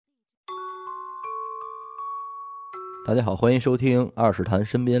大家好，欢迎收听二十谈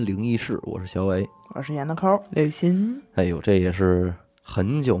身边灵异事，我是小伟，我是闫德抠，刘鑫。哎呦，这也是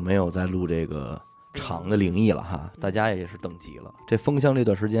很久没有再录这个长的灵异了哈，大家也是等急了。这风箱这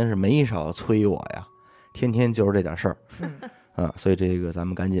段时间是没少催我呀，天天就是这点事儿，所以这个咱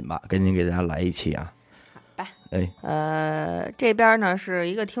们赶紧给大家来一期啊。好吧，这边呢是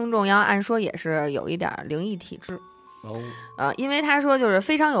一个听众要按说也是有一点灵异体质。因为他说就是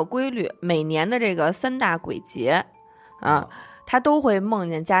非常有规律，每年的这个3大鬼节他都会梦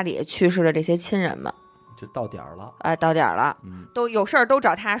见家里去世的这些亲人们，就到点儿了，到点儿了，都有事儿都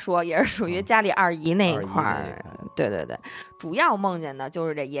找他说，也是属于家里二姨那一块儿。对对对，主要梦见的就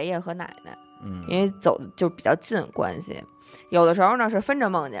是这爷爷和奶奶，因为走的就比较近关系。有的时候呢是分着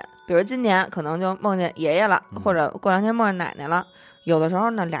梦见，比如今年可能就梦见爷爷了，或者过2天梦见奶奶了。有的时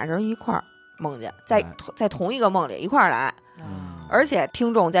候呢俩人一块儿梦见，在同一个梦里一块儿来，而且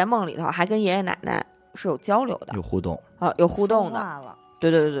听众在梦里头还跟爷爷奶奶是有交流的，有互动有互动的，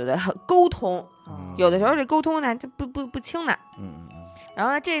对，沟通。有的时候这沟通呢就不清呢。然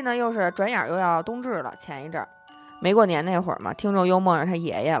后呢这呢又是转眼又要冬至了，前一阵没过年那会儿嘛，听众又梦着他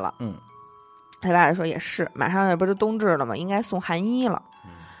爷爷了。他爸说也是，马上不是冬至了吗？应该送寒衣了。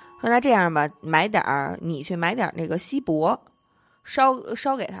说那这样吧，你去买点那个锡箔，烧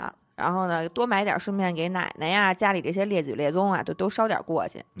给他。然后呢，多买点，顺便给奶奶呀、家里这些列举列宗啊，都烧点过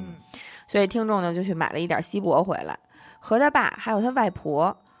去。所以听众呢就去买了一点锡箔回来，和他爸还有他外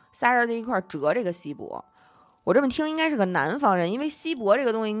婆仨人就一块折这个锡箔。我这么听应该是个南方人，因为锡箔这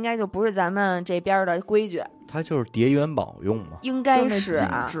个东西应该就不是咱们这边的规矩。它就是叠元宝用嘛，应该是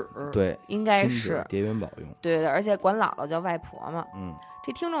啊，对，应该是叠元宝用。对，而且管姥姥叫外婆嘛。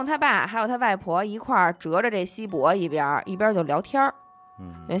这听众他爸还有他外婆一块折着这锡箔，一边就聊天儿。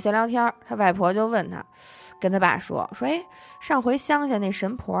闲聊天，他外婆就问他，跟他爸说，哎，上回乡下那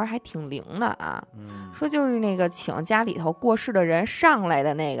神婆还挺灵的啊。说就是那个请家里头过世的人上来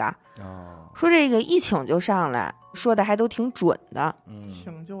的那个。说这个一请就上来，说的还都挺准的。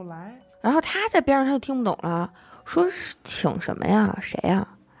请就来。然后他在边上他就听不懂了，说请什么呀？谁呀？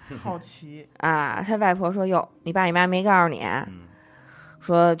好奇啊！他外婆说，哟，你爸你妈没告诉你？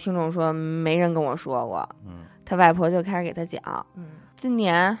说听众说没人跟我说过。他外婆就开始给他讲。今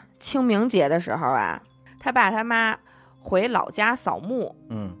年清明节的时候啊，他爸他妈回老家扫墓。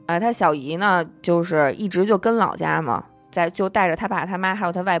他小姨呢就是一直就跟老家嘛，就带着他爸他妈还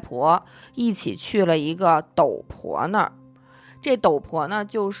有他外婆一起去了一个斗婆那儿。这斗婆呢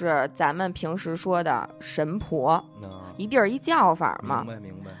就是咱们平时说的神婆，一地儿一叫法嘛。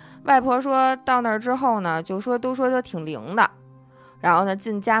明白。外婆说到那儿之后呢，都说挺灵的。然后呢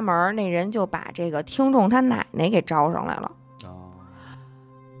进家门，那人就把这个听众他奶奶给招上来了。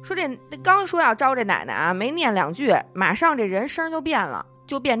说这刚说要招这奶奶啊，没念2句，马上这人声就变了，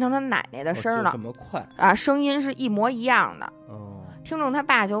就变成他奶奶的声了。这么快啊，声音是一模一样的。听众他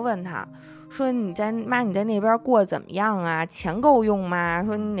爸就问他说：“你在那边过怎么样啊？钱够用吗？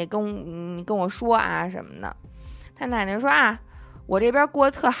说你得跟我说啊什么的。”他奶奶说啊，我这边过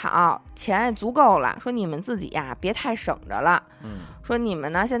得特好，钱也足够了。说你们自己呀，别太省着了。说你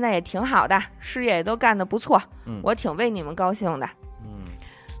们呢现在也挺好的，事业也都干得不错，我挺为你们高兴的。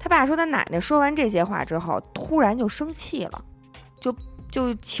他爸说他奶奶说完这些话之后，突然就生气了，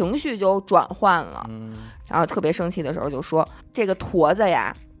就情绪就转换了。然后特别生气的时候就说，这个驼子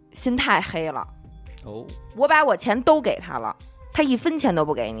呀心太黑了。我把我钱都给他了，他1分钱都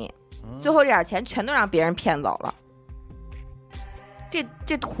不给你，最后这点钱全都让别人骗走了。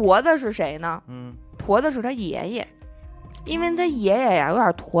这驼子是谁呢？驼子是他爷爷，因为他爷爷呀有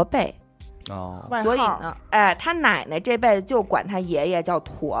点驼背。所以呢，他奶奶这辈子就管他爷爷叫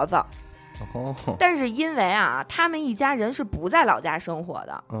驼子。但是因为啊，他们一家人是不在老家生活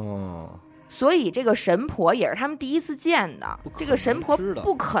的。所以这个神婆也是他们第一次见的。这个神婆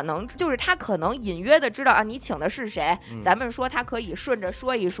不可能，就是他可能隐约的知道啊，你请的是谁。咱们说他可以顺着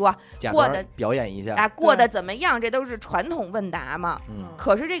说一说，过的表演一下啊，过得怎么样？这都是传统问答嘛。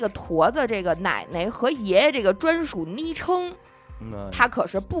可是这个驼子，这个奶奶和爷爷这个专属昵称，他可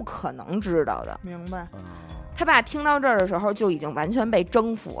是不可能知道的。明白。他爸听到这儿的时候就已经完全被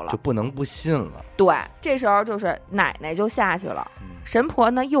征服了，就不能不信了。对，这时候就是奶奶就下去了。神婆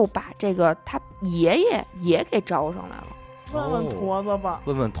呢又把这个他爷爷也给招上来了。问问驼子吧，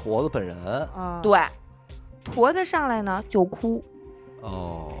问问驼子本人。对，驼子上来呢就哭。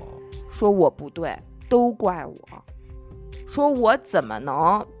说我不对，都怪我。说我怎么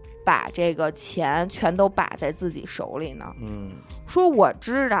能把这个钱全都把在自己手里呢？说我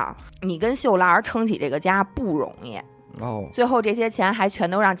知道你跟秀兰撑起这个家不容易，最后这些钱还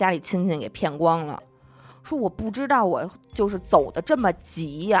全都让家里亲戚给骗光了。说我不知道我就是走的这么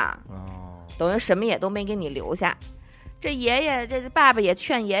急呀，等于什么也都没给你留下。这爷爷这爸爸也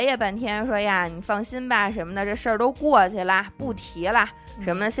劝爷爷半天，说呀你放心吧什么的，这事儿都过去了，不提了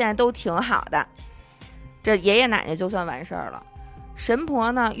什么的，现在都挺好的。这爷爷奶奶就算完事儿了。神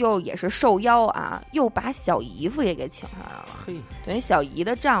婆呢又也是受邀啊，又把小姨夫也给请上来了。嘿，等于小姨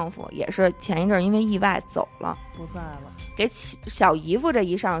的丈夫也是前一阵因为意外走了，不在了。给小姨夫这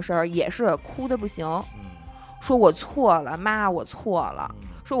一上身也是哭得不行，说我错了，妈，我错了。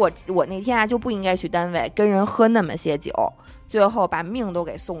说我那天啊就不应该去单位跟人喝那么些酒，最后把命都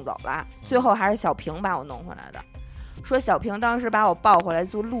给送走了，最后还是小平把我弄回来的。说小平当时把我抱回来，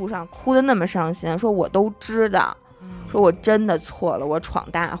就路上哭得那么伤心，说我都知道，说我真的错了，我闯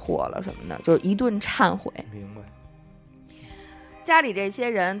大祸了什么的，就是一顿忏悔。明白。家里这些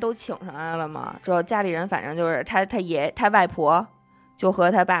人都请上来了嘛，之后家里人反正就是他外婆就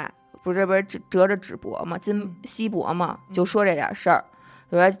和他爸不是折着指脖嘛，金锡箔嘛，就说这点事儿。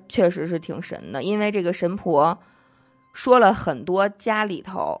我觉得确实是挺神的，因为这个神婆说了很多家里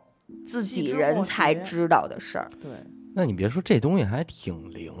头自己人才知道的事儿。对，那你别说，这东西还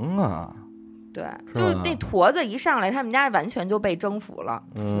挺灵啊。对，就是那坨子一上来，他们家完全就被征服了。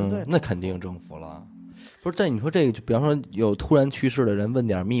那肯定征服了。不是，你说这个，就比方说有突然去世的人问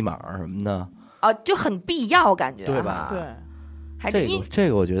点密码什么的，就很必要，感觉对吧？对，还是这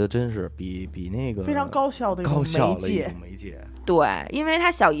个我觉得真是比那个非常高效的一种媒介。对，因为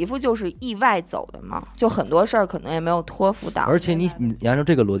他小姨夫就是意外走的嘛，就很多事儿可能也没有托付到。而且你按照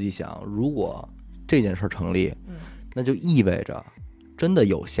这个逻辑想，如果这件事成立，那就意味着真的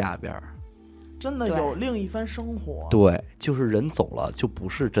有下边，真的有另一番生活。对，就是人走了，就不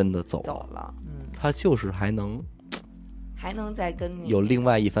是真的走了，他就是还能再跟你有另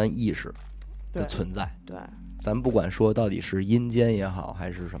外一番意识的存在。对，咱不管说到底是阴间也好，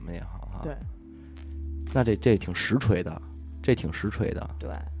还是什么也好哈。对，那这挺实锤的。这挺实锤的。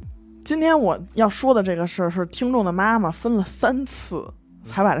对，今天我要说的这个事儿是听众的妈妈分了3次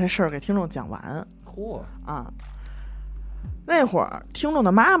才把这事儿给听众讲完。嚯啊！那会儿听众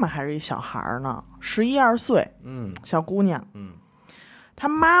的妈妈还是一小孩呢，11、12岁，小姑娘，她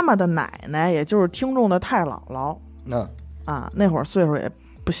妈妈的奶奶，也就是听众的太姥姥，那会儿岁数也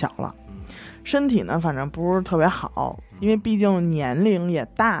不小了，身体呢反正不是特别好，因为毕竟年龄也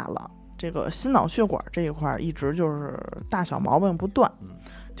大了。这个心脑血管这一块一直就是大小毛病不断，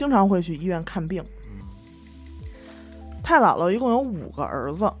经常会去医院看病。太姥姥一共有5个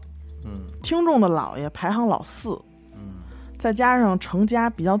儿子，听众的姥爷排行老4，再加上成家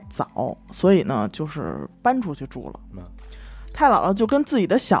比较早，所以呢就是搬出去住了。太姥姥就跟自己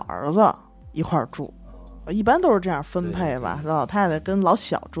的小儿子一块儿住，一般都是这样分配吧，老太太跟老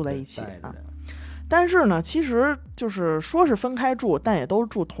小住在一起啊。但是呢，其实就是说是分开住，但也都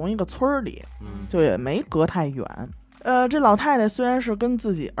住同一个村里，就也没隔太远。这老太太虽然是跟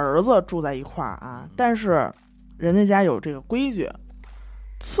自己儿子住在一块儿啊，但是人家家有这个规矩，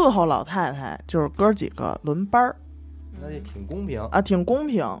伺候老太太就是哥几个轮班儿，那也挺公平啊，挺公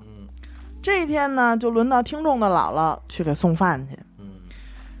平。这一天呢，就轮到听众的姥姥去给送饭去。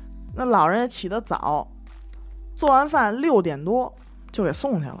那老人也起得早，做完饭6点多就给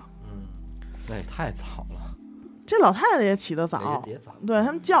送去了。那也太早了。这老太太也起得早，对，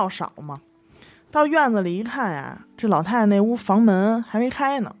他们觉少嘛。到院子里一看呀，这老太太那屋房门还没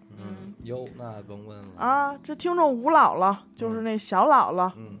开呢。哟，那甭问了啊！这听众吴姥姥，就是那小姥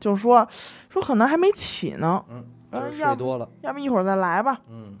姥，就说可能还没起呢。睡多了，要不一会儿再来吧。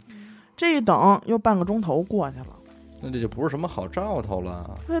这一等又半个钟头过去了。那这就不是什么好兆头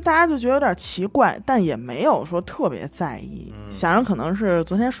了。所以大家就觉得有点奇怪，但也没有说特别在意，想着可能是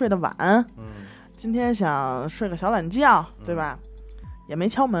昨天睡得晚，今天想睡个小懒觉，对吧？也没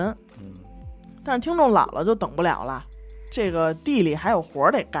敲门。但是听众姥姥就等不了了，这个地里还有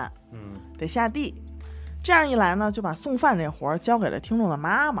活得干，得下地。这样一来呢，就把送饭这活交给了听众的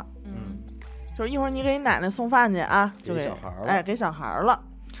妈妈。就是一会儿你给你奶奶送饭去啊，就给小孩了。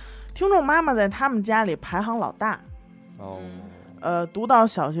听众妈妈在他们家里排行老大。读到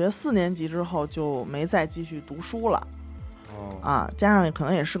小学4年级之后就没再继续读书了。加上可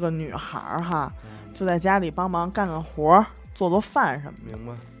能也是个女孩哈，就在家里帮忙干干活，做做饭什么的。明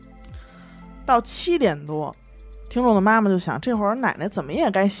白。到7点多，听众的妈妈就想，这会儿奶奶怎么也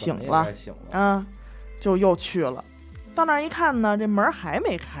该醒了，就又去了。到那儿一看呢，这门还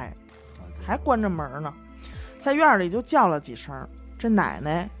没开，还关着门呢，在院里就叫了几声，这奶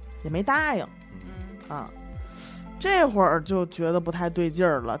奶也没答应。这会儿就觉得不太对劲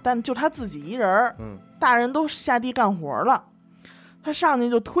儿了，但就他自己一人，大人都下地干活了，他上去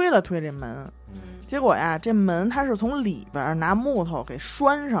就推了推这门，结果呀，这门他是从里边拿木头给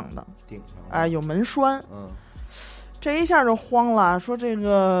拴上的，顶上有门栓。这一下就慌了，说这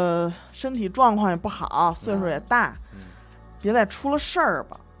个身体状况也不好，岁数也大，别再出了事儿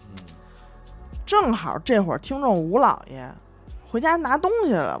吧。正好这会儿听众吴老爷回家拿东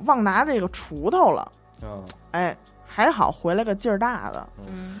西了，忘拿这个锄头了。哎，还好回来个劲儿大的，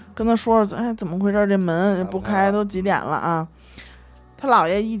跟他说哎怎么回事，这门不开，都几点了啊？他姥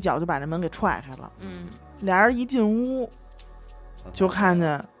爷一脚就把这门给踹开了。俩人一进屋就看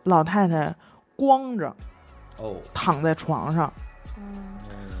见老太太光着躺在床上，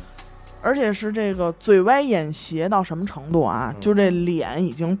而且是这个嘴歪眼斜到什么程度啊？就这脸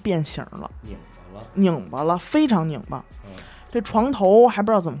已经变形了，拧巴了，非常拧巴。这床头还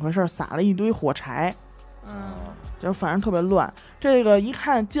不知道怎么回事，撒了一堆火柴，就反正特别乱。这个一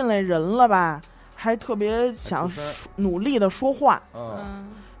看进来人了吧，还特别想努力的说话，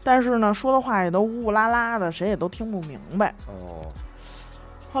但是呢，说的话也都呜呜啦啦的，谁也都听不明白。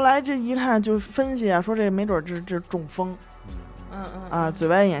后来这一看就分析啊，说这没准这中风，嘴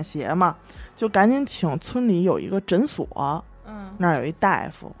歪眼斜嘛，就赶紧请村里有一个诊所，那儿有一大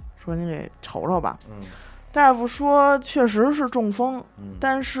夫，说你给瞅瞅吧。大夫说确实是中风，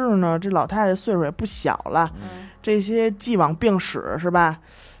但是呢，这老太太岁数也不小了，这些既往病史是吧，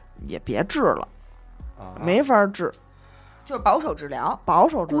也别治了，没法治，就是保守治疗，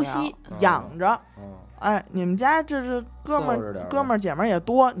呼吸养着。哎，你们家这是哥们儿姐们儿也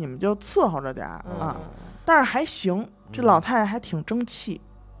多，你们就伺候着点啊。但是还行，这老太太还挺争气，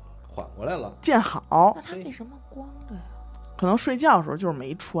缓过来了，见好。那她为什么光着呀？可能睡觉的时候就是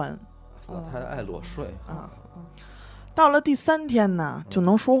没穿。老太太爱裸睡到了第3天呢，就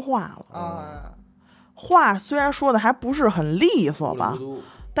能说话了。话虽然说的还不是很利索吧，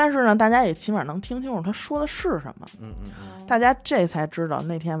但是呢，大家也起码能听清楚他说的是什么。大家这才知道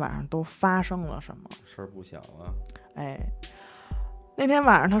那天晚上都发生了什么事儿，不小啊。哎，那天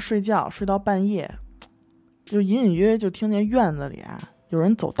晚上他睡觉睡到半夜，就隐隐约约就听见院子里啊有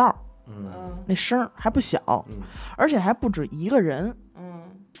人走道，那声还不小，而且还不止一个人。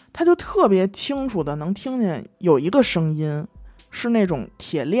他就特别清楚的能听见有一个声音，是那种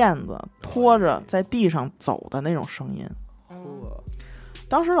铁链子拖着在地上走的那种声音。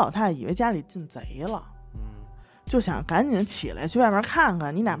当时老太太以为家里进贼了，就想赶紧起来去外面看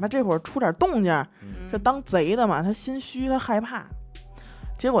看，你哪怕这会儿出点动静，这当贼的嘛，他心虚，他害怕。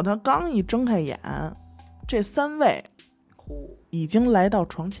结果他刚一睁开眼，这3位已经来到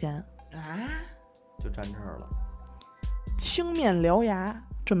床前就站这儿了，青面獠牙，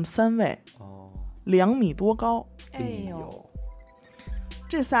这么3位，2米多高。哎呦，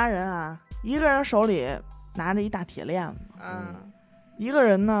这仨人啊，一个人手里拿着一大铁链子，一个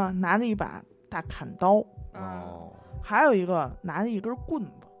人呢拿着一把大砍刀，还有一个拿着一根棍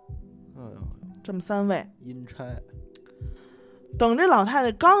子。这么3位阴差。等这老太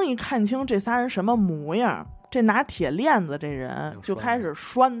太刚一看清这仨人什么模样，这拿铁链子这人就开始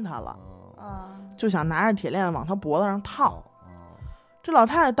拴他了，就想拿着铁链子往他脖子上套。这老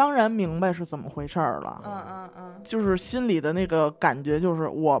太太当然明白是怎么回事了，就是心里的那个感觉就是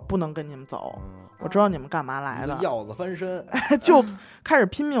我不能跟你们走，我知道你们干嘛来的，鹞子翻身，就开始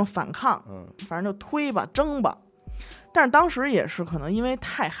拼命反抗，反正就推吧争吧。但是当时也是可能因为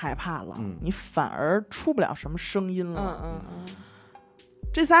太害怕了，你反而出不了什么声音了。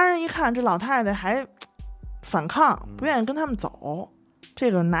这仨人一看这老太太还反抗，不愿意跟他们走，这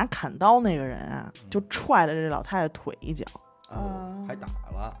个拿砍刀那个人啊，就踹了这老太太腿一脚。还打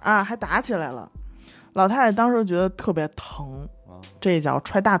了还打起来了。老太太当时觉得特别疼，这一脚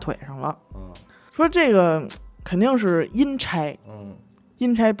踹大腿上了。说这个肯定是阴差，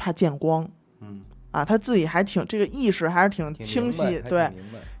阴差怕见光，他自己还挺这个意识还是挺清晰，对，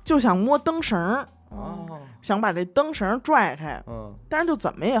就想摸灯绳，想把这灯绳拽开，但是就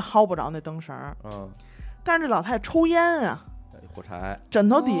怎么也薅不着那灯绳，但是这老太太抽烟啊，火柴，枕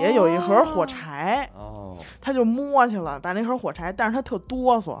头底下有一盒火柴，他就摸去了，把那盒火柴，但是他特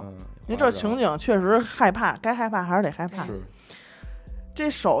哆嗦，因为这情景确实害怕，该害怕还是得害怕。这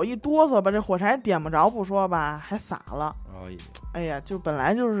手一哆嗦，把这火柴点不着不说吧，还洒了。哎呀，就本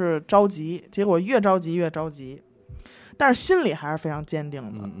来就是着急，结果越着急越着急，但是心里还是非常坚定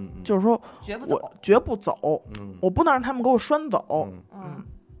的，就是说我绝不走，我不能让他们给我拴走，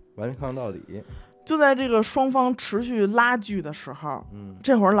顽抗到底。就在这个双方持续拉锯的时候，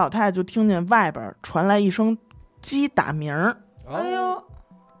这会儿老太太就听见外边传来一声鸡打鸣，哎呦，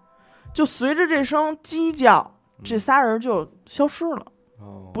就随着这声鸡叫，这仨人就消失了，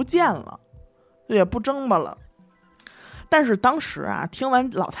不见了，也不争吧了。但是当时啊，听完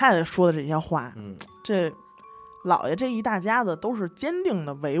老太太说的这些话，这老爷这一大家子都是坚定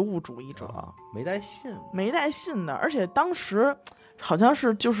的唯物主义者，没带信，没带信的。而且当时好像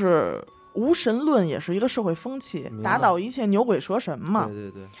是就是无神论也是一个社会风气，打倒一切牛鬼蛇神嘛。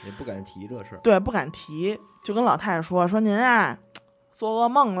对对对，也不敢提这事儿。对，不敢提，就跟老太太说您啊，做噩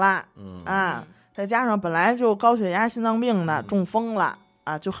梦啦，再加上本来就高血压、心脏病的，中风了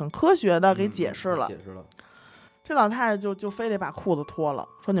啊，就很科学的给解释了。这老太太就非得把裤子脱了，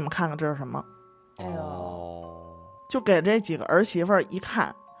说你们看看这是什么？哎呦，就给这几个儿媳妇儿一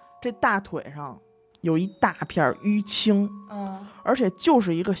看，这大腿上有一大片淤青，而且就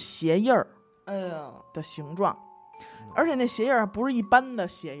是一个鞋印儿，的形状，而且那鞋印儿不是一般的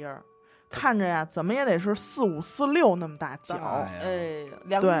鞋印儿，看着呀，怎么也得是45、46那么大脚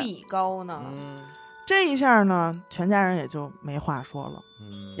，2米高呢。这一下呢，全家人也就没话说了，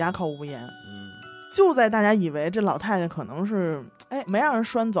哑口无言。就在大家以为这老太太可能是没让人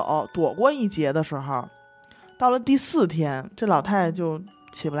拴走，躲过一劫的时候，到了第4天，这老太太就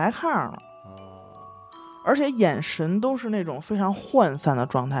起不来炕了。而且眼神都是那种非常涣散的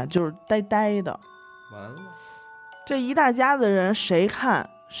状态，就是呆呆的。完了，这一大家子人谁看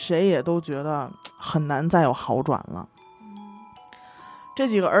谁也都觉得很难再有好转了。这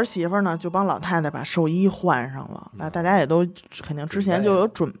几个儿媳妇呢，就帮老太太把寿衣换上了。大家也都肯定之前就有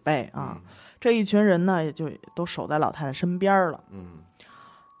准备啊。这一群人呢，也就都守在老太太身边了。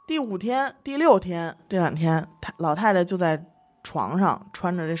第5天、第6天这2天，老太太就在床上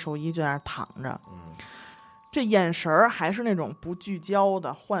穿着这寿衣就在那躺着。这眼神还是那种不聚焦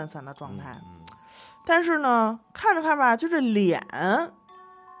的涣散的状态，但是呢，看着看吧，就这脸，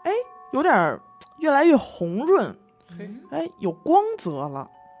有点越来越红润，有光泽了，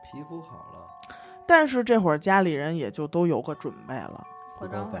皮肤好了。但是这会儿家里人也就都有个准备了，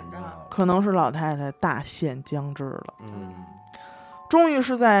可能是老太太大限将至了。终于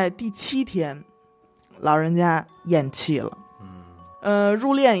是在第7天，老人家咽气了。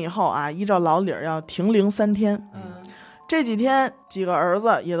入殓以后啊，依照老理儿要停灵3天。这几天几个儿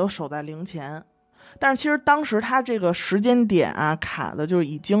子也都守在灵前，但是其实当时他这个时间点啊卡的就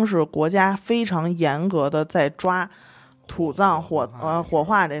已经是国家非常严格的在抓土葬火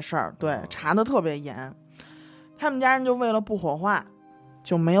化这事儿，对，查的特别严。他们家人就为了不火化，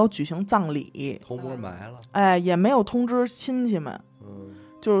就没有举行葬礼，偷摸埋了，也没有通知亲戚们，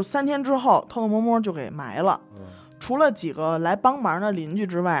就是3天之后偷偷摸摸就给埋了。除了几个来帮忙的邻居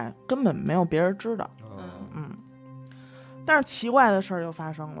之外，根本没有别人知道。但是奇怪的事儿又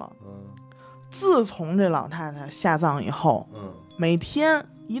发生了。自从这老太太下葬以后，每天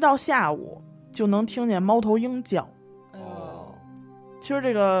一到下午就能听见猫头鹰叫。其实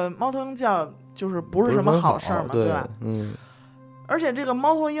这个猫头鹰叫就是不是什么好事嘛，对吧？而且这个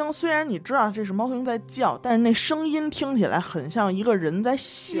猫头鹰虽然你知道这是猫头鹰在叫，但是那声音听起来很像一个人在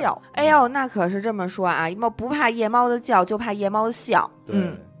笑。哎呦，那可是这么说啊，不怕夜猫的叫，就怕夜猫的笑。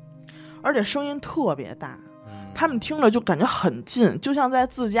而且声音特别大，他们听着就感觉很近，就像在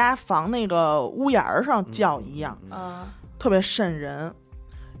自家房那个屋檐上叫一样，特别瘆人。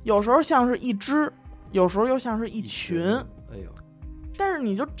有时候像是一只，有时候又像是一群。但是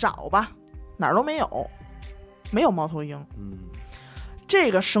你就找吧，哪儿都没有，没有猫头鹰。这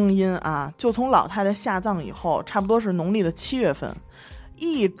个声音啊，就从老太太下葬以后，差不多是农历的7月份，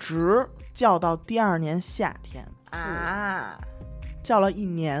一直叫到第2年夏天啊，叫了1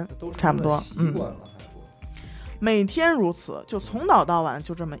年，差不多。习惯了，每天如此，就从早到晚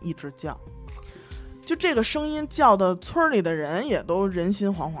就这么一直叫。就这个声音叫的，村里的人也都人心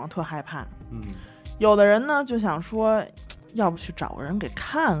惶惶，特害怕。有的人呢就想说，要不去找个人给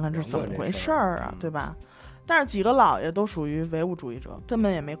看看这怎么回事啊，对吧？但是几个老爷都属于唯物主义者，根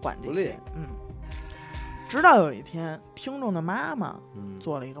本也没管这些。直到有一天，听众的妈妈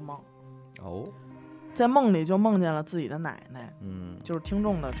做了一个梦，在梦里就梦见了自己的奶奶，就是听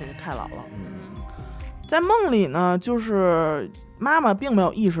众的这个太姥姥。在梦里呢，就是妈妈并没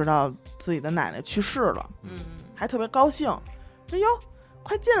有意识到自己的奶奶去世了，还特别高兴，说哟，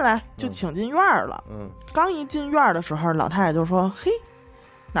快进来，就请进院了。刚一进院的时候，老太太就说，嘿，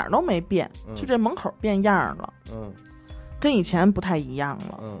哪儿都没变，就这门口变样了，跟以前不太一样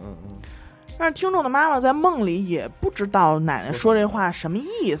了。但是听众的妈妈在梦里也不知道奶奶说这话什么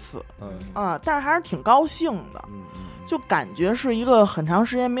意思，但是还是挺高兴的，就感觉是一个很长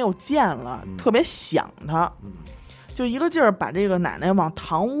时间没有见了，特别想她，就一个劲儿把这个奶奶往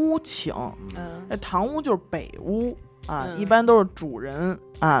堂屋请。堂屋就是北屋啊，一般都是主人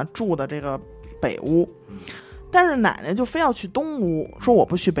啊住的这个北屋。但是奶奶就非要去东屋，说我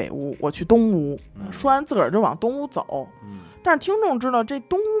不去北屋，我去东屋。说完自个儿就往东屋走。但是听众知道这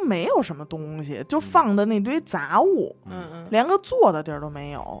东屋没有什么东西，就放的那堆杂物，连个坐的地儿都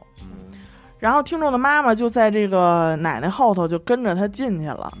没有。然后听众的妈妈就在这个奶奶后头就跟着她进去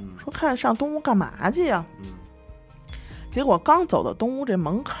了，说看上东屋干嘛去呀？结果刚走到东屋这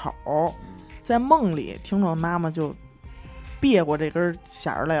门口，在梦里听众的妈妈就别过这根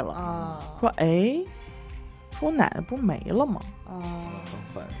弦儿来了，说哎，说我奶奶不是没了吗？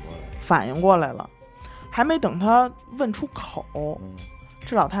反应过来了，还没等他问出口，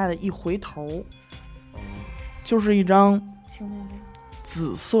这老太太一回头，就是一张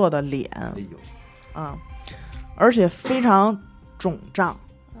紫色的脸，而且非常肿胀，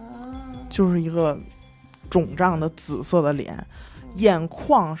就是一个肿胀的紫色的脸，眼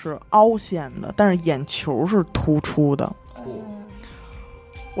眶是凹陷的，但是眼球是突出的。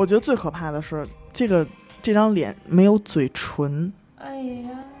我觉得最可怕的是这张脸没有嘴唇。哎呀，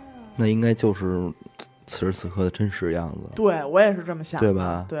那应该就是此时此刻的真实样子。对，我也是这么想的，对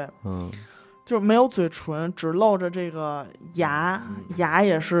吧？对，就是没有嘴唇，只露着这个牙，牙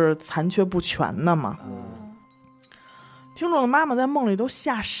也是残缺不全的嘛。听众的妈妈在梦里都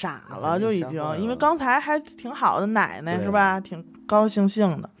吓傻了，就已经，因为刚才还挺好的奶奶是吧，挺高高兴兴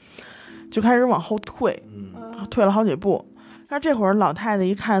的，就开始往后退，退了好几步。但这会儿老太太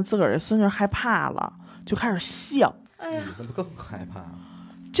一看自个儿这孙女害怕了，就开始笑。哎呀，那不更害怕了？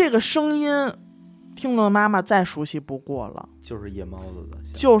这个声音听众的妈妈再熟悉不过了，就是夜猫子的，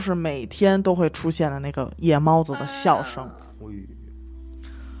就是每天都会出现的那个夜猫子的笑声。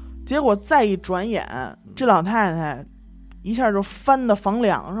结果再一转眼，这老太太一下就翻到房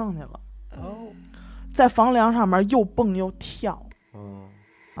梁上去了，在房梁上面又蹦又跳，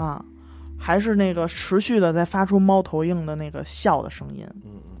还是那个持续的在发出猫头鹰的那个笑的声音。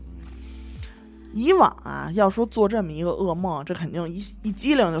以往啊，要说做这么一个噩梦，这肯定一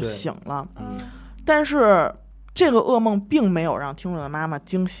激灵就醒了。但是这个噩梦并没有让听众的妈妈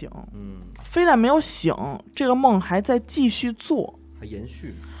惊醒，非但没有醒，这个梦还在继续做，还延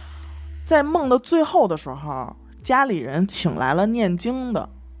续。在梦的最后的时候，家里人请来了念经的，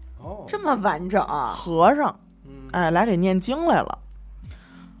这么完整，和尚，来给念经来了，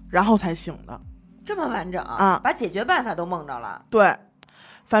然后才醒的。这么完整啊，把解决办法都梦着了。对，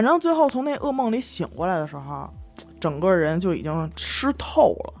反正最后从那噩梦里醒过来的时候，整个人就已经湿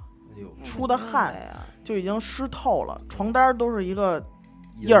透了，出的汗就已经湿透了，床单都是一个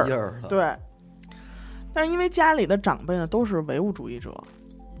印儿。对，但是因为家里的长辈呢都是唯物主义者，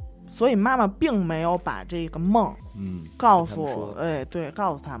所以妈妈并没有把这个梦告诉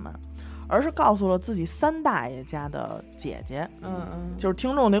告诉他们，而是告诉了自己三大爷家的姐姐，就是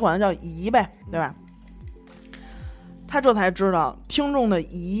听众得管她叫姨呗，对吧？他这才知道，听众的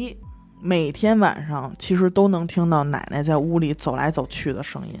姨每天晚上其实都能听到奶奶在屋里走来走去的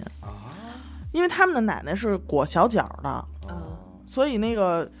声音，因为他们的奶奶是裹小脚的，所以那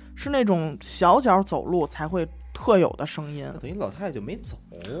个是那种小脚走路才会特有的声音。等于老太太就没走，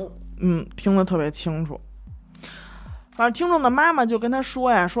听得特别清楚。反正听众的妈妈就跟他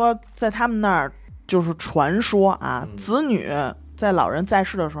说呀，说在他们那儿就是传说啊，子女在老人在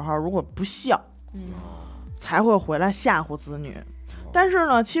世的时候如果不孝，才会回来吓唬子女。但是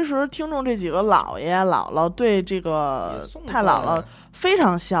呢，其实听众这几个姥爷姥姥对这个太姥姥非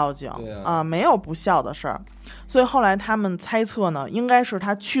常孝敬没有不孝的事儿。所以后来他们猜测呢，应该是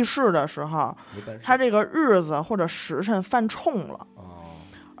他去世的时候，他这个日子或者时辰犯冲了。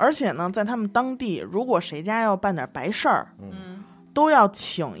而且呢，在他们当地，如果谁家要办点白事儿，都要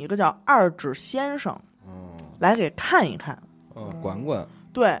请一个叫二指先生来给看一看，管管。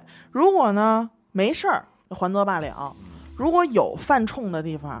对，如果呢没事儿，还则罢了。如果有犯冲的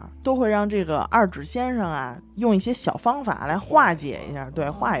地方，都会让这个二指先生啊用一些小方法来化解一下，对，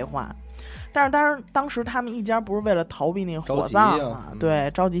化一化。但是当时他们一家不是为了逃避那个火葬嘛，对，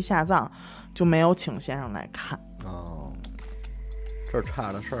着急下葬，就没有请先生来看。这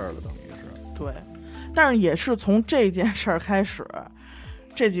差了事儿了，等于是。对，但是也是从这件事儿开始，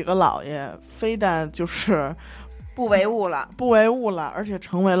这几个老爷非但就是不唯物了，而且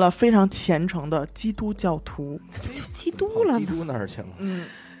成为了非常虔诚的基督教徒。怎么就基督了呢？基督那儿去了。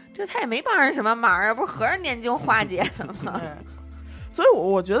这他也没帮人什么忙啊，不是和人念经化解的吗？所以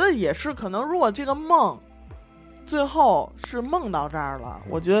我觉得也是，可能如果这个梦最后是梦到这儿了，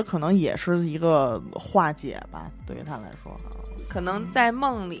我觉得可能也是一个化解吧，对于他来说。可能在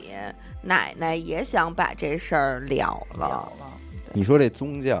梦里，奶奶也想把这事儿了了。你说这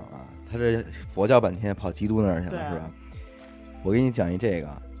宗教啊，他这佛教半天跑基督那儿去了，是吧？我给你讲这个，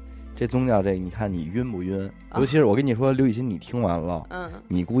这宗教这个，你看你晕不晕？尤其是我跟你说，刘雨欣，你听完了，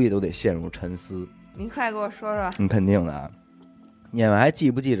你估计都得陷入沉思。您快给我说说。你肯定的啊。你们还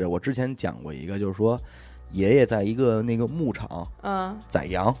记不记着我之前讲过一个，就是说爷爷在一个那个牧场，宰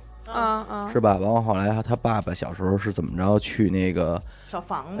羊。是吧？完了后来他爸爸小时候是怎么着去那个小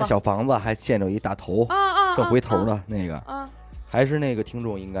房子还见着一大头正回头的那个还是那个听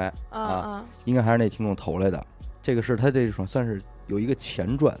众应该应该还是那听众投来的。这个是他这种算是有一个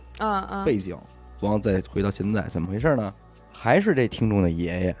前传背景，然后再回到现在，怎么回事呢？还是这听众的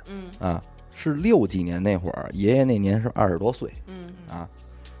爷爷，是60几年那会儿，爷爷那年是20多岁，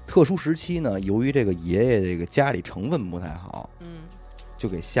特殊时期呢，由于这个爷爷这个家里成分不太好，就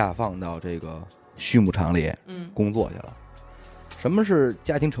给下放到这个畜牧场里工作去了。什么是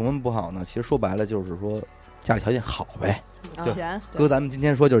家庭成分不好呢？其实说白了就是说家里条件好呗，钱搁咱们今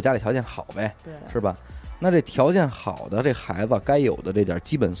天说就是家里条件好呗，对，是吧？那这条件好的这孩子该有的这点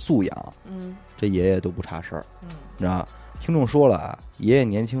基本素养，这爷爷都不差事儿，你知道？听众说了啊，爷爷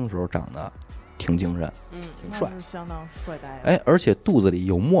年轻时候长得挺精神，挺帅，相当帅呆。哎，而且肚子里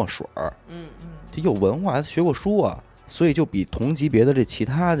有墨水儿，这有文化，学过书啊，所以就比同级别的这其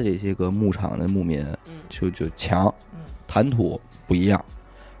他的这些个牧场的牧民就强，谈吐不一样，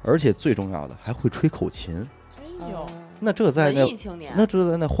而且最重要的还会吹口琴。哎呦，那这在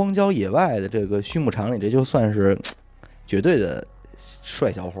那荒郊野外的这个畜牧场里，这就算是绝对的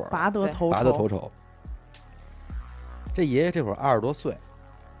帅小伙，拔得头筹。这爷爷这会儿20多岁，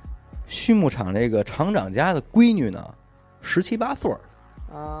畜牧场这个厂长家的闺女呢，17、18岁。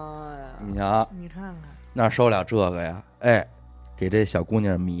你瞧，你看看，哪受了这个呀？哎，给这小姑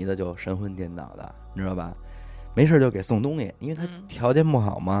娘迷的就神魂颠倒的，你知道吧？没事就给送东西，因为她条件不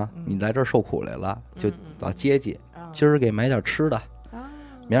好嘛，你来这儿受苦来了，就老接济。今儿给买点吃的，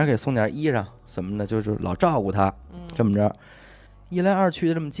明儿给送点衣裳什么的，就老照顾她。这么着，一来二去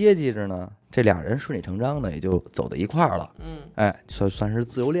的这么接济着呢。这俩人顺理成章的也就走到一块儿了，哎，算是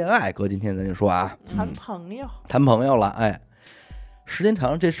自由恋爱。搁今天咱就说啊，谈朋友了，哎，时间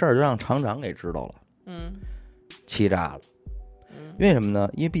长这事儿就让厂长给知道了，气炸了，为什么呢？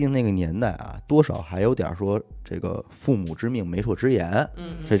因为毕竟那个年代啊，多少还有点说这个父母之命媒妁之言，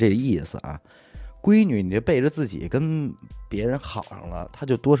是这个意思啊。闺女，你这背着自己跟别人好上了，他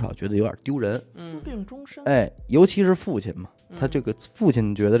就多少觉得有点丢人，私定终身。哎，尤其是父亲嘛，他这个父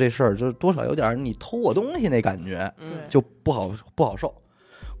亲觉得这事儿就是多少有点你偷我东西那感觉，就不好受。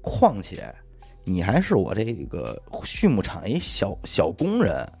况且你还是我这个畜牧场一小工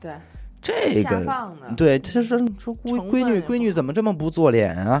人，对，这个对，他说闺女怎么这么不做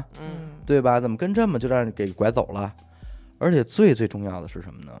脸啊？对吧？怎么跟这么就让人给拐走了？而且最重要的是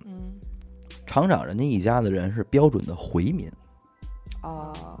什么呢？厂长人家一家的人是标准的回民，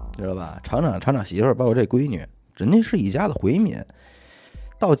知道吧？厂长媳妇儿包括这闺女，人家是一家的回民。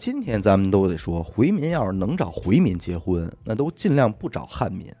到今天咱们都得说，回民要是能找回民结婚，那都尽量不找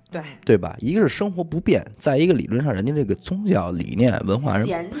汉民，对吧？一个是生活不便，再一个理论上人家这个宗教理念文化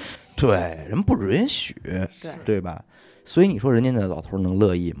人不允许，对吧？所以你说人家那老头能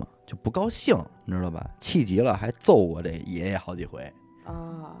乐意吗？就不高兴，你知道吧？气急了还揍过这爷爷好几回。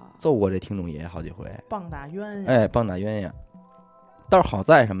揍过这听众爷爷好几回，棒打鸳鸯。哎，棒打鸳鸯。但是好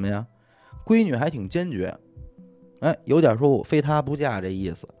在什么呀？闺女还挺坚决，哎，有点说我非他不嫁这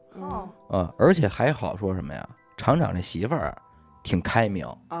意思。而且还好说什么呀？厂长这媳妇儿挺开明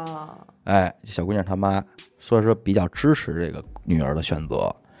哎，小姑娘他妈说比较支持这个女儿的选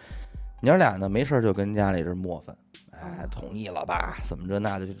择。娘俩呢没事就跟家里这磨蹭，哎，同意了吧？怎么着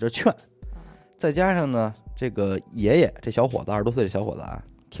那就这劝。再加上呢，这个爷爷这小伙子20多岁的小伙子啊，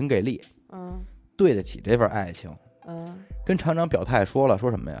挺给力，对得起这份爱情，跟厂长表态说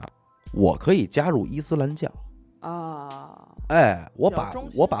什么呀？我可以加入伊斯兰教哎，我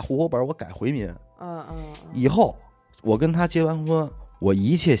把户口本我改回民，以后我跟他结完婚，我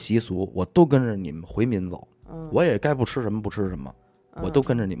一切习俗我都跟着你们回民走，我也该不吃什么不吃什么，我都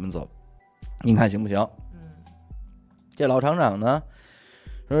跟着你们走，您看行不行？这老厂长呢？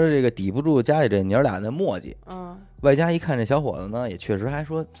说这个抵不住家里这娘俩的磨叽，外加一看这小伙子呢，也确实还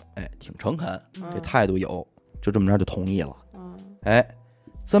说，哎，挺诚恳，这态度有，就这么着就同意了。哎，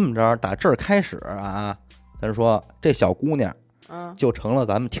这么着打这儿开始啊，咱说这小姑娘，就成了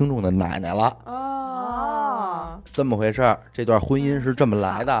咱们听众的奶奶了。这么回事儿，这段婚姻是这么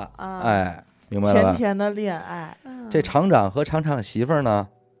来的。哎，明白了吧？甜甜的恋爱。这厂长和厂长媳妇儿呢，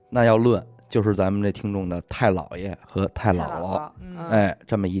那要论。就是咱们这听众的太姥爷和太姥姥，哎，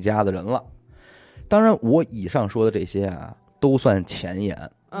这么一家子人了。当然，我以上说的这些啊，都算前言，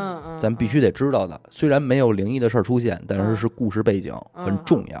咱必须得知道的。虽然没有灵异的事儿出现，但是是故事背景很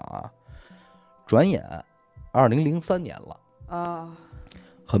重要啊。转眼2003年了，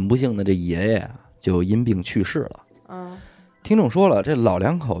很不幸的这爷爷就因病去世了。听众说了，这老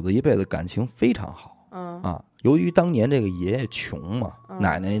两口子一辈子感情非常好，由于当年这个爷爷穷嘛，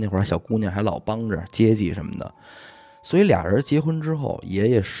奶奶那会儿小姑娘还老帮着接济什么的，所以俩人结婚之后，爷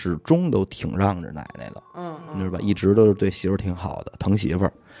爷始终都挺让着奶奶的，你知道吧？一直都是对媳妇儿挺好的，疼媳妇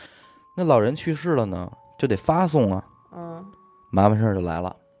儿。那老人去世了呢，就得发送啊，麻烦事儿就来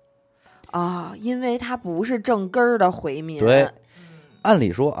了。啊，因为他不是正根儿的回民。对，按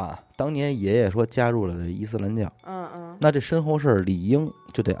理说啊，当年爷爷说加入了这伊斯兰教，那这身后事理应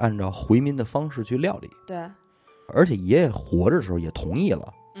就得按照回民的方式去料理。对，而且爷爷活着的时候也同意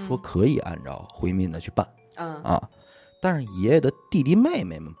了，说可以按照回民的去办。但是爷爷的弟弟妹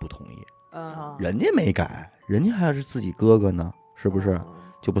妹们不同意。人家没改，人家还是自己哥哥呢，是不是？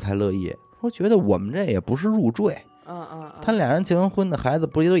就不太乐意，说觉得我们这也不是入赘。他俩人结完婚的孩子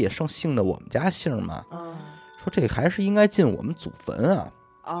不也姓的我们家姓吗？说这还是应该进我们祖坟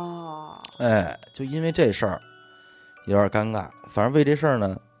啊。哎，就因为这事儿有点尴尬。反正为这事儿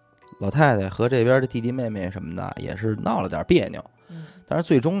呢，老太太和这边的弟弟妹妹什么的也是闹了点别扭。但是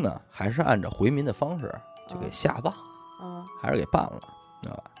最终呢，还是按照回民的方式就给下葬，还是给办了，知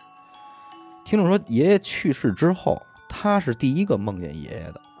道吧？听众说，爷爷去世之后，他是第一个梦见爷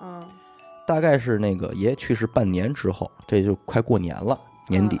爷的。大概是那个爷爷去世半年之后，这就快过年了，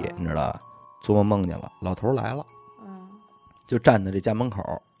年底你知道吧？做梦梦见了，老头来了，就站在这家门口，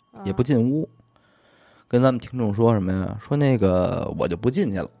也不进屋，跟咱们听众说什么呀？说那个我就不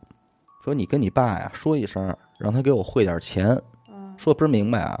进去了，说你跟你爸呀说一声，让他给我汇点钱。说不是明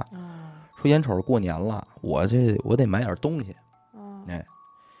白啊？说眼瞅着过年了，我得买点东西。哎，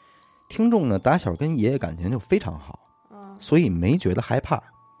听众呢打小跟爷爷感情就非常好，所以没觉得害怕。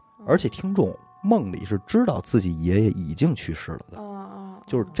而且听众梦里是知道自己爷爷已经去世了的，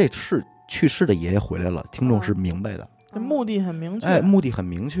就是这次去世的爷爷回来了，听众是明白的，目的很明确。哎，目的很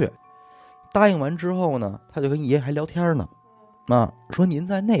明确。答应完之后呢，他就跟爷爷还聊天呢，说您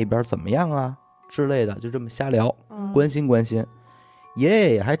在那边怎么样啊之类的，就这么瞎聊，关心关心。爷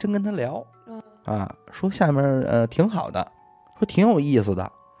爷也还真跟他聊，说下面挺好的，说挺有意思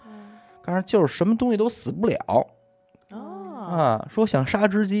的，但是就是什么东西都死不了。说想杀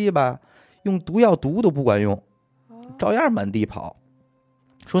只鸡吧，用毒药毒都不管用，照样满地跑。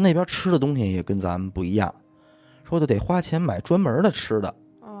说那边吃的东西也跟咱们不一样，说的得花钱买专门的吃的，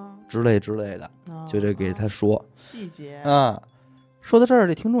之类的，就这给他说细节说到这儿，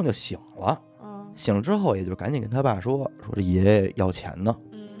这听众就醒了，醒了之后也就赶紧跟他爸说这爷爷要钱呢，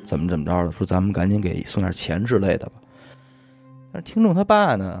怎么着的，说咱们赶紧给送点钱之类的吧。但是听众他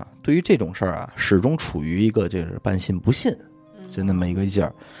爸呢，对于这种事儿始终处于一个就是半信不信，就那么一个劲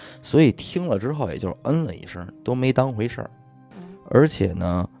儿，所以听了之后也就是嗯了一声，都没当回事儿。而且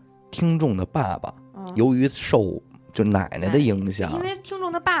呢，听众的爸爸由于受就奶奶的影响，因为听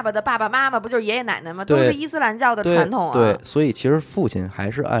众的爸爸的爸爸妈妈不就是爷爷奶奶吗？都是伊斯兰教的传统对，所以其实父亲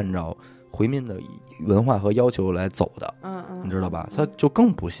还是按照回民的文化和要求来走的，你知道吧？他就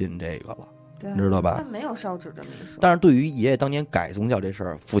更不信这个了。你知道吧？他没有烧纸这么一说。但是对于爷爷当年改宗教这事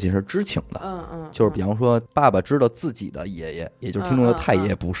儿，父亲是知情的。就是比方说，爸爸知道自己的爷爷，也就是听众的太爷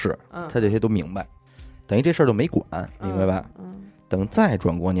爷不是，他这些都明白，等于这事儿都没管，明白吧？等再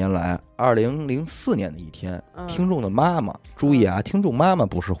转过年来，2004年的一天，听众的妈妈，注意啊，听众妈妈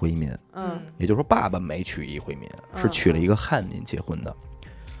不是回民，也就是说爸爸没娶一回民，是娶了一个汉民结婚的。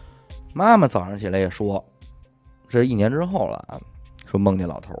妈妈早上起来也说，这是1年之后了啊，说梦见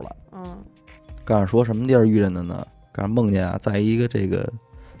老头了。告诉说什么地儿遇见的呢？告诉梦见在一个这个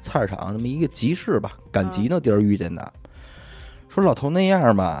菜市场那么一个集市吧，赶集那地儿遇见的。说老头那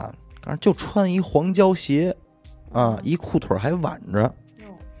样吧，告诉就穿一黄胶鞋，一裤腿还挽着，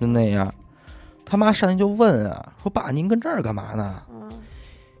就那样。他妈上去就问说爸您跟这儿干嘛呢？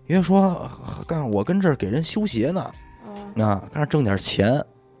爷爷说告诉我跟这儿给人修鞋呢，告诉挣点钱。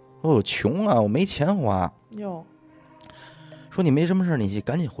说我穷啊，我没钱花。说你没什么事你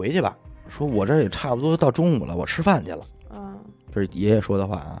赶紧回去吧。说我这也差不多到中午了，我吃饭去了。这是爷爷说的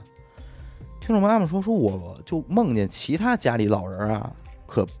话啊。听众妈妈说我就梦见其他家里老人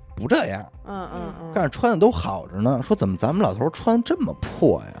可不这样。但是穿的都好着呢。说怎么咱们老头穿这么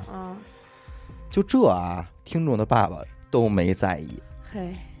破呀？就这听众的爸爸都没在意，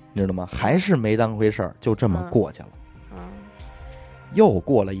你知道吗？还是没当回事儿，就这么过去了。又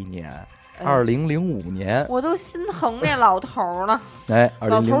过了1年。2005年，我都心疼那老头了。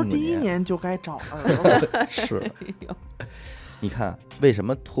老头第1年就该找儿子。是，你看为什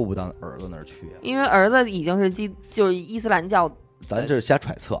么拖不到儿子那儿去？因为儿子已经是就是伊斯兰教。咱这是瞎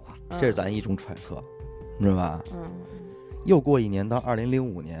揣测这是咱一种揣测，你知道吧？又过1年到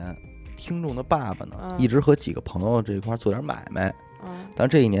2005年，听众的爸爸呢，一直和几个朋友这一块做点买卖，但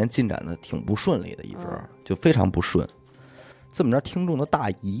这1年进展的挺不顺利的，一直就非常不顺。这么着，听众的大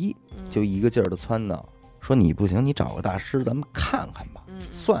姨就一个劲儿的撺掇，说你不行，你找个大师，咱们看看吧，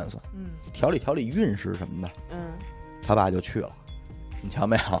算算，调理运势什么的。他爸就去了，你瞧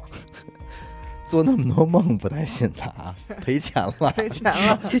没有？做那么多梦不带信的赔钱了，赔钱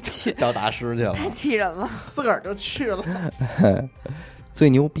了就去找大师去了，太气人了，自个儿就去了。最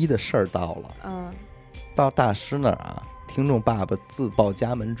牛逼的事儿到了，到大师那儿啊，听众爸爸自报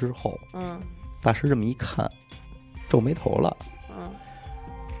家门之后，大师这么一看，皱眉头了，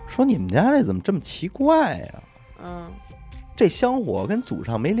说你们家这怎么这么奇怪呀？这香火跟祖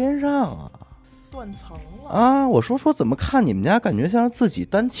上没连上啊，断层了啊！我说怎么看你们家感觉像是自己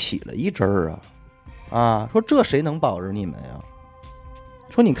单起了一支儿啊？说这谁能保着你们呀？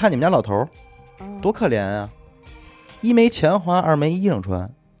说你看你们家老头多可怜啊，一没钱花，二没衣裳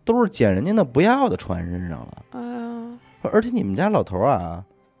穿，都是捡人家那不要的穿身上了。而且你们家老头啊，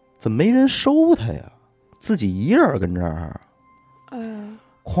怎么没人收他呀？自己一人跟这儿。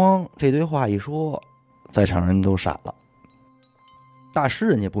哐，这堆话一说，在场人都傻了。大师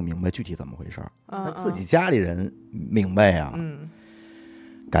人家不明白具体怎么回事，他自己家里人明白呀。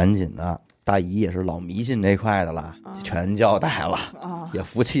赶紧的，大姨也是老迷信这块的了，全交代了，也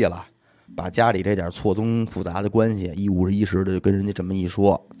服气了，把家里这点错综复杂的关系一五一十的就跟人家这么一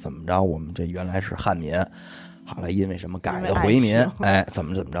说，怎么着，我们这原来是汉民，后来因为什么改的回民，哎，怎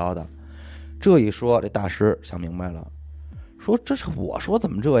么着的。这一说，这大师想明白了，说这是我说怎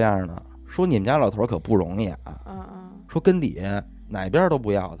么这样呢？说你们家老头可不容易啊，说根底下哪边都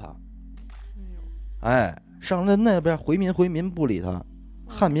不要他，哎，上人那边回民不理他，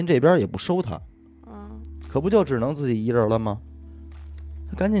汉民这边也不收他，可不就只能自己一人了吗？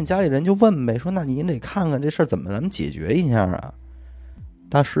赶紧家里人就问呗，说那您得看看这事儿怎么咱们解决一下啊。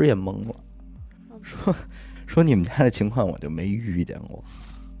大师也懵了，说你们家这情况我就没遇见过，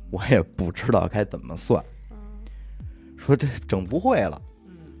我也不知道该怎么算。说这整不会了，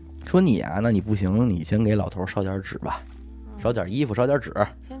说你啊，那你不行，你先给老头烧点纸吧，烧点衣服，烧点纸，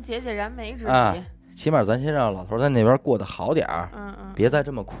先解解燃眉之急啊，起码咱先让老头在那边过得好点儿，别再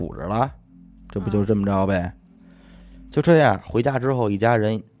这么苦着了，这不就这么着呗？就这样，回家之后一家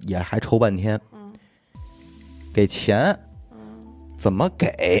人也还愁半天，给钱，怎么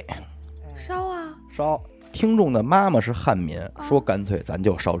给？烧啊，烧。听众的妈妈是汉民，说干脆咱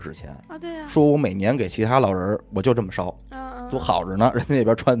就烧纸钱啊，对呀，说我每年给其他老人我就这么烧，都好着呢，人家那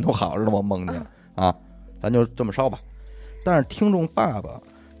边穿都好着呢，我梦见啊，咱就这么烧吧。但是听众爸爸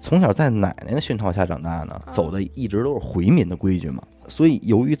从小在奶奶的熏陶下长大呢，走的一直都是回民的规矩嘛，所以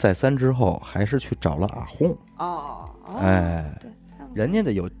犹豫再三之后，还是去找了阿訇。哎，人家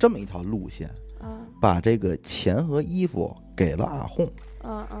的有这么一条路线，把这个钱和衣服给了阿訇，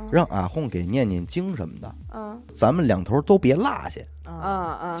让阿訇给念念经什么的，咱们两头都别落下，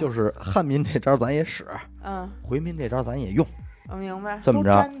就是汉民这招咱也使，回民这招咱也用，我明白，这么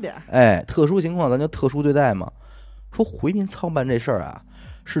着，哎，特殊情况咱就特殊对待嘛。说回民操办这事儿啊，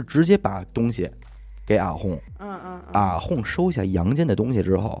是直接把东西给阿訇，阿訇收下阳间的东西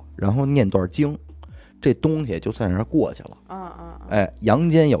之后，然后念段经，这东西就算是过去了，哎，阳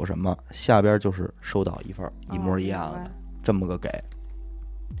间有什么，下边就是收到一份一模一样的，这么个给。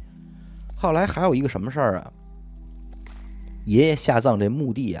后来还有一个什么事儿啊？爷爷下葬这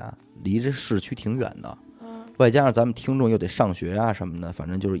墓地啊，离这市区挺远的，外加上咱们听众又得上学啊什么的，反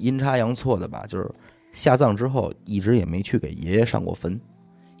正就是阴差阳错的吧，就是下葬之后一直也没去给爷爷上过坟，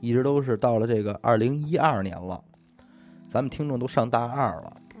一直都是到了这个2012年了，咱们听众都上大二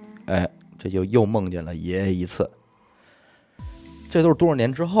了，哎，这就又梦见了爷爷一次。这都是多少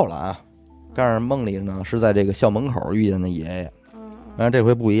年之后了啊？但是梦里呢是在这个校门口遇见的爷爷，但是这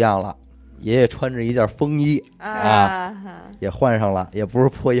回不一样了。爷爷穿着一件风衣啊，也换上了，也不是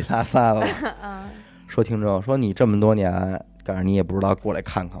破衣拉撒了。说听众说你这么多年，但是你也不知道过来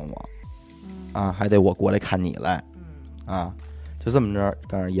看看我，啊，还得我过来看你来，啊，就这么着，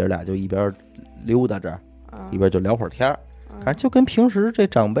但是爷俩就一边溜达着，一边就聊会儿天，反正就跟平时这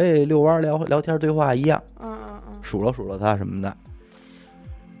长辈遛弯聊天对话一样，数落他什么的，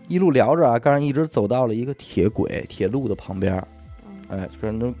一路聊着啊，刚是一直走到了一个铁路的旁边。哎，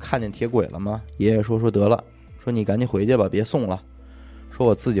人都看见铁轨了吗？爷爷说得了，说你赶紧回去吧，别送了，说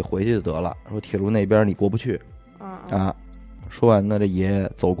我自己回去就得了，说铁路那边你过不去，啊，说完呢，这爷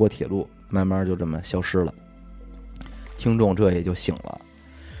爷走过铁路，慢慢就这么消失了。听众这也就醒了，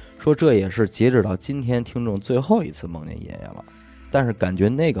说这也是截止到今天听众最后一次梦见爷爷了，但是感觉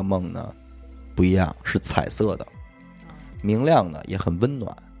那个梦呢不一样，是彩色的，明亮的，也很温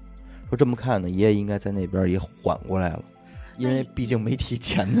暖。说这么看呢，爷爷应该在那边也缓过来了。因为毕竟没提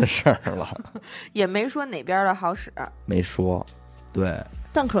钱的事儿了，也没说哪边的好使，没说，对，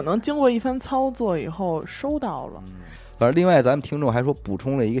但可能经过一番操作以后收到了。反正另外咱们听众还说补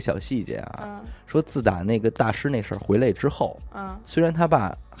充了一个小细节啊，说自打那个大师那事儿回来之后，虽然他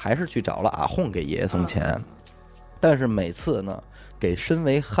爸还是去找了阿訇给爷爷送钱，但是每次呢给身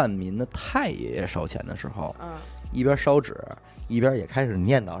为汉民的太爷爷烧钱的时候，一边烧纸一边也开始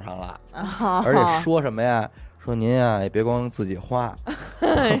念叨上了，而且说什么呀？说您呀也别光自己花，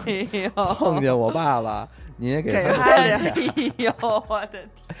哎呦，碰见我爸了，你也给他他们哎呦，我的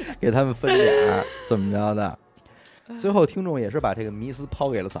天，给他们分点，怎么着的？最后听众也是把这个迷思抛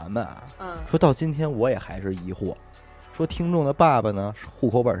给了咱们啊，说到今天我也还是疑惑，说听众的爸爸呢户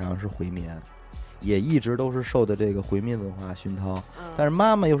口本上是回民，也一直都是受的这个回民文化熏陶，但是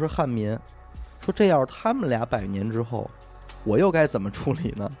妈妈又是汉民，说这要是他们俩100年之后，我又该怎么处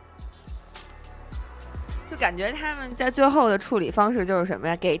理呢？就感觉他们在最后的处理方式就是什么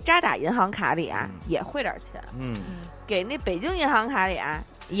呀？给渣打银行卡里啊也汇点钱，给那北京银行卡里啊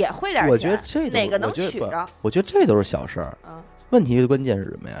也汇点钱。我觉得这哪个能取着？我觉得这都是小事儿。问题的关键是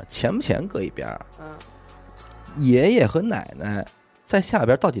什么呀？钱不钱搁一边，爷爷和奶奶在下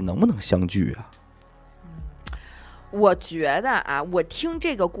边到底能不能相聚啊？我觉得啊，我听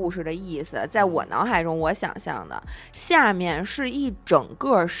这个故事的意思，在我脑海中，我想象的下面是一整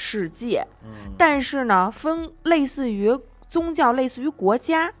个世界，但是呢，分类似于宗教，类似于国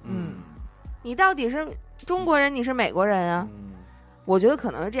家，你到底是中国人，你是美国人啊？我觉得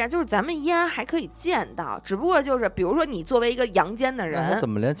可能是这样，就是咱们依然还可以见到，只不过就是比如说你作为一个阳间的人，那怎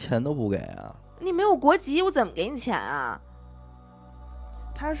么连钱都不给啊？你没有国籍，我怎么给你钱啊？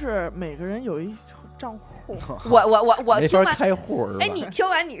他是每个人有一账户。我没法听完开户是吧？哎，你听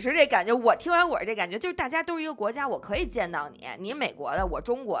完你是这感觉，我听完我是这感觉，就是大家都是一个国家，我可以见到你，你美国的，我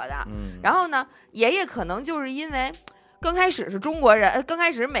中国的。然后呢，爷爷可能就是因为刚开始是中国人，刚开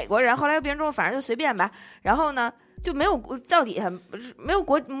始是美国人，后来变成中国，反正就随便吧。然后呢，就没有到底没有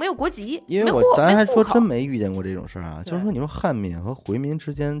国籍，因为咱还说真没遇见过这种事儿啊。就是说，你说汉民和回民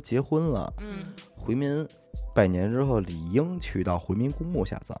之间结婚了，回民100年之后理应去到回民公墓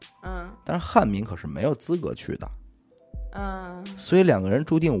下葬，但是汉民可是没有资格去的，所以2个人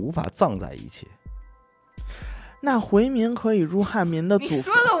注定无法葬在一起。那回民可以入汉民的祖坟？你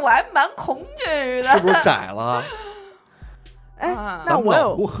说的我还蛮恐惧的，是不是窄了？哎，那我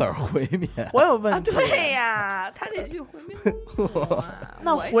有可是回民，我有问题。对呀，他得去回民公墓。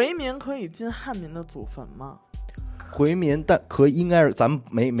那回民可以进汉民的祖坟吗？回民，但应该是咱们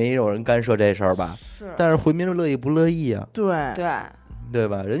没有人干涉这事儿吧？是，但是回民乐意不乐意啊？对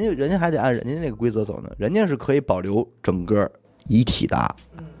吧？人家还得按人家那个规则走呢，人家是可以保留整个遗体的。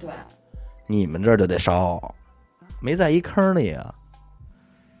对，你们这儿就得烧，没在一坑里啊，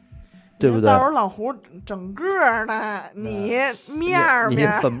对不对？到时候老胡整个的，你面你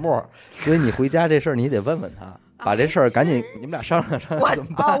坟墓，所以你回家这事儿你得问问他。把这事儿赶紧，你们俩商量商量怎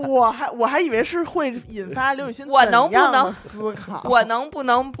么办？我还以为是会引发刘雨欣我能不能思考？我能不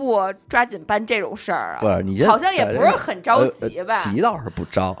能不抓紧办这种事儿啊？不是你好像也不是很着急吧？急倒是不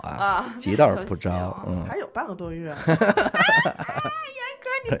着啊，急倒是不着，还有半个多月。严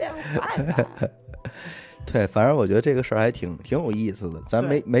哥，你别坏吧。对，反正我觉得这个事儿还挺有意思的，咱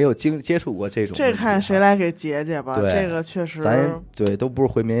没有接触过这种。这看谁来给解解吧。这个确实，咱都不是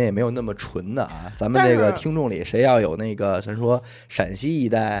回民，也没有那么纯的啊。咱们这个听众里谁要有那个，咱说陕西一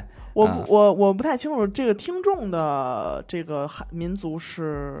带，我不太清楚这个听众的这个民族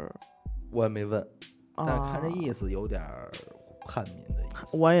是，我也没问，但看这意思有点汉民的意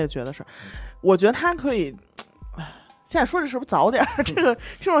思。我也觉得是，我觉得他可以。现在说这是不是早点？这个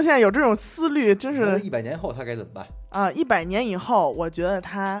听众现在有这种思虑，真是100年后他该怎么办啊？100年以后，我觉得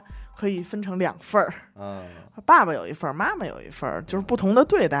他可以分成2份儿，爸爸有一份儿，妈妈有一份儿，就是不同的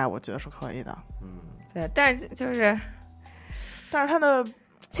对待，我觉得是可以的。对，但是他的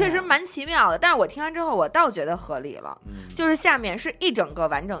确实蛮奇妙的。但是我听完之后，我倒觉得合理了，就是下面是一整个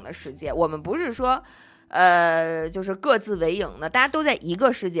完整的世界，我们不是说。就是各自为营的，大家都在一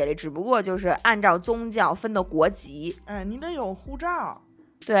个世界里，只不过就是按照宗教分的国籍。哎，你得有护照，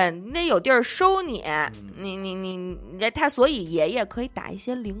对，你得有地儿收你。他所以爷爷可以打一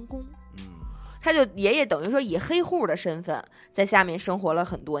些零工。他就爷爷等于说以黑户的身份在下面生活了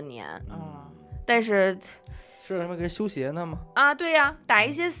很多年。但是是什么给修鞋呢吗？啊，对呀，打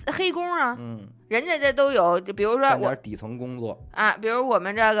一些黑工啊。人家这都有，比如说我点底层工作啊，比如我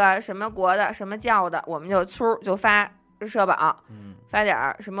们这个什么国的什么教的，我们就发社保，发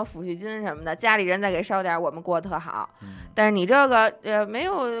点什么抚恤金什么的，家里人再给烧点，我们过得特好。但是你这个没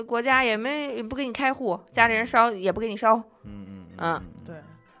有国家也不给你开户，家里人烧也不给你烧。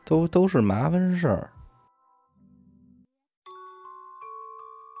对，都是麻烦事儿。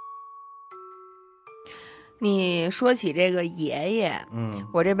你说起这个爷爷，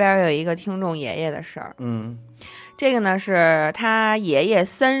我这边有一个听众爷爷的事儿，这个呢是他爷爷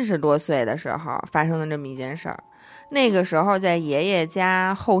30多岁的时候发生的这么一件事儿。那个时候在爷爷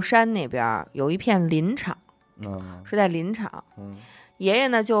家后山那边有一片林场，是在林场。爷爷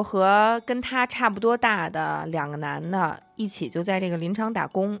呢就和跟他差不多大的2个男的一起就在这个林场打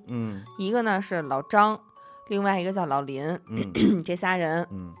工。一个呢是老张，另外一个叫老林，这仨人，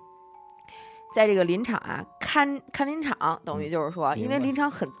在这个林场啊看林场，等于就是说，因为林场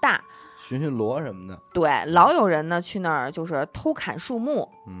很大，巡逻什么的，对，老有人呢去那儿就是偷砍树木，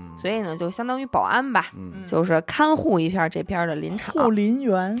所以呢就相当于保安吧，就是看护一片这边的林场，护林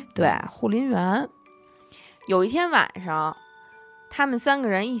员，对，护林员。有一天晚上，他们3个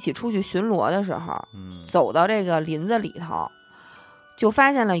人一起出去巡逻的时候，走到这个林子里头，就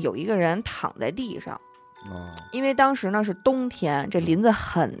发现了有一个人躺在地上。因为当时呢是冬天，这林子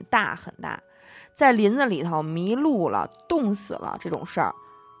很大很大，在林子里头迷路了、冻死了这种事儿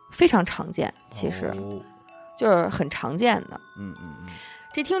非常常见，其实就是很常见的。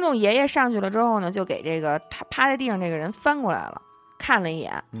这听众爷爷上去了之后呢，就给这个他趴在地上这个人翻过来了，看了一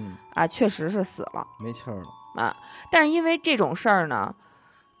眼，确实是死了，没气儿了啊。但是因为这种事儿呢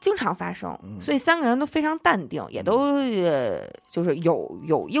经常发生，所以3个人都非常淡定，也都就是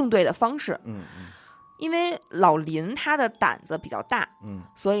有应对的方式。因为老林他的胆子比较大，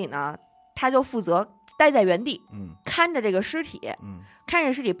所以呢他就负责待在原地，看着这个尸体，看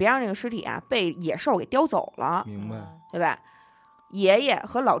着尸体，别让这个尸体啊被野兽给叼走了，明白，对吧？爷爷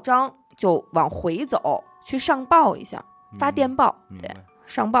和老张就往回走，去上报一下，发电报，对，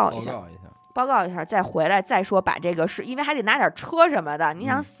上报一下，报告一下，再回来再说把这个是因为还得拿点车什么的，你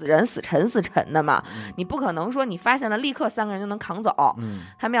想死人死沉的嘛，你不可能说你发现了立刻3个人就能扛走，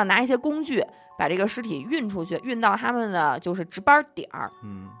他们要拿一些工具把这个尸体运出去，运到他们的就是值班点儿。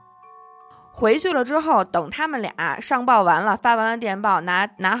回去了之后，等他们俩上报完了，发完了电报，拿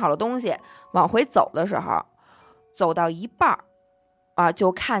好了东西，往回走的时候，走到一半啊，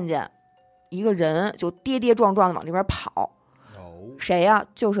就看见一个人就跌跌撞撞的往这边跑。谁呀？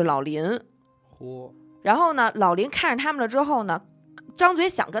就是老林。然后呢，老林看着他们了之后呢，张嘴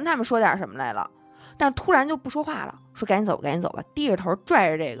想跟他们说点什么来了，但突然就不说话了，说赶紧走吧，低着头拽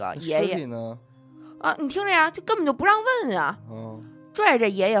着这个爷爷呢你听着呀，这根本就不让问呀，拽着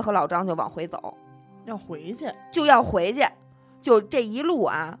爷爷和老张就往回走，要回去，就这一路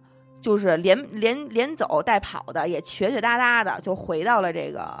啊，就是连走带跑的，也瘸哒哒的，就回到了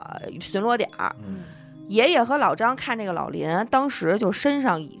这个巡逻点儿。爷爷和老张看这个老林，当时就身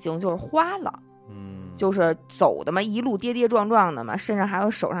上已经就是花了，就是走的嘛，一路跌跌撞撞的嘛，身上还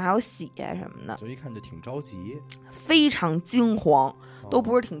有手上还有血什么的，就一看就挺着急，非常惊慌，都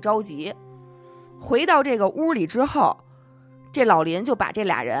不是挺着急。回到这个屋里之后，这老林就把这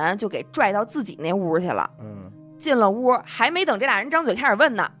俩人就给拽到自己那屋去了。进了屋，还没等这俩人张嘴开始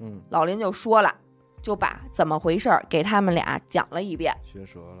问呢，老林就说了，就把怎么回事给他们俩讲了一遍。学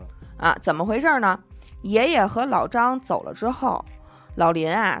舌了啊？怎么回事呢？爷爷和老张走了之后，老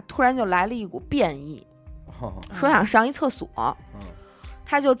林啊突然就来了一股变异，说想上一厕所。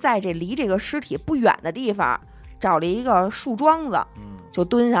他就在这离这个尸体不远的地方找了一个树桩子，就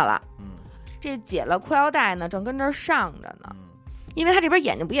蹲下了。这解了裤腰带呢，正跟这儿上着呢，因为他这边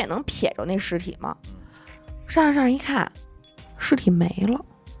眼睛不也能瞥着那尸体吗？上一看，尸体没了。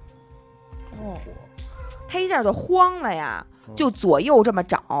他一下就慌了呀，就左右这么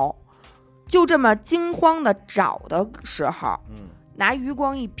找，就这么惊慌的找的时候，拿余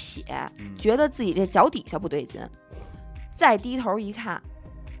光一瞥，觉得自己这脚底下不对劲，再低头一看，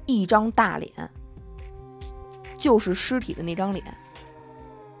一张大脸，就是尸体的那张脸。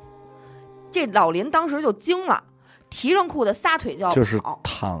这老林当时就惊了，提上裤子撒腿就要跑，就是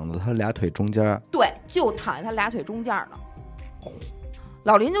躺在他俩腿中间，对，就躺在他俩腿中间呢。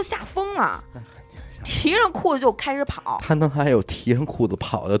老林就吓疯了，提上裤子就开始跑。他能还有提上裤子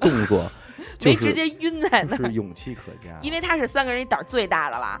跑的动作，没直接晕在那，就是勇气可嘉。因为他是3个人里胆最大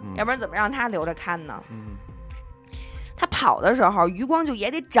的了，要不然怎么让他留着看呢？他跑的时候余光就也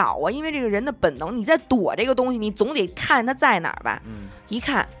得找啊，因为这个人的本能，你在躲这个东西，你总得看他在哪儿吧。一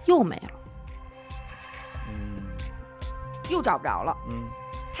看又没了，又找不着了。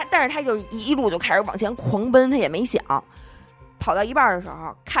但是他就一路就开始往前狂奔，他也没想。跑到一半的时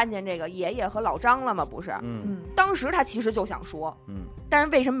候，看见这个爷爷和老张了吗？不是，当时他其实就想说，但是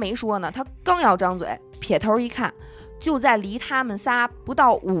为什么没说呢？他刚要张嘴，撇头一看，就在离他们仨不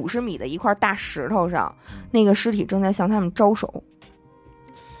到50米的一块大石头上，那个尸体正在向他们招手。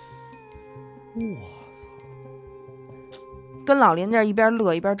跟老林这一边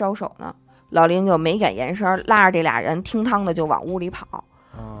乐一边招手呢，老林就没敢言声，拉着这俩人听汤的就往屋里跑。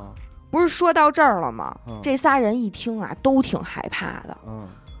不是说到这儿了吗？这仨人一听啊，都挺害怕的。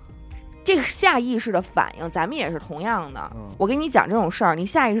这个下意识的反应，咱们也是同样的。我跟你讲这种事儿，你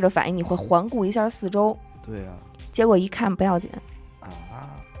下意识的反应，你会环顾一下四周。对呀。结果一看不要紧，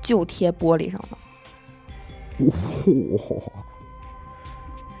就贴玻璃上了。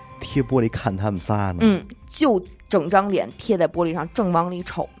贴玻璃看他们仨呢。就整张脸贴在玻璃上，正往里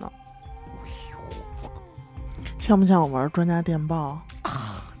瞅呢。像不像我玩专家电报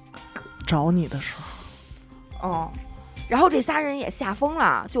找你的时候？哦，然后这仨人也吓疯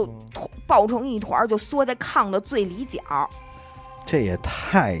了，就抱成一团，就缩在炕的最里角。这也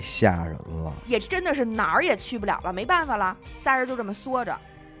太吓人了，也真的是哪儿也去不了了，没办法了，仨人就这么缩着。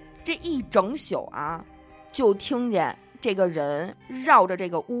这一整宿啊，就听见这个人绕着这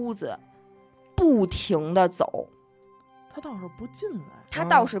个屋子不停的走。他倒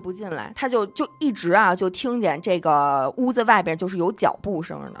是不进来，他就一直啊，就听见这个屋子外边就是有脚步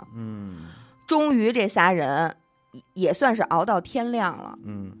声的。终于这仨人也算是熬到天亮了。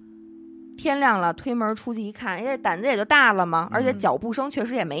天亮了，推门出去一看，哎，胆子也就大了嘛，而且脚步声确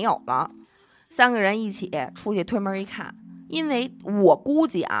实也没有了。三个人一起出去推门一看，因为我估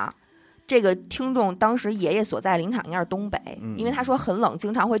计啊，这个听众当时爷爷所在林场应该是东北，因为他说很冷，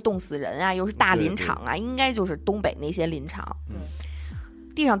经常会冻死人啊，又是大林场啊，应该就是东北那些林场。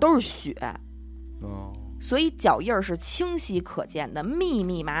地上都是雪，所以脚印儿是清晰可见的，密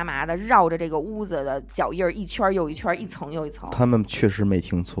密麻麻的绕着这个屋子的脚印儿一圈又一圈，一层又一层。他们确实没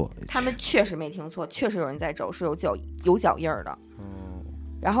听错，确实有人在走，是有脚印儿的。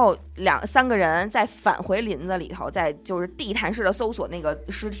然后三个人再返回林子里头，再就是地毯式的搜索那个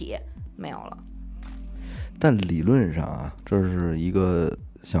尸体，没有了。但理论上啊，这是一个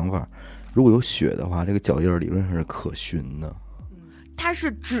想法，如果有雪的话，这个脚印理论上是可循的。它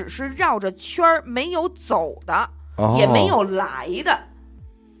是只是绕着圈儿，没有走的，也没有来的，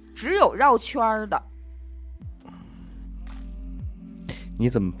只有绕圈儿的。你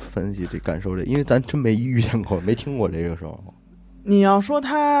怎么分析这感受这？因为咱真没遇见过，没听过这个时候。你要说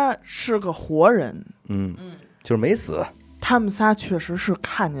他是个活人，就是没死。他们仨确实是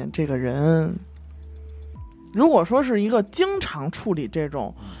看见这个人。如果说是一个经常处理这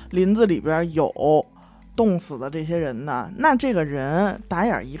种林子里边有冻死的这些人呢，那这个人打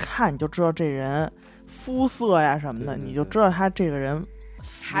眼一看你就知道这人肤色呀什么的，你就知道他这个人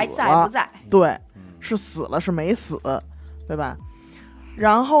死了还在不在？对，是死了是没死，对吧？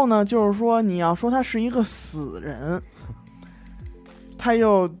然后呢，就是说你要说他是一个死人，他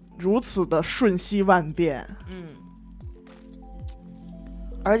又如此的瞬息万变。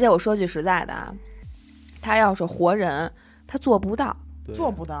而且我说句实在的啊，他要是活人，他做不到。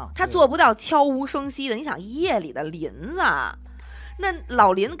他做不到悄无声息的。你想夜里的林子，那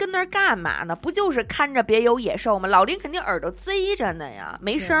老林跟那儿干嘛呢？不就是看着别有野兽吗？老林肯定耳朵贼着呢呀，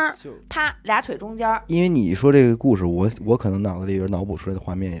没声儿，啪，俩腿中间。因为你说这个故事，我可能脑子里边脑补出来的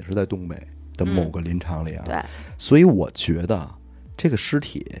画面也是在东北的某个林场里啊。对，所以我觉得这个尸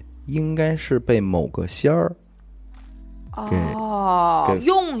体应该是被某个仙儿给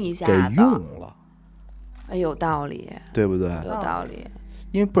用一下给用了。哎，有道理，对不对？有道理。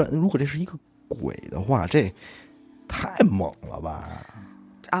因为不然，如果这是一个鬼的话，这太猛了吧？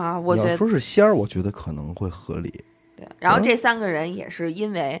啊，我觉得要说是仙儿，我觉得可能会合理。对，然后这三个人也是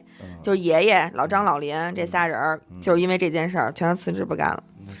因为，就是爷爷、老张、老林这仨人，就是因为这件事儿，全都辞职不干了。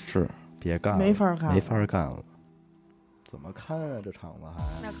是，别干了，没法干了。怎么看啊？这场子还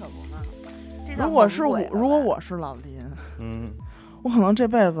那可不嘛。如果我是老林，我可能这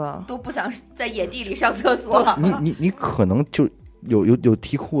辈子都不想在野地里上厕所了。你可能就有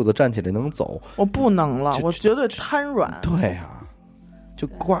提裤子站起来能走，我不能了，我绝对瘫软。对啊，就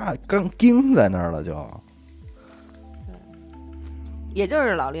刚钉在那儿了就。对，也就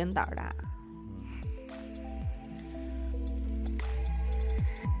是老林胆儿大。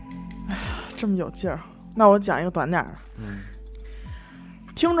哎呀，这么有劲儿，那我讲一个短点的。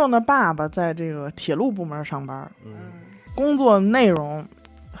听众的爸爸在这个铁路部门上班，工作内容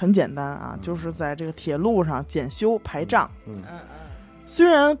很简单啊，就是在这个铁路上检修排障。虽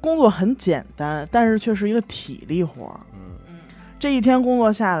然工作很简单，但是却是一个体力活。这一天工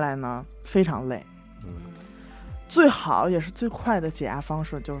作下来呢，非常累。最好也是最快的解压方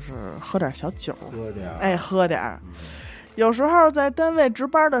式就是喝点小酒，喝点。有时候在单位值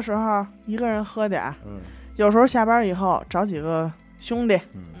班的时候，一个人喝点。有时候下班以后找几个兄弟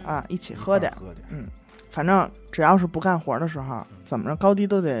一起喝点。反正只要是不干活的时候，怎么着高低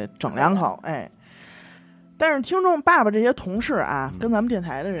都得整两口。但是听众爸爸这些同事啊，跟咱们电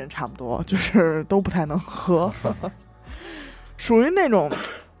台的人差不多，就是都不太能喝，属于那种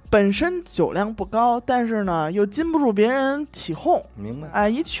本身酒量不高，但是呢又禁不住别人起哄。明白？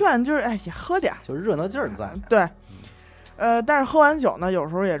一劝就是也喝点，就是热闹劲儿在。对，但是喝完酒呢，有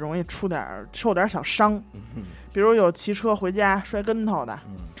时候也容易受点小伤，比如有骑车回家摔跟头的，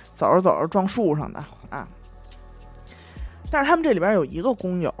走着走着撞树上的啊。但是他们这里边有一个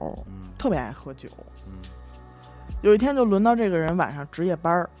工友，特别爱喝酒。有一天就轮到这个人晚上值夜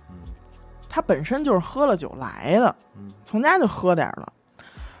班，他本身就是喝了酒来的，从家就喝点了。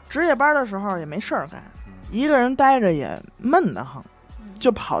值夜班的时候也没事儿干，一个人待着也闷得慌，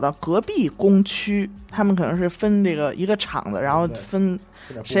就跑到隔壁工区，他们可能是分这个一个厂子，然后分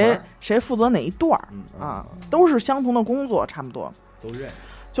谁负责哪一段啊，都是相同的工作，差不多都认，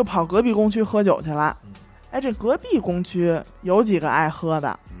就跑隔壁工区喝酒去了。哎，这隔壁工区有几个爱喝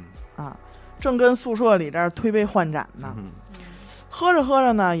的啊，正跟宿舍里这儿推杯换盏呢。喝着喝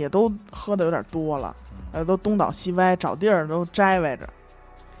着呢，也都喝的有点多了，都东倒西歪，找地儿都摘歪着。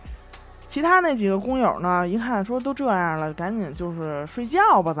其他那几个工友呢，一看说都这样了，赶紧就是睡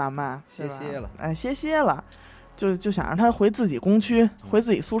觉吧，咱们歇歇了，哎，歇了，就想让他回自己工区，回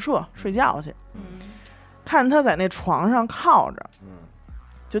自己宿舍睡觉去。看他在那床上靠着，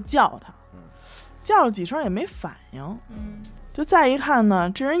就叫他，叫了几声也没反应，就再一看呢，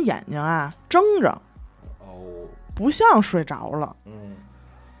这人眼睛啊睁着，不像睡着了，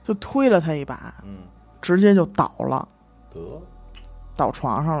就推了他一把，直接就倒了，倒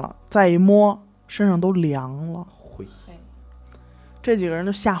床上了。再一摸，身上都凉了，这几个人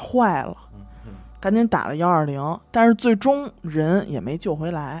就吓坏了，赶紧打了120，但是最终人也没救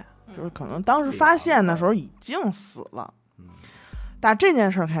回来，就是可能当时发现的时候已经死了。打这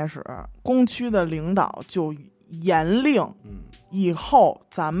件事开始，工区的领导就严令，以后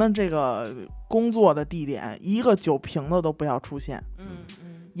咱们这个工作的地点一个酒瓶子都不要出现，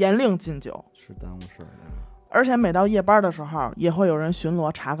严令禁酒，是耽误事儿。而且每到夜班的时候，也会有人巡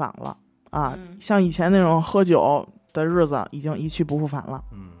逻查岗了啊。像以前那种喝酒的日子，已经一去不复返了。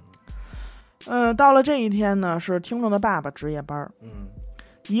到了这一天呢，是听众的爸爸值夜班，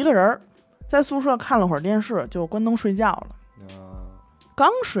一个人在宿舍看了会儿电视，就关灯睡觉了。刚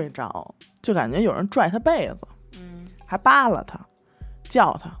睡着，就感觉有人拽他被子，还扒拉他，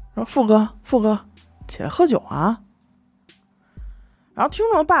叫他说：“富哥，起来喝酒啊！”然后听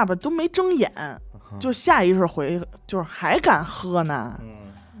众的爸爸都没睁眼，就下意识就是还敢喝呢，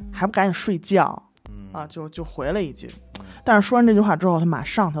还不赶紧睡觉啊？就回了一句。但是说完这句话之后，他马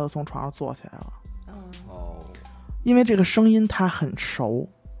上就从床上坐起来了。因为这个声音他很熟，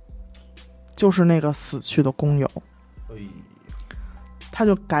就是那个死去的工友。他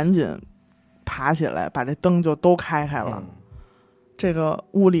就赶紧爬起来，把这灯就都开了。这个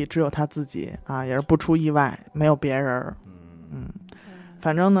屋里只有他自己啊，也是不出意外，没有别人。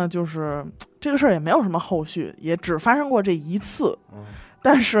反正呢，就是这个事儿也没有什么后续，也只发生过这一次。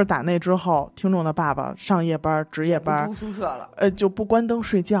但是打那之后，听众的爸爸上夜班、值夜班，不住宿舍了，就不关灯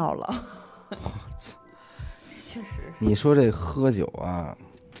睡觉了。确实是。你说这喝酒啊，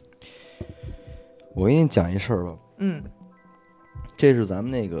我给你讲一事儿吧。这是咱们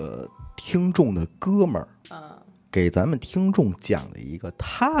那个听众的哥们儿，给咱们听众讲的一个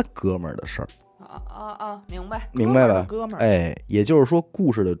他哥们儿的事儿。明白吧？哥们儿，哎，也就是说，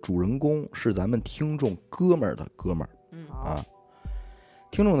故事的主人公是咱们听众哥们儿的哥们儿。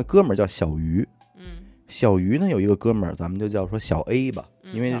听众的哥们儿叫小鱼。小鱼呢有一个哥们儿，咱们就叫说小 A 吧，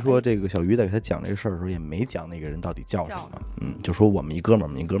因为说这个小鱼在给他讲这个事儿的时候，也没讲那个人到底叫什么，就说我们一哥们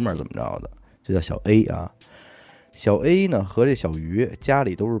儿怎么着的，就叫小 A 啊。小 A 呢和这小鱼家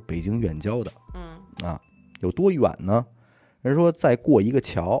里都是北京远郊的，有多远呢？人说再过一个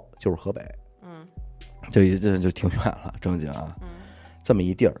桥就是河北，就挺远了，正经啊，这么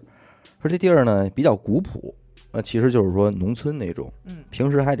一地儿。说这地儿呢比较古朴，其实就是说农村那种，平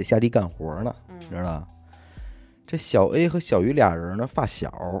时还得下地干活呢，知道吧？这小 A 和小鱼俩人呢发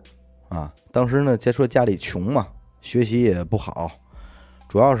小啊，当时呢说家里穷嘛，学习也不好，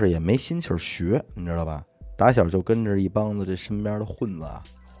主要是也没心气学，你知道吧？打小就跟着一帮子这身边的混子啊，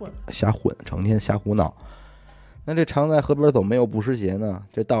瞎混，成天瞎胡闹。那这常在河边走，没有不湿鞋呢。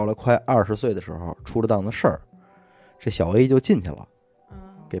这到了快20岁的时候，出了档子事儿，这小 A 就进去了，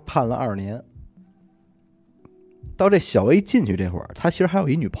给判了2年。到这小 A 进去这会儿，他其实还有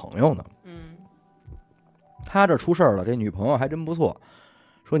一女朋友呢。他这出事儿了，这女朋友还真不错，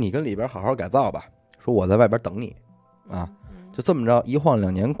说你跟里边好好改造吧，说我在外边等你啊。就这么着，一晃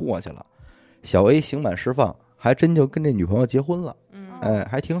2年过去了，小 A 刑满释放，还真就跟这女朋友结婚了。哎，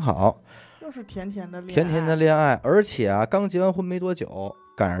还挺好。又是甜甜的恋爱，而且啊，刚结完婚没多久，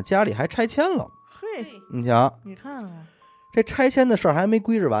赶上家里还拆迁了。嘿，你瞧，你看看这拆迁的事儿还没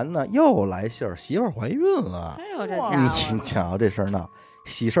归置完呢，又来信儿，媳妇儿怀孕了。哎呦，这家伙！你瞧这事儿闹，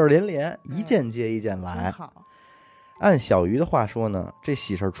喜事儿连连，一件接一件来。好，按小鱼的话说呢，这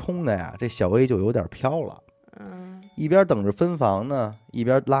喜事儿冲的呀，这小 A 就有点飘了。一边等着分房呢，一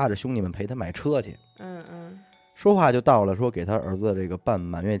边拉着兄弟们陪他买车去。说话就到了说给他儿子这个办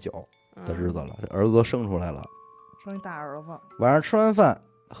满月酒的日子了，这儿子都生出来了，生一大儿子。晚上吃完饭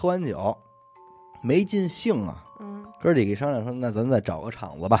喝完酒没尽兴啊，哥几个商量说那咱再找个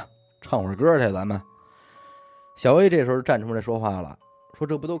场子吧，唱会儿歌去咱们。小 A 这时候站出来说话了，说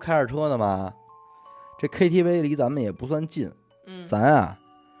这不都开着车呢吗？这 KTV 离咱们也不算近，咱啊，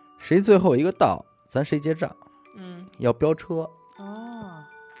谁最后一个到，咱谁结账，要飙车。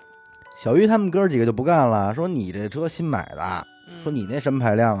小鱼他们哥几个就不干了，说你这车新买的，说你那什么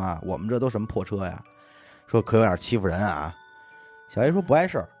排量啊，我们这都什么破车呀，说可有点欺负人啊。小鱼说不碍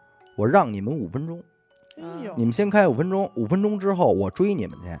事儿，我让你们5分钟，你们先开5分钟，5分钟之后我追你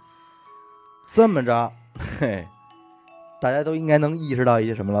们去。这么着，嘿，大家都应该能意识到一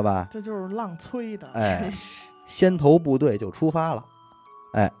些什么了吧？这就是浪催的，哎，先头部队就出发了，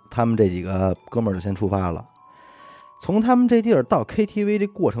哎，他们这几个哥们儿就先出发了。从他们这地儿到 KTV 这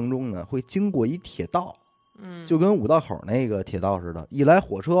过程中呢，会经过一铁道，就跟五道口那个铁道似的，一来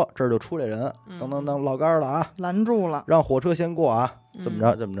火车这儿就出来人，当当当落杆了啊，拦住了，让火车先过啊，怎么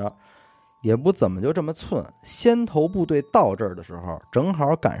着怎么着，也不怎么就这么寸。先头部队到这儿的时候，正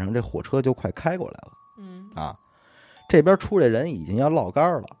好赶上这火车就快开过来了，啊，这边出来人已经要落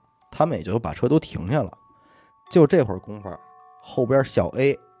杆了，他们也就把车都停下了。就这会儿功夫，后边小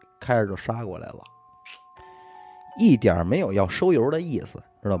A 开着就杀过来了。一点没有要收油的意思，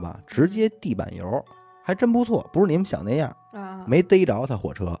知道吧？直接地板油，还真不错，不是你们想那样，没逮着他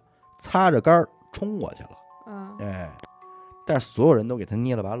火车，擦着杆冲过去了，哎，但是所有人都给他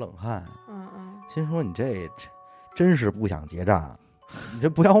捏了把冷汗，心说你这真是不想结账，你这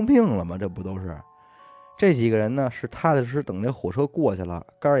不要命了吗？这不都是？这几个人呢是踏踏实实等这火车过去了，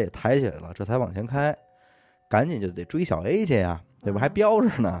杆也抬起来了，这才往前开，赶紧就得追小 A 去呀，对吧？还飙着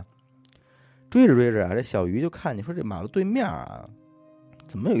呢。追着追着啊，这小鱼就看见说这马路对面啊，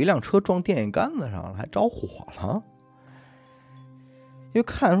怎么有一辆车撞电线杆子上了，还着火了？又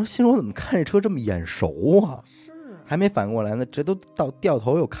看说，心说怎么看这车这么眼熟啊？是，还没反过来呢，这都到掉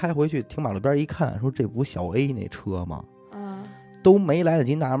头又开回去，停马路边一看，说这不小 A 那车吗？都没来得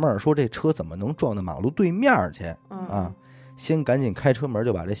及纳闷，说这车怎么能撞到马路对面去啊？先赶紧开车门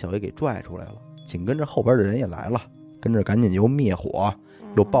就把这小 A 给拽出来了，紧跟着后边的人也来了，跟着赶紧又灭火。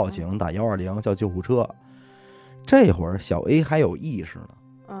又报警打120叫救护车，这会儿小 A 还有意识呢，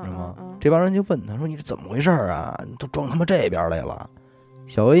知道吗？这帮人就问他说：“你这怎么回事啊？你都撞他妈这边来了。”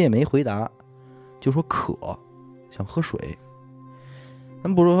小 A 也没回答，就说渴，想喝水。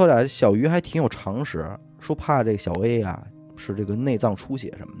咱不说俩，小鱼还挺有常识，说怕这小 A 啊是这个内脏出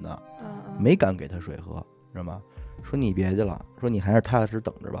血什么的，没敢给他水喝，知道吗？说你别去了，说你还是踏踏实实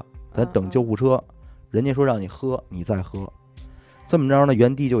等着吧，咱等救护车。人家说让你喝，你再喝。这么着呢，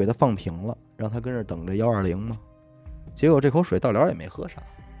原地就给他放平了，让他跟着等着120嘛。结果这口水到了也没喝上，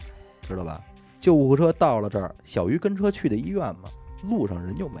知道吧？救护车到了这儿，小鱼跟车去的医院嘛，路上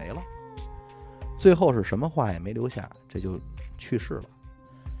人就没了。最后是什么话也没留下，这就去世了。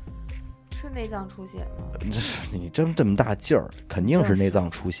是内脏出血吗？你真这么大劲儿，肯定是内脏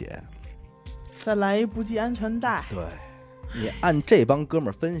出血。再来一不系安全带。对，你按这帮哥们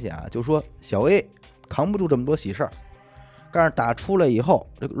儿分析啊，就说小 A 扛不住这么多喜事儿。但是打出来以后，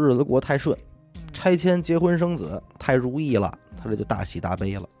这个日子过太顺，拆迁结婚生子太如意了，他这就大喜大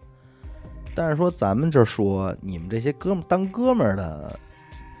悲了。但是说咱们这说你们这些哥们当哥们儿的，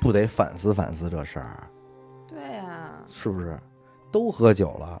不得反思反思这事儿？对呀，是不是？都喝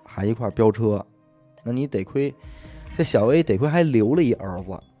酒了还一块飙车，那你得亏这小 A 得亏还留了一儿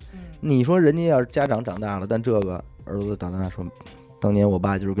子。你说人家要是家长长大了，但这个儿子长大说，当年我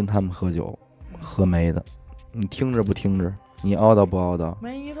爸就是跟他们喝酒喝没的。你听着不听着？你凹叨不凹叨？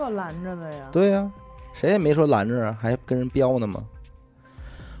没一个拦着的呀。对呀，谁也没说拦着啊，还跟人飙呢嘛。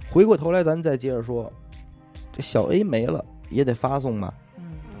回过头来，咱再接着说，这小 A 没了也得发送吧？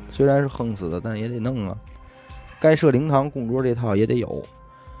虽然是横死的，但也得弄啊。该设灵堂供桌这套也得有。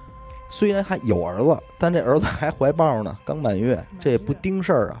虽然还有儿子，但这儿子还怀抱呢，刚满月，这也不盯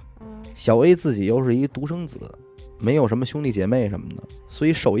事儿啊。小 A 自己又是一独生子，没有什么兄弟姐妹什么的，所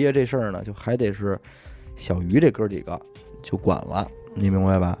以守夜这事儿呢，就还得是小鱼这哥几个就管了，你明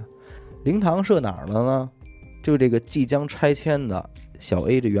白吧？灵堂设哪儿了呢？就这个即将拆迁的小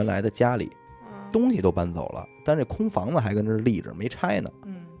A 这原来的家里，东西都搬走了，但这空房子还跟这立着没拆呢。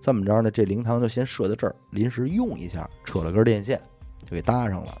这么着呢，这灵堂就先设在这儿，临时用一下，扯了根电线就给搭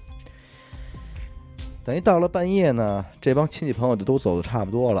上了。等于到了半夜呢，这帮亲戚朋友就都走的差不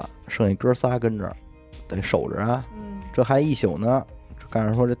多了，剩下哥仨跟着得守着啊。这还一宿呢，赶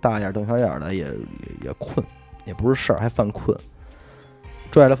上说这大眼瞪小眼的也困，也不是事儿，还犯困，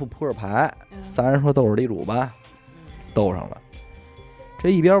拽了副扑克牌，仨人说斗地主吧，斗上了。这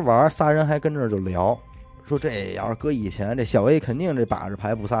一边玩，仨人还跟这就聊，说这要是搁以前，这小 A 肯定这把着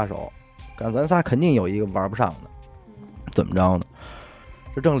牌不撒手，赶咱仨肯定有一个玩不上的，怎么着呢？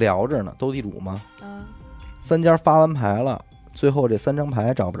这正聊着呢，斗地主嘛，三家发完牌了，最后这3张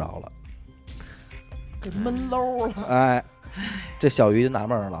牌找不着了，给闷搂了。哎，这小鱼就纳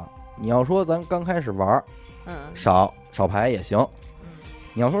闷了，你要说咱刚开始玩，少牌也行。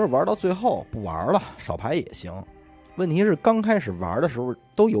你要说是玩到最后不玩了，少牌也行。问题是刚开始玩的时候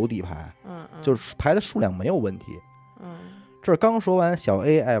都有底牌，就是牌的数量没有问题。这刚说完，小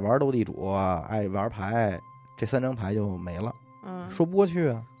A 爱玩斗地主，爱玩牌，这3张牌就没了，说不过去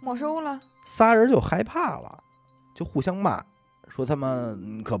啊，没收了。仨人就害怕了，就互相骂，说他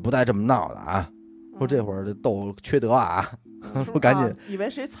们可不带这么闹的啊，说这会儿这斗缺德啊，说赶紧以为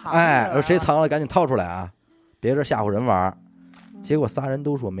谁藏了，说谁藏了赶紧掏出来啊，别这吓唬人玩。结果仨人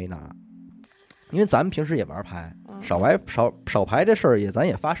都说没拿，因为咱们平时也玩牌，少牌这事儿咱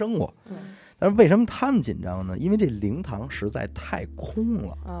也发生过。但是为什么他们紧张呢？因为这灵堂实在太空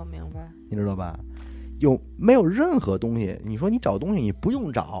了。明白。你知道吧？没有任何东西？你说你找东西，你不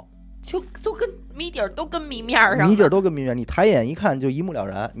用找，就跟谜底儿都跟谜面上，谜底儿都跟谜面，你抬眼一看就一目了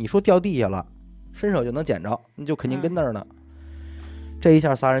然。你说掉地下了，伸手就能捡着，你就肯定跟那儿呢。这一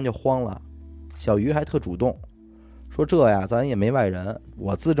下仨人就慌了，小鱼还特主动。说这呀，咱也没外人，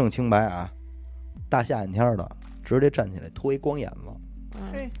我自证清白啊！大夏天的，直接站起来脱一光眼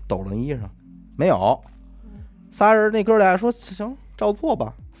子，抖楞衣裳，没有。仨人那哥俩说行，照做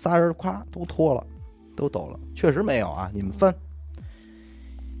吧。仨人夸都脱了，都抖了，确实没有啊！你们分，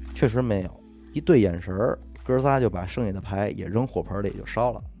确实没有。一对眼神儿，哥仨就把剩下的牌也扔火盆里就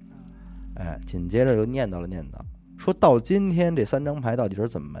烧了。紧接着又念叨了念叨，说到今天这3张牌到底是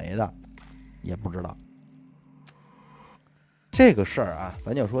怎么没的，也不知道。这个事儿啊，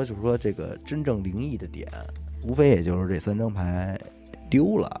咱就是说这个真正灵异的点，无非也就是这3张牌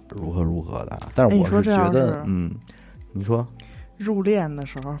丢了，如何的。但是我是觉得，你说入殓的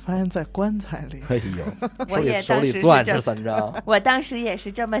时候发现在棺材里，哎呦，我也手里攥着3张，我当时也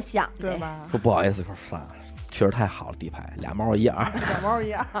是这么想的，对吧？说不好意思，算了，确实太好了，底牌俩猫一样，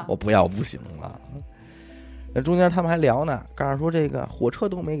我不要不行了。那中间他们还聊呢，告诉说这个火车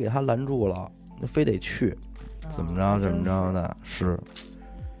都没给他拦住了，那非得去。怎么着的，是，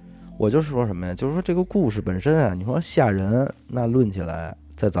我就是说什么呀？就是说这个故事本身啊，你说吓人，那论起来，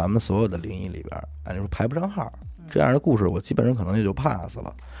在咱们所有的灵异里边，你说排不上号。这样的故事，我基本上可能也就 pass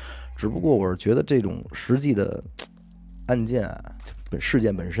了。只不过我是觉得这种实际的案件啊，事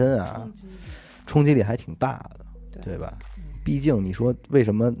件本身啊，冲击力还挺大的，对吧？毕竟你说为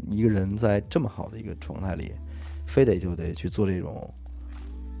什么一个人在这么好的一个状态里，非得去做这种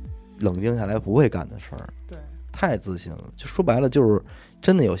冷静下来不会干的事儿？对。太自信了，就说白了就是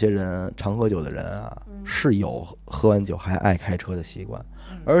真的有些人常喝酒的人啊，是有喝完酒还爱开车的习惯，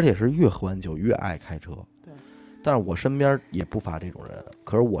而且是越喝完酒越爱开车。对，但是我身边也不乏这种人，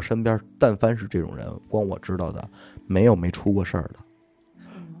可是我身边但凡是这种人，光我知道的没出过事儿的。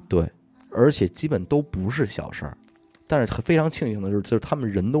对，而且基本都不是小事儿。但是非常庆幸的是，就是他们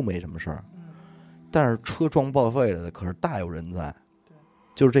人都没什么事儿，但是车撞报废了的可是大有人在。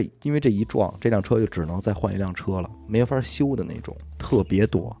就是因为这一撞，这辆车就只能再换一辆车了，没法修的那种，特别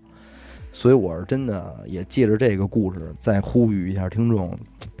多。所以我是真的也借着这个故事再呼吁一下听众，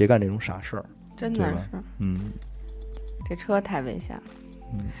别干这种傻事儿。真的是，这车太危险了。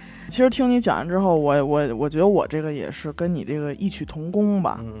其实听你讲完之后，我觉得我这个也是跟你这个异曲同工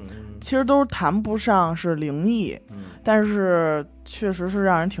吧。其实都谈不上是灵异，但是确实是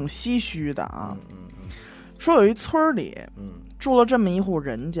让人挺唏嘘的啊。说有一村里，住了这么一户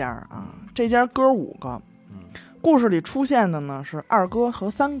人家啊，这家哥5个，故事里出现的呢是2哥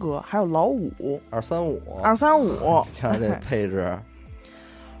和3哥，还有老五，235，像这配置。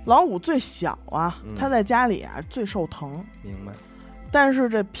老五最小啊，他在家里啊最受疼，明白。但是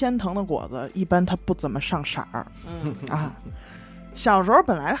这偏疼的果子一般他不怎么上色儿，小时候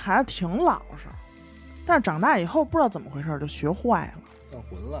本来孩子挺老实，但是长大以后不知道怎么回事就学坏了，上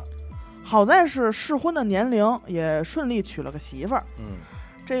魂了。好在是适婚的年龄，也顺利娶了个媳妇儿。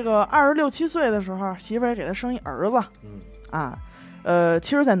这个26、27岁的时候，媳妇儿也给他生一儿子。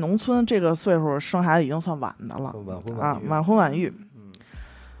其实，在农村这个岁数生孩子已经算晚的了，晚婚晚育。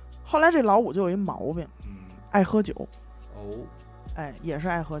后来这老五就有一毛病，爱喝酒。也是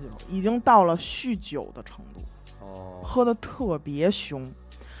爱喝酒，已经到了酗酒的程度。喝得特别凶。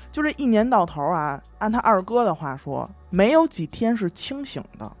就这一年到头啊，按他2哥的话说，没有几天是清醒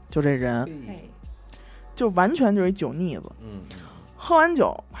的，就这人，就完全就是一酒腻子。喝完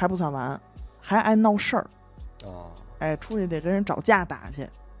酒还不算完，还爱闹事儿。出去得跟人找架打去，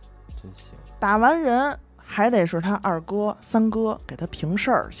真行。打完人还得是他2哥、3哥给他平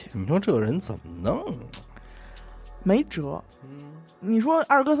事儿去。你说这个人怎么弄？没辙。你说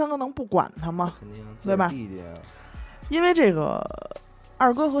2哥、3哥能不管他吗？肯定，对吧？因为这个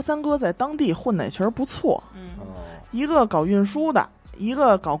2哥和3哥在当地混的也确实不错，一个搞运输的，一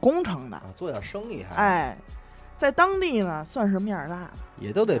个搞工程的，做点生意还。在当地呢算是面儿大的，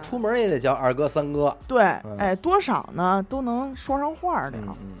也都得出门也得叫二哥三哥。对，哎，多少呢都能说上话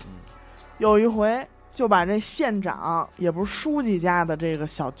了。有一回就把这县长也不是书记家的这个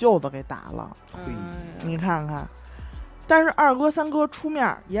小舅子给打了，你看看。但是二哥三哥出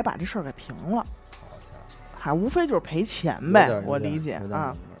面也把这事儿给平了，还无非就是赔钱呗，我理解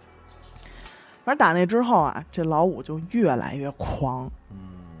啊。反正打那之后啊，这老五就越来越狂，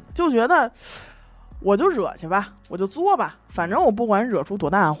就觉得我就惹去吧，我就作吧，反正我不管惹出多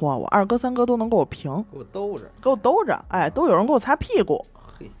大祸，我二哥三哥都能给我平，给我兜着，哎，都有人给我擦屁股。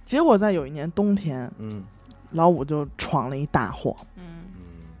结果在有一年冬天，老五就闯了一大祸。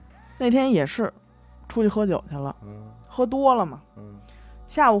那天也是出去喝酒去了，喝多了嘛，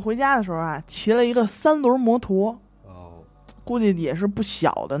下午回家的时候啊，骑了一个3轮摩托，估计也是不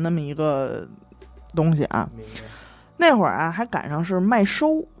小的那么一个东西啊。那会儿啊，还赶上是麦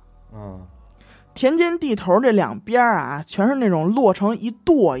收，田间地头这两边啊，全是那种落成一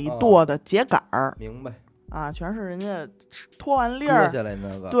垛一垛的秸秆儿，明白啊，全是人家脱完粒儿下来那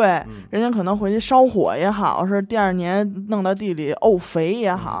个，对，人家可能回去烧火也好，是第二年弄到地里沤肥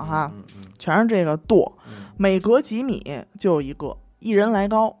也好，哈，全是这个垛，每隔几米就有一个，一人来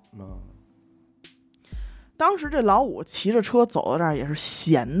高。当时这老五骑着车走到这儿也是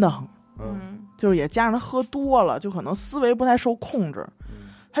闲得很，就是也加上他喝多了，就可能思维不太受控制，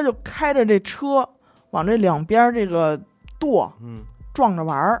他就开着这车往这两边这个垛撞着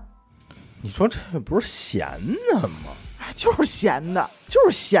玩儿。你说这不是闲的吗？就是闲的，就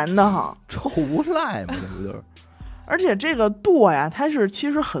是闲的哈，臭无赖嘛，这不就是？而且这个舵呀，它是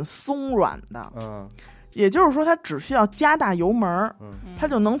其实很松软的，也就是说，它只需要加大油门，它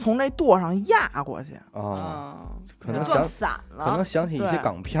就能从这舵上压过去。可能更散了，可能想起一些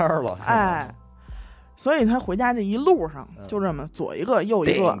港片了。哎，所以他回家这一路上就这么左一个右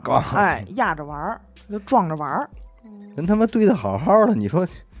一个，哎，压着玩，就撞着玩。人他妈堆得好好的，你说。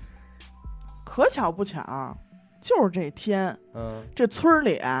可巧不巧，就是这天，这村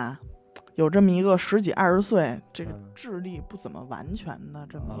里啊，有这么一个10几20岁，这个智力不怎么完全的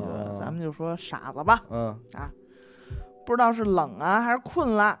这么一个，咱们就说傻子吧，不知道是冷啊还是困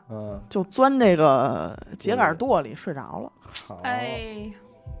了，就钻这个秸秆垛里睡着了。哎，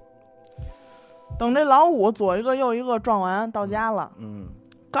等这老五左一个右一个撞完到家了，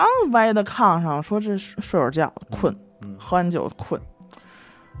刚歪在炕上，说这睡会儿觉，困，喝完酒困。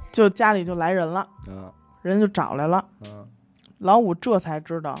就家里就来人了，人就找来了，老五这才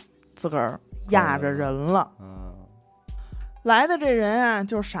知道自个儿压着人了。来的这人啊，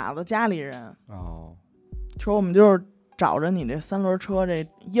就是傻子家里人，说我们就是找着你这3轮车这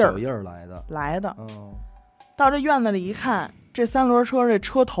印儿来的。到这院子里一看，这3轮车这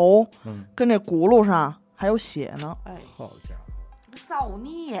车头跟这轱辘上还有血呢。哎，好家伙，造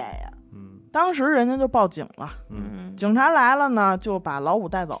孽呀！当时人家就报警了，警察来了呢，就把老五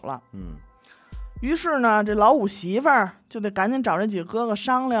带走了。于是呢，这老五媳妇儿就得赶紧找这几个哥哥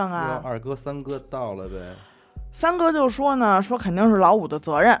商量啊。二哥三哥到了呗。三哥就说呢，说肯定是老五的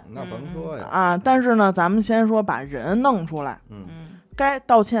责任，那甭说呀啊！但是呢，咱们先说把人弄出来，该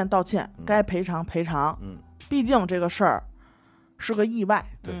道歉道歉，该赔偿赔偿。毕竟这个事儿是个意外，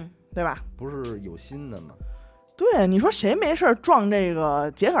对吧？不是有心的嘛。对，你说谁没事撞这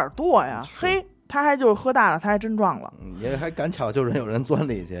个秸秆垛呀？嘿，他还就喝大了，他还真撞了。也还赶巧就有人钻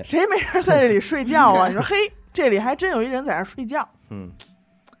里去。谁没事在这里睡觉啊？你说嘿，这里还真有一人在这睡觉。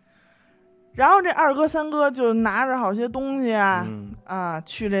然后这二哥三哥就拿着好些东西啊，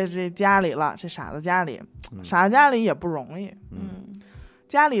去这家里了。这傻子家里，傻子家里也不容易。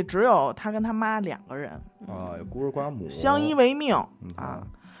家里只有他跟他妈2个人有孤儿寡母，相依为命啊。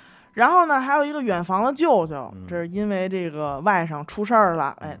然后呢，还有一个远房的舅舅，这是因为这个外甥出事儿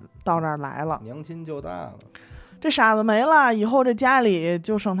了，哎，到这儿来了，娘亲就大了。这傻子没了以后，这家里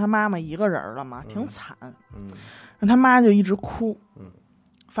就剩他妈妈一个人了嘛，挺惨。他妈就一直哭。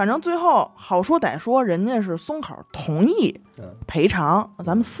反正最后好说歹说，人家是松口同意赔偿，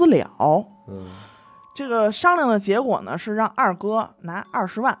咱们私了。这个商量的结果呢，是让二哥拿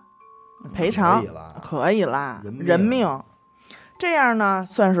20万赔偿，可以啦，人命。这样呢，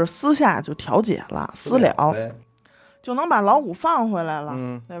算是私下就调解了，私了，就能把老五放回来了，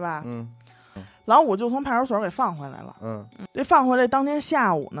对吧？老五就从派出所给放回来了。这放回来当天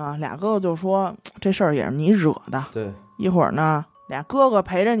下午呢，2哥哥就说这事儿也是你惹的，对，一会儿呢俩哥哥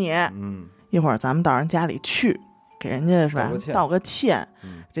陪着你，一会儿咱们到人家里去，给人家是吧道个歉，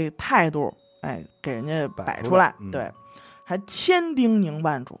这个态度，哎，给人家摆出来，对。还千叮咛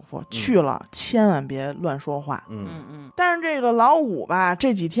万嘱咐，去了千万别乱说话。但是这个老五吧，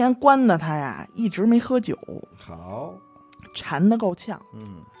这几天关的他呀，一直没喝酒，好，馋得够呛。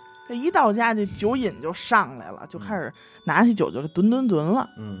这一到家，这酒瘾就上来了，就开始拿起酒就吨了。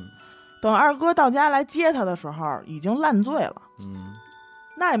等二哥到家来接他的时候，已经烂醉了。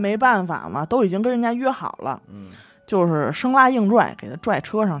那也没办法嘛，都已经跟人家约好了。就是生拉硬拽给他拽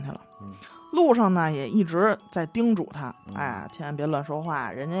车上去了。路上呢也一直在叮嘱他，哎，千万别乱说话，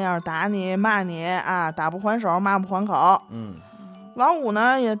人家要是打你骂你啊，打不还手，骂不还口。老五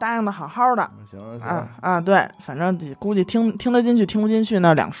呢也答应的好好的。行，对，反正估计听得进去听不进去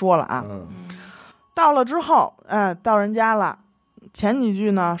那两说了啊。到了之后，到人家了，前几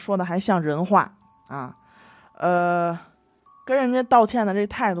句呢说的还像人话啊，跟人家道歉的这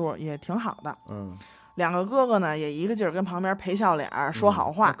态度也挺好的。两个哥哥呢也一个劲儿跟旁边陪笑脸说好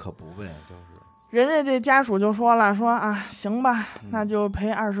话。可不呗，就是人家这家属就说了，说啊，行吧，那就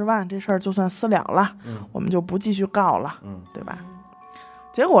赔20万，这事儿就算私了了，我们就不继续告了，对吧？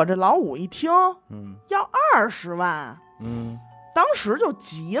结果这老五一听，要20万，当时就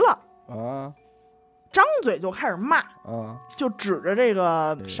急了啊，张嘴就开始骂啊，就指着这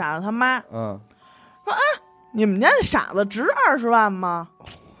个傻子他妈，说啊，你们家那傻子值20万吗？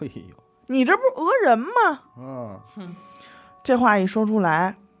哎呦，你这不是讹人吗？这话一说出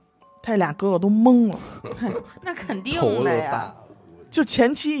来，他俩哥哥都懵了。那肯定的呀，就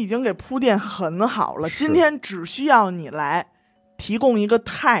前期已经给铺垫很好了，今天只需要你来提供一个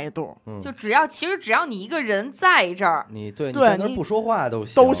态度，就其实只要你一个人在这儿，你在那不说话都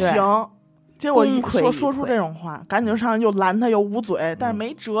行。结果一说出这种话，赶紧上又拦他又捂嘴，但是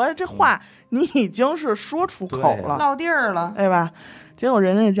没辙，这话你已经是说出口了，落地儿了，对吧？结果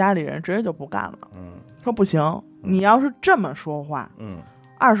人家家里人直接就不干了，说不行，你要是这么说话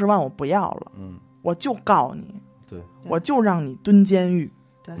，20万我不要了，我就告你，对，我就让你蹲监狱。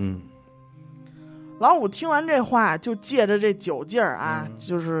对，老五听完这话，就借着这酒劲儿啊，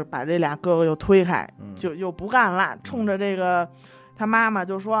就是把这俩哥哥又推开，就又不干了，冲着这个他妈妈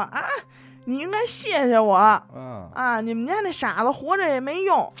就说啊，你应该谢谢我啊，你们家那傻子活着也没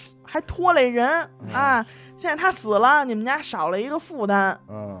用，还拖累人啊，现在他死了，你们家少了一个负担，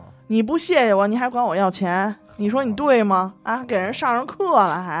你不谢谢我，你还管我要钱，你说你对吗？啊，给人上课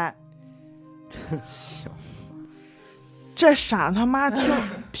了还，真行。这傻他妈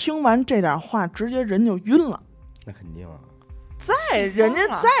听完这点话，直接人就晕了。那肯定啊，人家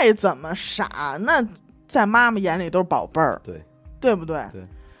再怎么傻，那在妈妈眼里都是宝贝儿，对不对？对。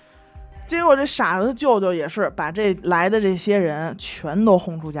结果这傻子舅舅也是把这来的这些人全都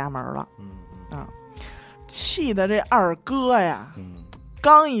轰出家门了，气的这二哥呀，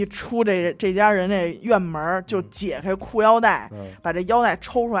刚一出这家人这院门，就解开裤腰带，把这腰带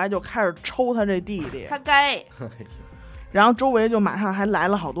抽出来，就开始抽他这弟弟，他该。然后周围就马上还来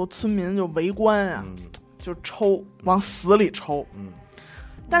了好多村民就围观啊，就抽，往死里抽。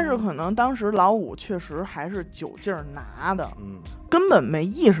但是可能当时老五确实还是酒劲儿拿的，根本没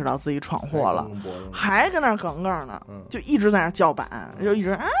意识到自己闯祸了，还跟那耿耿呢，就一直在那叫板，就一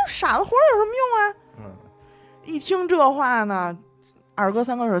直傻子活着有什么用啊？一听这话呢，二哥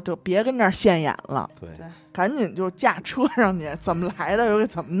三哥就别跟那儿现眼了，对，赶紧就驾车上去，怎么来的又给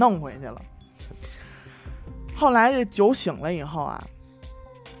怎么弄回去了。后来这酒醒了以后啊，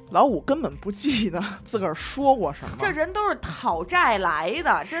老五根本不记得自个儿说过什么，这人都是讨债来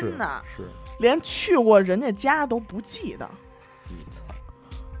的，真的是连去过人家家都不记得。操，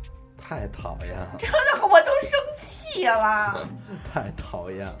太讨厌了，真的我都生气了，太讨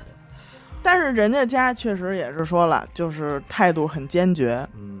厌了。但是人家家确实也是说了，就是态度很坚决，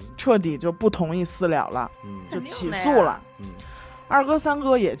彻底就不同意私了了，就起诉了。二哥三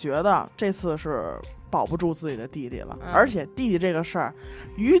哥也觉得这次是保不住自己的弟弟了，而且弟弟这个事儿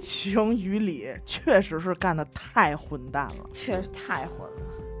于情于理确实是干得太混蛋了，确实太混了。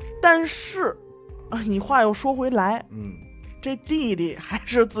但是你话又说回来，这弟弟还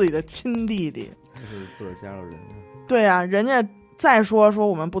是自己的亲弟弟，还是自个儿家里人。对啊，人家再说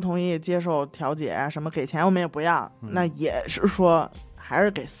我们不同意接受调解啊，什么给钱我们也不要，那也是说还是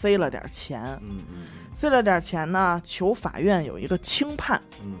给塞了点钱，塞了点钱呢，求法院有一个轻判，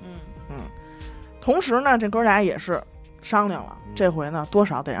同时呢，这哥俩也是商量了，这回呢多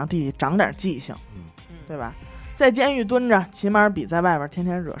少得让弟弟长点记性，对吧？在监狱蹲着，起码比在外边天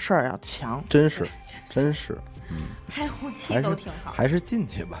天惹事儿要强。真是，开户期都挺好，还是进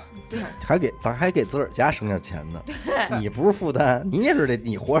去吧。对，咱还给自个儿家省点钱呢。对，你不是负担，你也是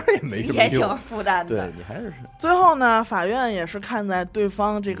你活着也没什么用，也挺负担的。对，你还是。最后呢，法院也是看在对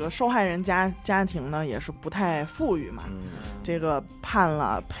方这个受害人家庭呢也是不太富裕嘛，这个判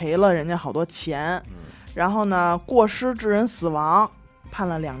了赔了人家好多钱，然后呢过失致人死亡判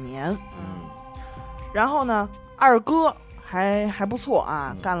了2年，然后呢二哥还不错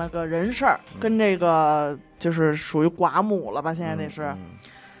啊，干了个人事儿，跟这个就是属于寡母了吧，现在得是。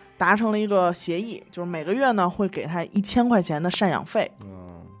达成了一个协议，就是每个月呢会给他1000块钱的赡养费。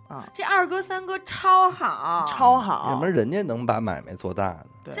这二哥三哥超好，超好，要不然人家能把买卖做大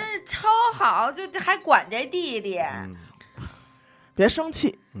呢？真是超好，就还管这弟弟。别生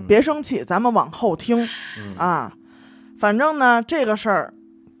气，别生气，咱们往后听啊。反正呢，这个事儿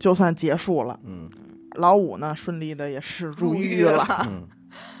就算结束了。老五呢，顺利的也是入狱了。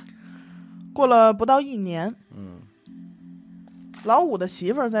过了不到1年，老五的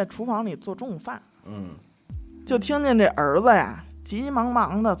媳妇儿在厨房里做中午饭，就听见这儿子呀急急忙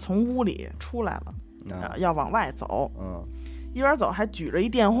忙的从屋里出来了，要往外走，一边走还举着一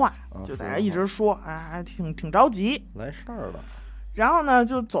电话，就在那一直说，还挺着急，来事儿了。然后呢，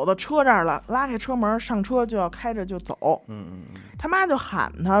就走到车这儿了，拉开车门上车就要开着就走。他妈就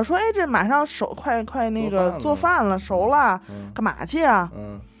喊他说：“哎，这马上快那个做饭了，熟了，干嘛去啊？”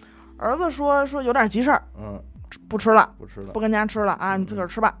儿子说有点急事儿，不吃了，不跟家吃了啊，你自个儿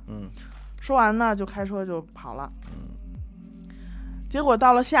吃吧。说完呢，就开车就跑了。结果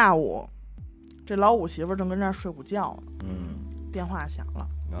到了下午，这老五媳妇正跟这儿睡午觉呢，电话响了，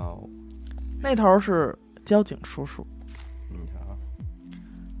那头是交警叔叔。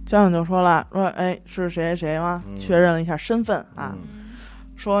交警就说了，哎，是谁谁吗？确认了一下身份啊，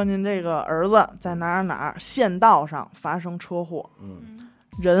说您这个儿子在哪县道上发生车祸，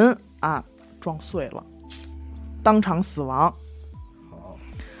人啊撞碎了，当场死亡。好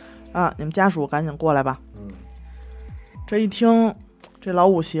啊，你们家属赶紧过来吧。这一听，这老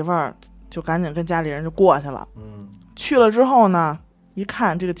五媳妇儿就赶紧跟家里人就过去了。去了之后呢，一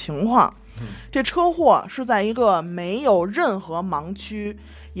看这个情况，这车祸是在一个没有任何盲区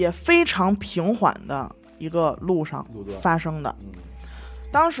也非常平缓的一个路上发生的。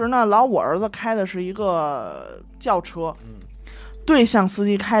当时呢，老五儿子开的是一个轿车，对向司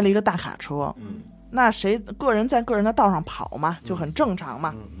机开了一个大卡车。那谁个人在个人的道上跑嘛，就很正常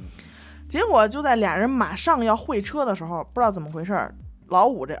嘛。结果就在俩人马上要会车的时候，不知道怎么回事，老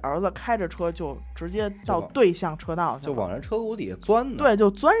五这儿子开着车就直接到对向车道去了，就往人车轱底下钻呢。对，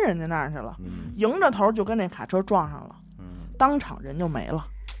就钻人家那儿去了，迎着头就跟那卡车撞上了，当场人就没了。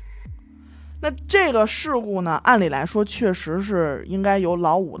那这个事故呢，按理来说确实是应该由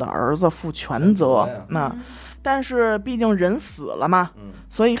老五的儿子负全责，但是毕竟人死了嘛，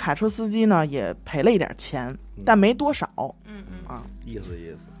所以卡车司机呢也赔了一点钱，但没多少。意思。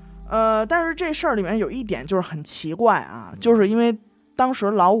但是这事儿里面有一点就是很奇怪啊，就是因为当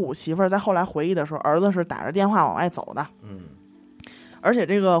时老五媳妇儿在后来回忆的时候，儿子是打着电话往外走的，而且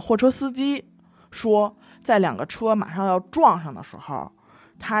这个货车司机说，在两个车马上要撞上的时候，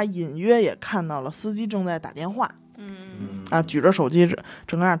他隐约也看到了司机正在打电话，举着手机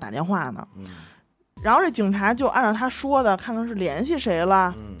正在那打电话呢。然后这警察就按照他说的，看看是联系谁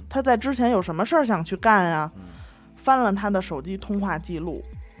了，他在之前有什么事儿想去干呀？翻了他的手机通话记录，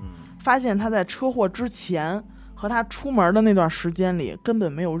发现他在车祸之前和他出门的那段时间里根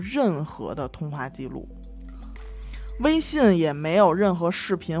本没有任何的通话记录，微信也没有任何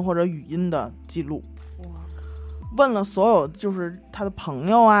视频或者语音的记录。问了所有就是他的朋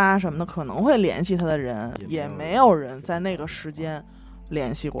友啊什么的可能会联系他的人，也没有人在那个时间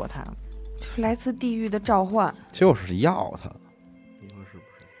联系过他。就是来自地狱的召唤，就是要他，你说是不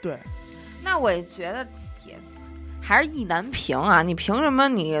是？对，那我也觉得也还是意难平啊！你凭什么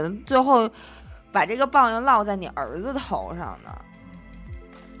你最后把这个报应落在你儿子头上呢？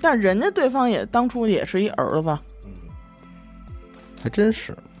但人家对方也当初也是一儿子，还真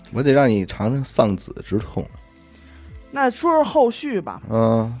是，我得让你尝尝丧子之痛。那说说后续吧。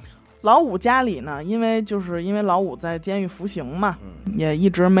老五家里呢，因为老五在监狱服刑嘛，也一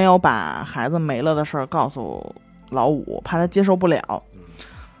直没有把孩子没了的事儿告诉老五，怕他接受不了。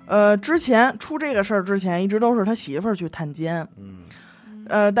之前出这个事儿之前，一直都是他媳妇儿去探监。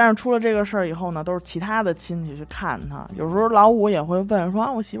但是出了这个事儿以后呢，都是其他的亲戚去看他。有时候老五也会问说：“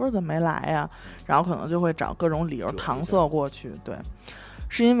我媳妇儿怎么没来呀？”然后可能就会找各种理由搪塞过去。对，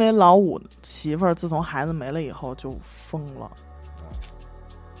是因为老五媳妇儿自从孩子没了以后就疯了。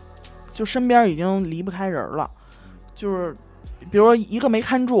就身边已经离不开人了，就是比如说一个没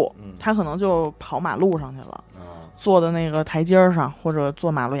看住，他可能就跑马路上去了，坐在那个台阶上或者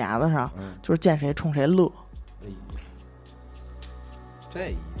坐马路牙子上，就是见谁冲谁乐。这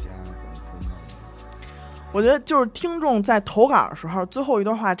一家我觉得就是听众在投稿的时候，最后一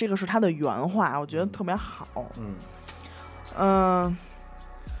段话，这个是他的原话，我觉得特别好。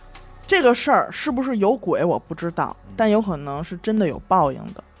这个事儿是不是有鬼我不知道，但有可能是真的有报应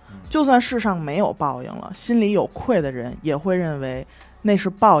的。就算世上没有报应了，心里有愧的人也会认为那是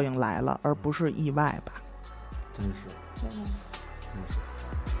报应来了，而不是意外吧。真是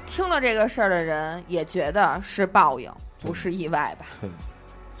听了这个事儿的人也觉得是报应，不是意外吧。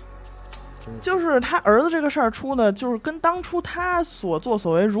就是他儿子这个事儿出的，就是跟当初他所作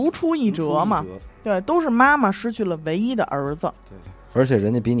所为如出一辙嘛。对，都是妈妈失去了唯一的儿子。对，而且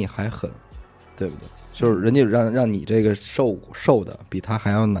人家比你还狠，对不对？就是人家让你这个受的比他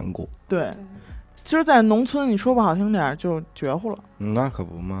还要难过。对，其实，在农村，你说不好听点就绝乎了。那可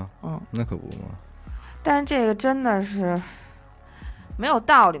不嘛，那可不嘛。但是这个真的是没有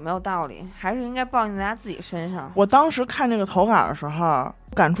道理，还是应该报应在他自己身上。我当时看这个投稿的时候，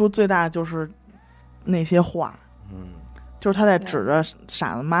感触最大就是那些话，就是他在指着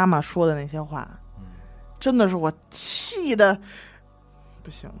傻子妈妈说的那些话，真的是我气的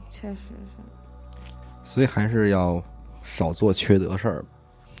不行。确实是，所以还是要少做缺德事儿，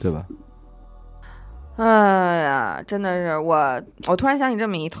对吧？哎呀，真的是我突然想起这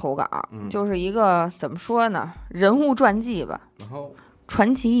么一投稿，就是一个怎么说呢，人物传记吧，然后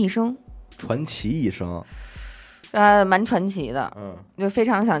传奇一生，蛮传奇的，就非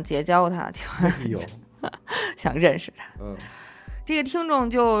常想结交他，想认识他，这个听众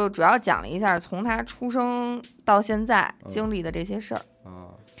就主要讲了一下从他出生到现在经历的这些事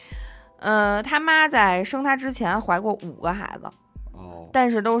儿，他妈在生他之前怀过5个孩子，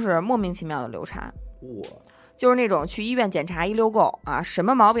但是都是莫名其妙的流产。就是那种去医院检查一溜够啊，什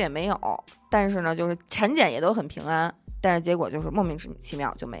么毛病也没有，但是呢，就是产检也都很平安，但是结果就是莫名其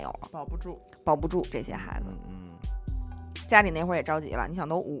妙就没有了，保不住这些孩子。家里那会儿也着急了，你想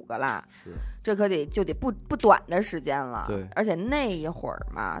都5个啦，这可得不短的时间了。对，而且那一会儿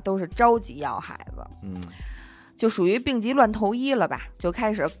嘛，都是着急要孩子，就属于病急乱投医了吧，就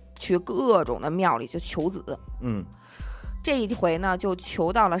开始去各种的庙里去求子。这一回呢，就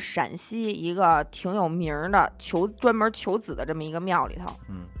求到了陕西一个挺有名的专门求子的这么一个庙里头。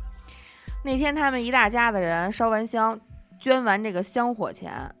那天他们一大家子人烧完香，捐完这个香火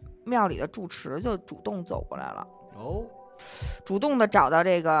钱，庙里的住持就主动走过来了。主动的找到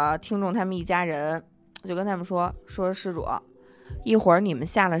这个听众他们一家人，就跟他们说施主，一会儿你们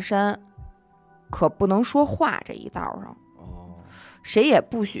下了山，可不能说话，这一道上，谁也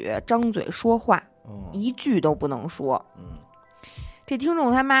不许张嘴说话。一句都不能说。这听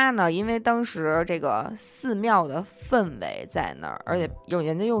众他妈呢，因为当时这个寺庙的氛围在那儿，而且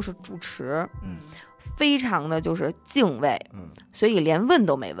人家又是主持，非常的就是敬畏，所以连问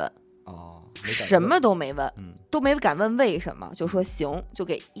都没问，什么都没问，都没敢问为什么，就说行，就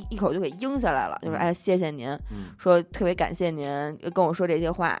给一口就给应下来了，就说哎，谢谢您，说特别感谢您跟我说这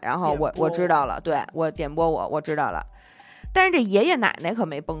些话，然后我知道了，对，我点拨我知道了。但是这爷爷奶奶可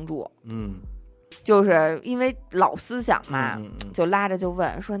没绷住，就是因为老思想嘛，就拉着就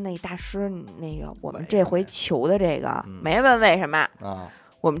问说，那大师，那个我们这回求的这个没问为什么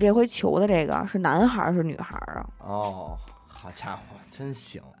我们这回求的这个是男孩是女孩啊？好家伙，真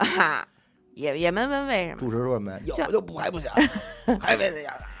行啊！也没问为什么。主持说什么？有就不还不想，还为这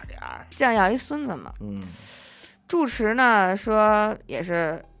样这样要一孙子嘛。住持呢说也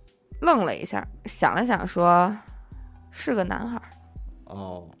是愣了一下，想了想说是个男孩。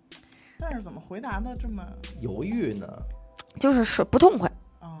但是怎么回答的这么犹豫呢？就是不痛快，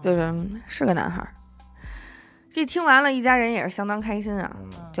是个男孩。这听完了，一家人也是相当开心啊，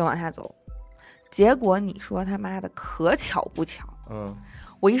就往下走。结果你说他妈的可巧不巧，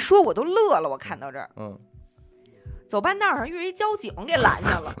我一说我都乐了，我看到这儿，走半道上遇一交警给拦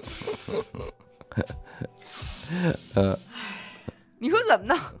下了。你说怎么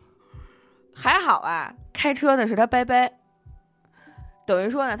弄？还好啊，开车的是他伯伯。等于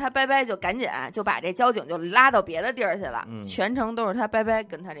说呢，他伯伯就赶紧就把这交警就拉到别的地儿去了，全程都是他伯伯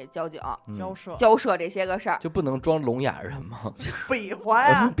跟他这交警交涉这些个事儿，就不能装聋哑人吗？比划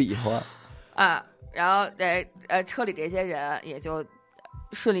呀，比划啊！然后车里这些人也就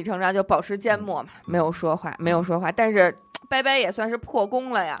顺理成章就保持缄默嘛，没有说话。但是伯伯也算是破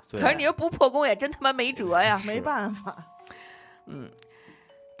功了呀。可是你说不破功也真他妈没辙呀，没办法。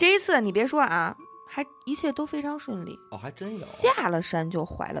这一次你别说啊。还一切都非常顺利还真有下了山就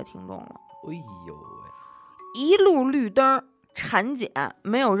怀了听众了。哎呦喂，一路绿灯产检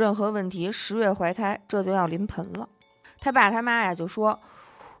没有任何问题，10月怀胎，这就要临盆了。他爸他妈呀就说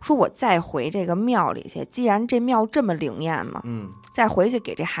我再回这个庙里去，既然这庙这么灵验嘛，再回去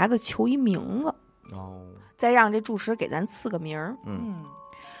给这孩子求一名字，再让这住持给咱赐个名儿。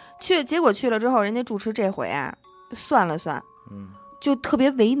结果去了之后，人家住持这回啊算了算，就特别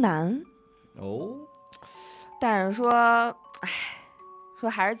为难。但是说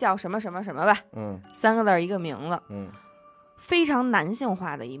还是叫什么什么什么吧，3个字一个名字，非常男性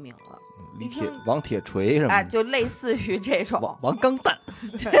化的一名字，王铁锤什么就类似于这种王钢蛋，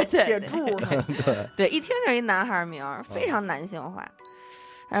铁柱，对，一听就是一男孩名，非常男性化。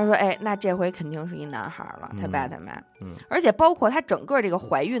他说哎，那这回肯定是一男孩了，他爸他妈。而且包括他整个这个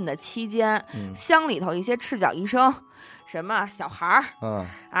怀孕的期间，乡里头一些赤脚医生，什么小孩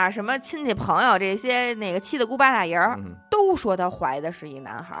儿，什么亲戚朋友这些那个七大姑八大姨儿，都说她怀的是一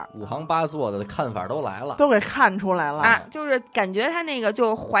男孩，五行八作的看法都来了，都给看出来了啊，就是感觉他那个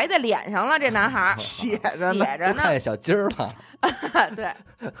就怀在脸上了，这男孩写着呢，看小鸡儿了，对。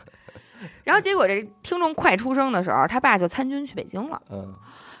然后结果这听众快出生的时候，他爸就参军去北京了。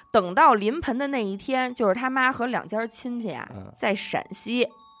等到临盆的那一天，就是他妈和两家亲戚啊，在陕西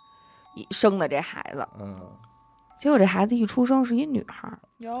生的这孩子。结果这孩子一出生是一女孩。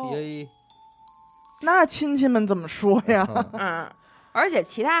哟，那亲戚们怎么说呀？而且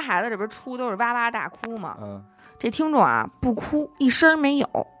其他孩子这边出都是哇哇大哭嘛。这听众啊不哭，一声没有。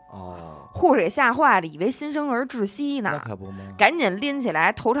护士给吓坏了，以为新生儿窒息呢，那可不吗？赶紧拎起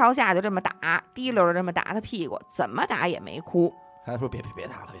来，头朝下就这么打，滴溜着这么打他屁股，怎么打也没哭。还说别打了，别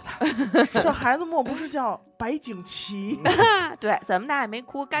打了。这孩子莫不是叫白景琦？对，怎么打也没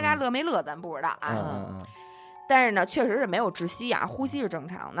哭，嘎嘎乐没乐咱不知道啊。但是呢，确实是没有窒息啊，呼吸是正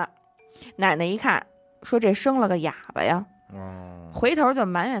常的。奶奶一看，说这生了个哑巴呀，回头就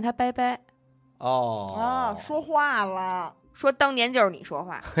埋怨他伯伯。说话了。说当年就是你说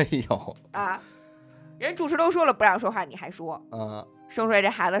话，哎呦啊，人主持都说了不让说话，你还说，生出来这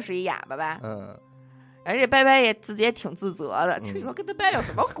孩子是一哑巴吧？而且伯伯也自己也挺自责的，就你说跟他伯有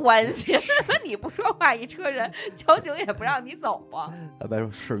什么关系？你不说话，一车人，交警也不让你走啊。伯伯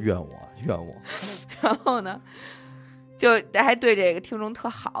说是怨我。然后呢，就还对这个听众特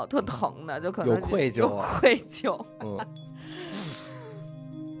好，特疼的，就可能有愧疚，有愧疚。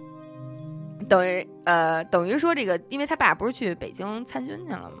等于说这个，因为他爸不是去北京参军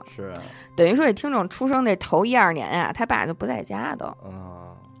去了吗？是啊。等于说这听众出生那头1-2年啊，他爸就不在家都，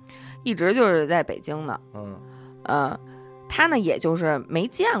一直就是在北京呢。他呢也就是没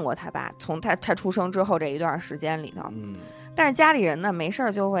见过他爸，从他出生之后这一段时间里头。但是家里人呢没事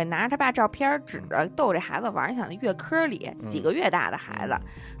就会拿着他爸照片指着逗这孩子玩，你想月科里几个月大的孩子，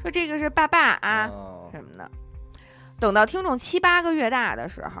说这个是爸爸啊什么的。等到听众7、8个月大的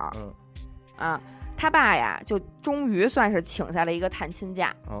时候。他爸呀，就终于算是请下了一个探亲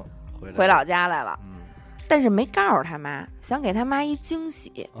假，回老家来了。但是没告诉他妈，想给他妈一惊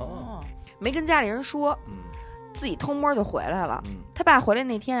喜。没跟家里人说，自己偷摸就回来了。他爸回来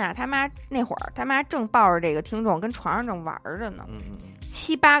那天啊，他妈正抱着这个听众跟床上正玩着呢。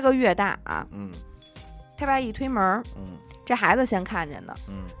7、8个月大啊。他爸一推门，这孩子先看见的，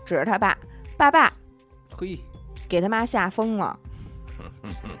指着他爸，爸，嘿，给他妈吓疯了。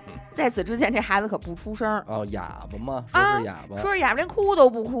在此之前，这孩子可不出声。哑巴嘛，说是哑巴，说是哑巴，连哭都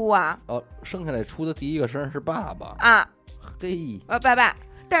不哭啊。生下来出的第一个声是爸爸啊，嘿，爸，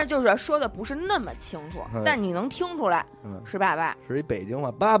但是就是说的不是那么清楚，但是你能听出来，是爸爸，是一北京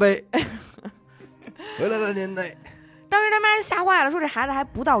话，爸回来了您嘞。当时他妈吓坏了，说这孩子还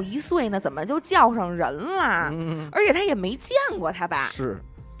不到1岁呢，怎么就叫上人了？而且他也没见过他爸，是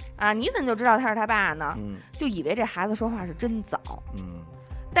啊，你怎么就知道他是他爸呢？就以为这孩子说话是真早。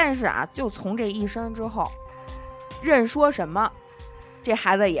但是啊，就从这一声之后，任说什么，这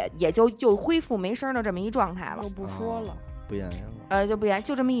孩子也就恢复没声的这么一状态了，就不说了，不言了，就不言，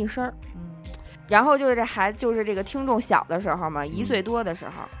就这么一声。然后就是这孩子，就是这个听众小的时候嘛，1岁多的时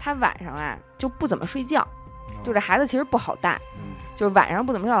候，他晚上啊就不怎么睡觉，就这孩子其实不好带，就是晚上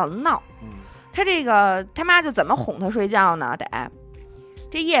不怎么睡觉闹。他这个他妈就怎么哄他睡觉呢？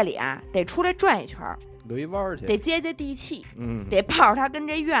这夜里啊得出来转一圈。溜一弯去，得接地气，得抱着他跟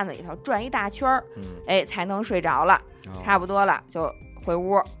这院子里头转一大圈才能睡着了，差不多了就回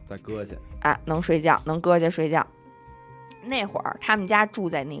屋再搁去，能睡觉，能搁下睡觉。那会儿他们家住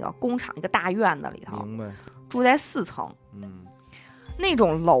在那个工厂一个大院子里头，明白，住在4层，那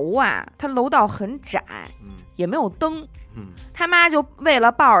种楼啊，它楼道很窄，也没有灯，他妈就为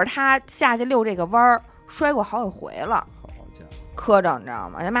了抱着他下去溜这个弯儿，摔过好几回了。磕着你知道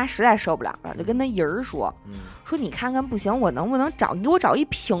吗？他妈实在受不了了，就跟他姨儿说，说你看看不行，我能不能给我找一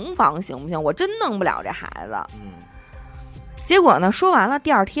平房行不行？我真弄不了这孩子。结果呢，说完了，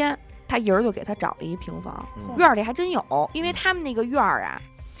第2天他姨儿就给他找了一平房，院里还真有，因为他们那个院儿啊，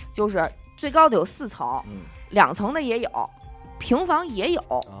就是最高的有4层，2层的也有，平房也有，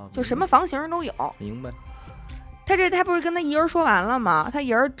就什么房型都有。明白。他不是跟他姨儿说完了吗？他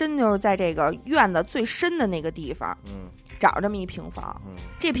姨儿真就是在这个院子最深的那个地方，找这么一平房。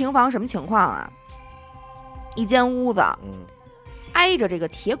这平房什么情况啊？一间屋子，挨着这个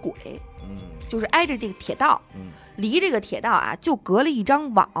铁轨，就是挨着这个铁道，离这个铁道啊就隔了一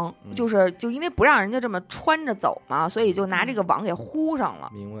张网，就因为不让人家这么穿着走嘛，所以就拿这个网给糊上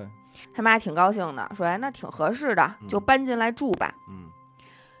了。明白。他妈挺高兴的，说：“哎，那挺合适的，就搬进来住吧。”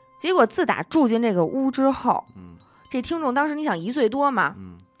结果自打住进这个屋之后，这听众当时你想1岁多嘛，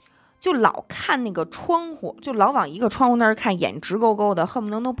就老看那个窗户，就老往一个窗户那儿看，眼直勾勾的，恨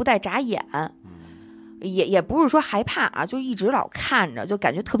不能都不带眨眼。也不是说害怕啊，就一直老看着，就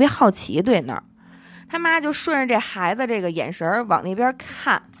感觉特别好奇。对那儿，他妈就顺着这孩子这个眼神往那边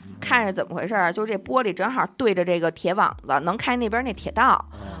看，看着怎么回事啊？就这玻璃正好对着这个铁网子，能看那边那铁道。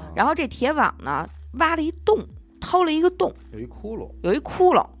然后这铁网呢，挖了一洞，掏了一个洞，有一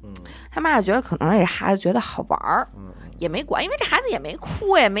窟窿。他妈就觉得可能这孩子觉得好玩儿，也没管，因为这孩子也没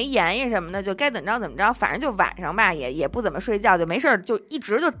哭也没言语什么的，就该怎么着怎么着，反正就晚上吧，也不怎么睡觉，就没事就一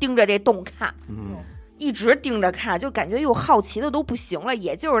直就盯着这洞看。一直盯着看，就感觉又好奇的都不行了，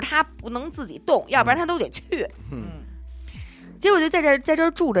也就是他不能自己动，要不然他都得去。结果就在这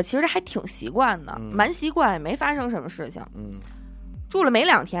儿住着，其实还挺习惯的，蛮习惯，也没发生什么事情。住了没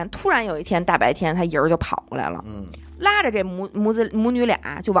2天，突然有一天大白天，他爷儿就跑过来了，拉着这母女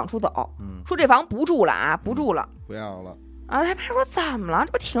俩就往出走，说这房不住了啊，不住了，不要了。然后他爸说怎么了？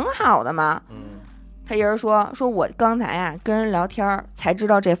这不挺好的吗？他爷儿说我刚才啊跟人聊天才知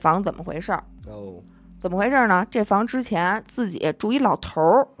道这房怎么回事儿。怎么回事呢？这房之前自己住一老头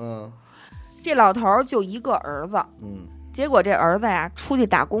儿，这老头儿就一个儿子，结果这儿子呀出去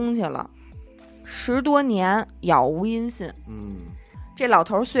打工去了，10多年杳无音信，这老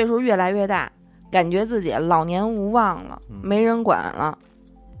头儿岁数越来越大，感觉自己老年无望了，没人管了，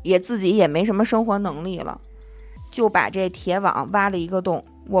自己也没什么生活能力了，就把这铁网挖了一个洞，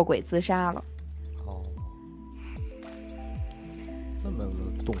卧轨自杀了。这么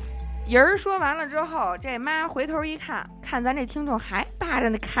个洞。人说完了之后，这妈回头一看，看咱这听众还扒着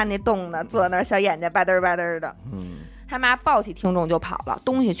那看那洞呢，坐那小眼睛吧嘚吧嘚的。他妈抱起听众就跑了，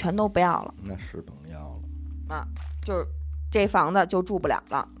东西全都不要了。那是甭要了啊，就是这房子就住不了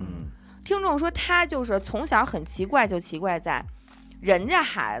了。听众说他就是从小很奇怪，就奇怪在人家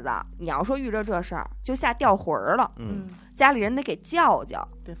孩子，你要说遇着这事儿就吓掉魂儿了。家里人得给叫，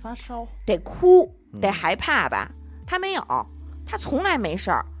得发烧，得哭，得害怕吧？他没有，他从来没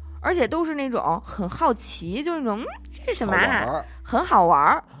事儿。而且都是那种很好奇，就是那种这是什么啊，很好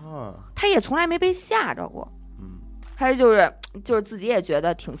玩他也从来没被吓着过。他就是自己也觉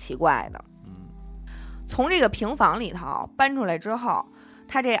得挺奇怪的。从这个平房里头搬出来之后，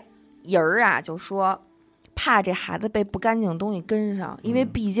他这人儿啊就说怕这孩子被不干净的东西跟上，因为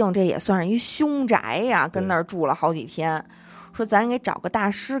毕竟这也算是一凶宅呀，跟那儿住了好几天，说咱给找个大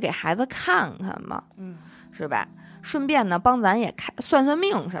师给孩子看看吧，是吧？顺便呢，帮咱也算算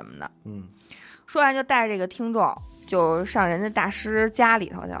命什么的。说完就带着这个听众就上人家大师家里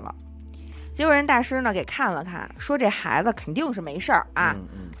头去了。结果人大师呢给看了看，说这孩子肯定是没事儿啊，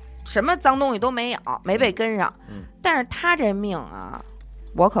什么脏东西都没有，没被跟上。但是他这命啊，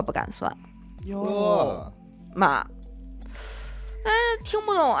我可不敢算。妈，但是听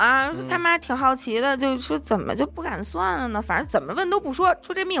不懂啊，说他妈挺好奇的，就说怎么就不敢算了呢？反正怎么问都不说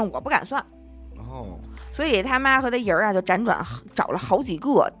这命我不敢算。所以他妈和他爷儿啊就辗转找了好几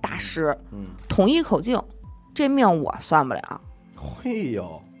个大师，统一口径，这命我算不了。会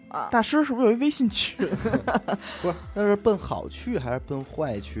有大师是不是有一微信群？不是，那是奔好去还是奔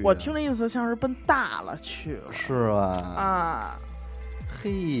坏去？我听的意思像是奔大了去了，是吧？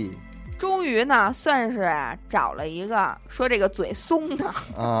嘿，终于呢，算是找了一个说这个嘴松的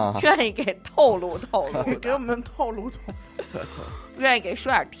愿意给透露透露的，给我们透露透露，愿意给说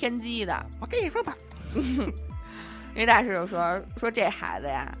点天机的。我跟你说吧。那大师就说这孩子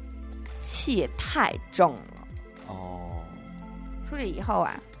呀气太正了，说这以后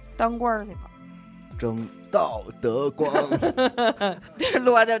啊当官去吧，争道德光。这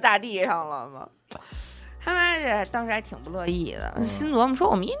落在大地上了吗？他妈这当时还挺不乐意的，心琢磨说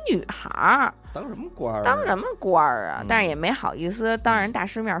我们一女孩当什么官啊？当什么官啊？但是也没好意思当人大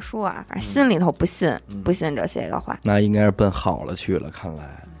师面说啊，反正心里头不信这些个话。那应该是奔好了去了，看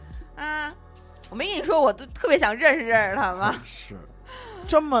来我没跟你说我都特别想认识他吗？是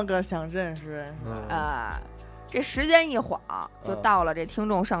这么个想认识这时间一晃就到了这听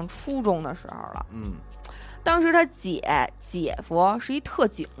众上初中的时候了。当时他姐夫是一特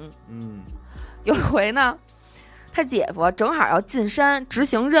警。有一回呢，他姐夫正好要进山执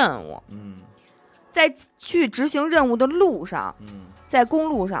行任务。在去执行任务的路上，在公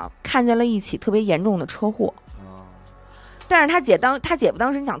路上看见了一起特别严重的车祸。但是他姐夫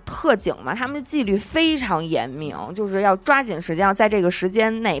当时你想特警嘛，他们的纪律非常严明，就是要抓紧时间，要在这个时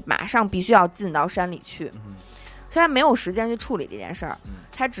间内马上必须要进到山里去，所以他没有时间去处理这件事儿，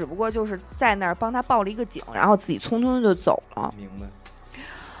他只不过就是在那儿帮他报了一个警，然后自己匆匆就走了。明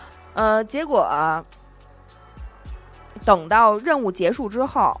白。结果等到任务结束之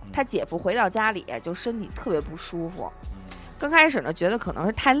后，他姐夫回到家里就身体特别不舒服，刚开始呢，觉得可能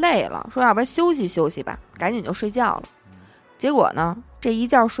是太累了，说要不然休息休息吧，赶紧就睡觉了。结果呢，这一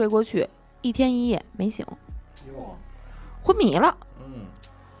觉睡过去，1天1夜没醒，昏迷了。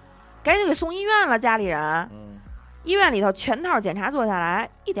赶紧就给送医院了，家里人。医院里头全套检查做下来，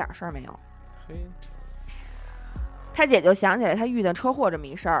一点事儿没有。他姐就想起来他遇见车祸这么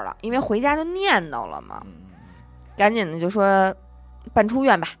一事儿了，因为回家就念叨了嘛，赶紧的就说办出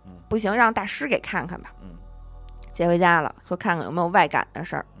院吧，不行让大师给看看吧。接回家了，说看看有没有外感的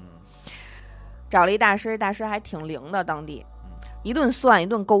事儿。找了一大师，大师还挺灵的，当地一顿算一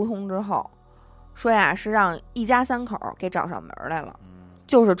顿沟通之后，说呀是让一家3口给找上门来了。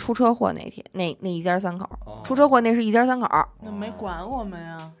就是出车祸那天，那一家3口，出车祸那是一家3口，那没管我们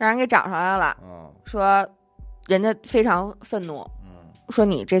呀，让人给找上来了。说人家非常愤怒，说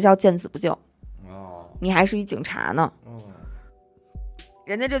你这叫见死不救，你还是一警察呢，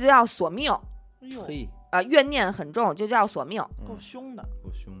人家这就要索命。怨念很重，就叫索命，够凶的。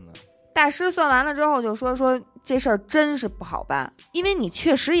大师算完了之后就说这事儿真是不好办，因为你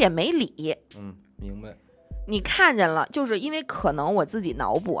确实也没理。明白。你看见了，就是因为可能我自己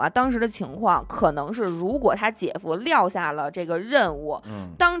脑补啊，当时的情况可能是，如果他姐夫撂下了这个任务，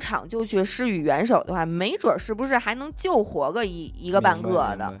当场就去施予援手的话，没准是不是还能救活个一个半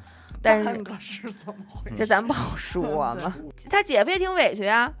个的。但是怎么回事？这咱不好说嘛。他姐夫也挺委屈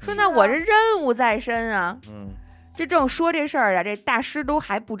啊，说那我这任务在身啊。这正说这事儿啊，这大师都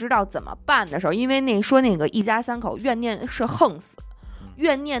还不知道怎么办的时候，因为那个一家3口怨念是横死，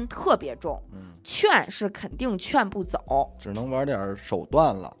怨念特别重。劝是肯定劝不走，只能玩点手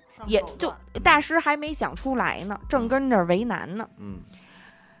段了，也就大师还没想出来呢，正跟这为难呢。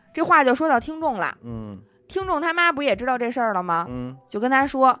这话就说到听众了。听众他妈不也知道这事儿了吗？就跟他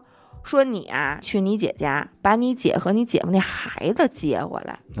说你啊，去你姐家把你姐和你姐夫那孩子接回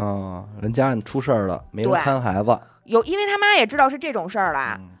来。人家里出事儿了，没人看孩子。因为他妈也知道是这种事儿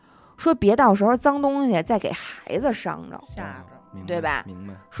了，说别到时候脏东西再给孩子伤着，吓着。对吧？明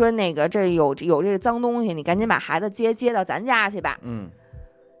白。说那个这有这个脏东西，你赶紧把孩子接到咱家去吧。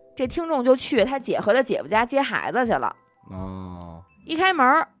这听众就去他姐和他姐夫家接孩子去了。一开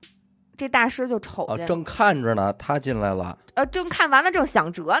门，这大师就瞅见，正看着呢，他进来了。正看完了，正想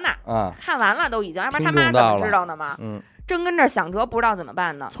辙呢。看完了都已经，要不然他妈怎么知道呢嘛？正跟这想辙，不知道怎么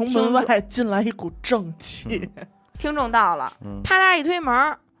办呢。从门外进来一股正气。听众到了，啪嗒一推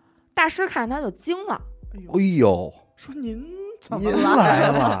门，大师看他就惊了。哎呦，说您来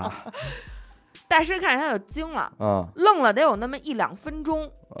了。大师看着他就惊了，愣了得有那么1-2分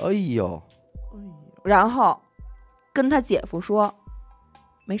钟。哎呦，然后跟他姐夫说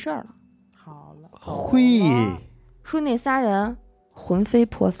没事了，好了，嘿，说那仨人魂飞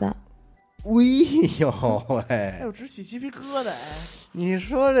魄散。哎呦喂，哎呦，直起鸡皮疙瘩。你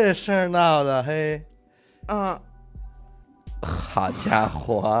说这事儿闹的，嘿，好家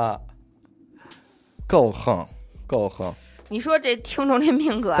伙，够横。你说这听众这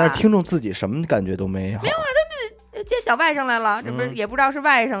命格但是听众自己什么感觉都没有。没有啊，他们接小外甥来了，这不是也不知道是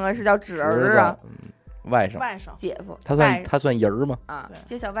外甥啊，是叫侄儿啊。外甥姐夫，他算人儿吗？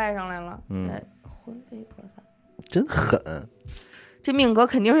接小外甥来了，魂飞魄散，真狠。这命格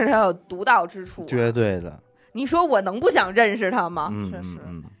肯定是他有独到之处，绝对的。你说我能不想认识他吗？确实。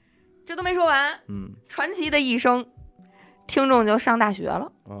这都没说完，传奇的一生，听众就上大学了。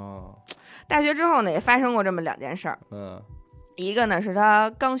大学之后呢，也发生过这么2件事儿。一个呢是他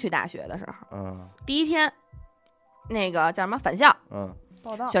刚去大学的时候，第一天，那个叫什么返校，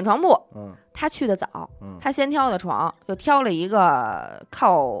报到选床铺，他去的早，他先挑的床，就挑了一个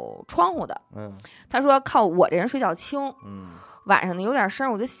靠窗户的。他说靠我这人睡觉轻，晚上呢有点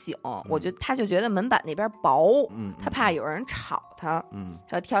声我就醒，他就觉得门板那边薄，他怕有人吵他，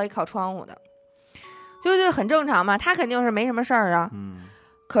他就挑一靠窗户的，就很正常嘛，他肯定是没什么事儿啊。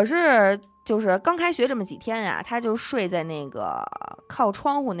可是就是刚开学这么几天呀，他就睡在那个靠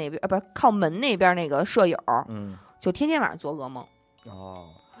窗户那边，不是靠门那边那个舍友，就天天晚上做噩梦。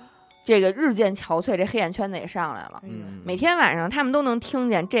这个日渐憔悴，这黑眼圈子也上来了。每天晚上他们都能听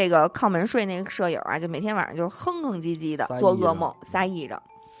见这个靠门睡那个舍友啊，就每天晚上就是哼哼唧唧的做噩梦，撒癔着。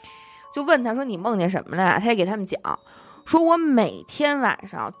就问他说：“你梦见什么了呀？”他也给他们讲，说我每天晚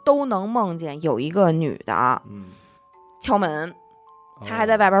上都能梦见有一个女的敲门，她还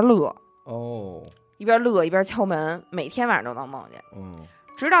在外边乐。一边乐一边敲门，每天晚上都能梦见。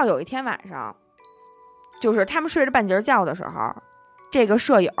直到有一天晚上，就是他们睡着半截觉的时候，这个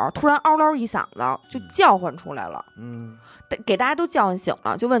舍友突然嗷嗷一嗓子就叫唤出来了，给大家都叫唤醒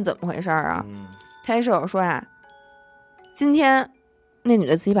了，就问怎么回事啊？他这舍友说呀，今天那女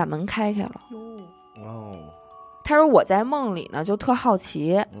的自己把门开了。他说我在梦里呢就特好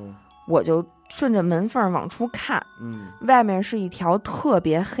奇，我就顺着门缝往出看，外面是一条特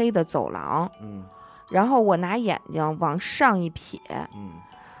别黑的走廊，然后我拿眼睛往上一瞥，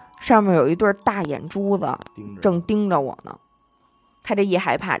上面有一对大眼珠子正盯着我呢。他这一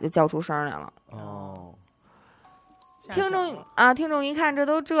害怕就叫出声来了。听众一看这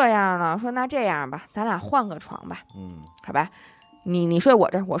都这样了，说那这样吧，咱俩换个床吧，好吧，你睡我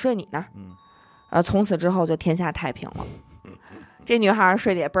这儿，我睡你那儿，从此之后就天下太平了。这女孩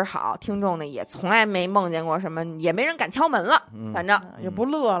睡得也倍儿好，听众呢也从来没梦见过什么，也没人敢敲门了，反正也不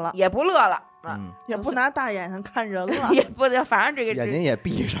乐了，也不也不拿大眼睛看人了，也不，反正这个眼睛也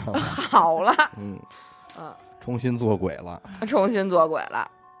闭上了，好了，重新做鬼了。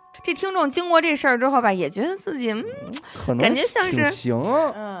这听众经过这事儿之后吧，也觉得自己感觉像是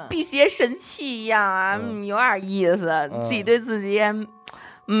辟邪神器一样啊，有点意思，自己对自己也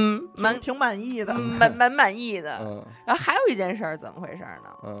挺满意的，蛮满意的。然后还有一件事儿，怎么回事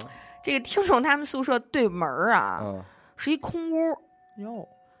呢？这个听众他们宿舍对门啊，是一空屋哟。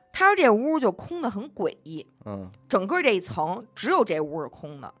他说这屋就空的很诡异，整个这一层只有这屋是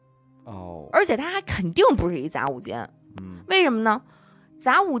空的，而且它还肯定不是一杂物间，为什么呢？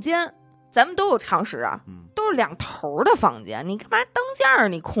杂物间咱们都有常识啊，都是两头的房间，你干嘛当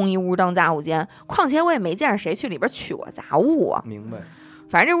间你空一屋当杂物间？况且我也没见着谁去里边取过杂物啊。明白。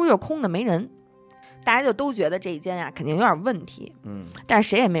反正这屋就空的没人，大家就都觉得这一间啊肯定有点问题，但是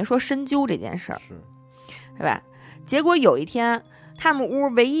谁也没说深究这件事儿，是吧？结果有一天，他们屋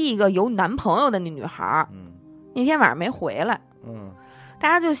唯一一个有男朋友的那女孩，那天晚上没回来，大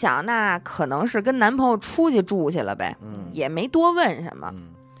家就想那可能是跟男朋友出去住去了呗，也没多问什么，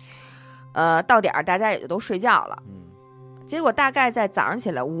到点儿大家也就都睡觉了，结果大概在早上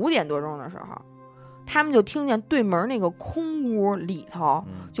起来5点多钟的时候，他们就听见对门那个空屋里头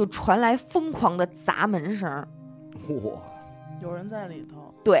就传来疯狂的砸门声，哇，有人在里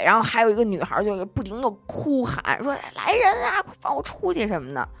头。对，然后还有一个女孩就不停的哭喊说来人啊，快放我出去什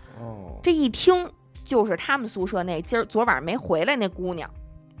么的。这一听就是他们宿舍那昨晚上没回来那姑娘，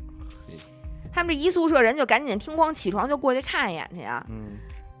他们这一宿舍人就赶紧听光起床就过去看一眼去啊。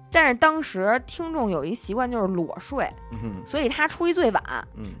但是当时听众有一习惯就是裸睡，所以他出去最晚，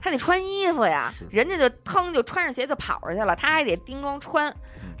他得穿衣服呀，人家就腾就穿着鞋就跑出去了，他还得叮咣穿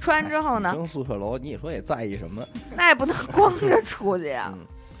完之后呢，升宿舍楼你说也在意什么？那也不能光着出去呀。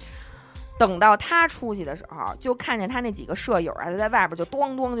等到他出去的时候，就看见他那几个舍友啊，就在外边就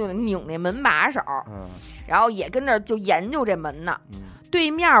咣咣就拧那门把手，然后也跟着就研究这门呢。对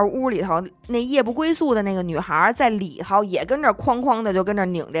面屋里头那夜不归宿的那个女孩在里头也跟着哐哐的就跟着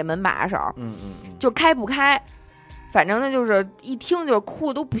拧这门把手，就开不开。反正呢就是一听就是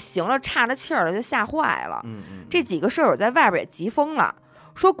哭都不行了，岔着气儿了，就吓坏了。这几个舍友在外边也急疯了，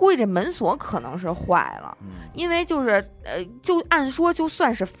说估计这门锁可能是坏了，因为就是就按说就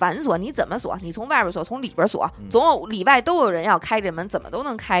算是反锁，你怎么锁？你从外边锁，从里边锁，总有里外都有人要开这门，怎么都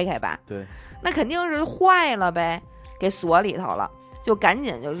能开开吧？对，那肯定是坏了呗，给锁里头了，就赶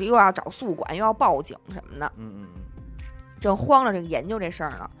紧就是又要找宿管，又要报警什么的。正慌了，这个研究这事儿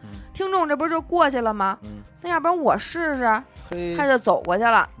呢。听众这不是就过去了吗？那要不然我试试，他就走过去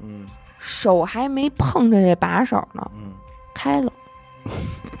了。手还没碰着这把手呢，开了。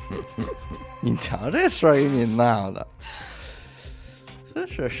你瞧这事儿给你闹的，真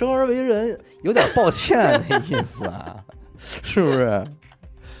是生而为人有点抱歉的意思啊，是不是？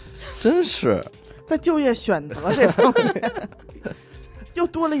真是在就业选择这方面又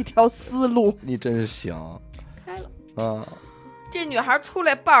多了一条思路。你真行，开了啊！这女孩出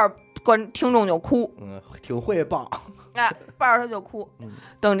来抱着听众就哭，挺会抱。抱着他就哭。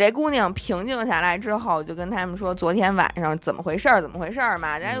等这姑娘平静下来之后，就跟他们说昨天晚上怎么回事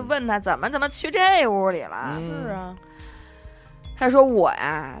嘛。人家就问他怎么去这屋里了。是啊，他说我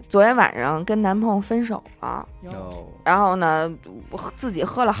呀，昨天晚上跟男朋友分手了，然后呢自己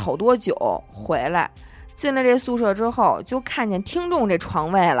喝了好多酒回来，进了这宿舍之后就看见听众这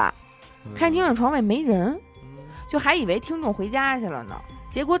床位了，看听众床位没人，就还以为听众回家去了呢，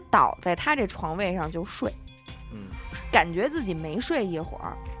结果倒在他这床位上就睡。感觉自己没睡一会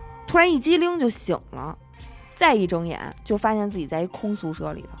儿，突然一激灵就醒了，再一睁眼就发现自己在一空宿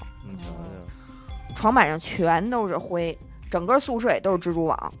舍里头，床板上全都是灰，整个宿舍也都是蜘蛛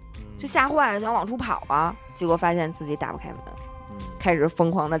网，就吓坏了，想往出跑啊，结果发现自己打不开门，开始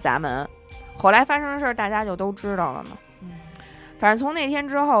疯狂的砸门。后来发生的事大家就都知道了嘛。反正从那天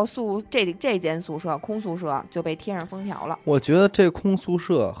之后，这间宿舍空宿舍就被贴上封条了。我觉得这空宿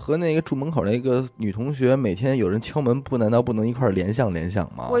舍和那个住门口那个女同学每天有人敲门，难道不能一块联想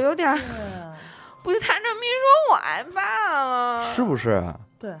吗？我有点，不是他这么一说，我害怕了，是不是？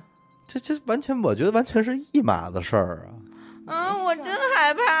对，这完全，我觉得完全是一码子事儿啊。我真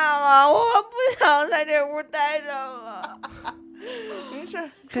害怕了，我不想在这屋待着了。没事，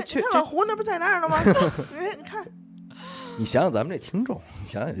这看老胡那不在那儿呢吗？你看，你想想咱们这听众，你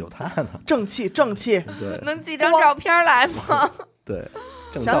想想有他呢，正气正气，对，能寄张照片来吗？对，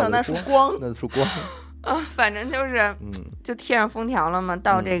想想那束光，那束光啊，反正就是，就贴上封条了嘛。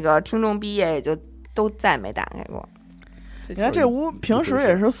到这个听众毕业也就都再没打开过。你看这屋平时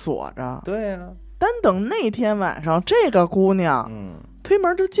也是锁着，对呀。单等那天晚上，这个姑娘，推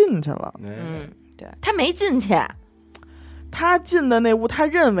门就进去了。对，她没进去。他进的那屋，他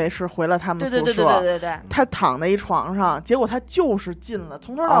认为是回了他们宿舍，对，他躺在一床上，结果他就是进了，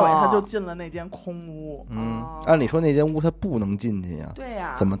从头到尾他就进了那间空屋。按理说那间屋他不能进去呀，对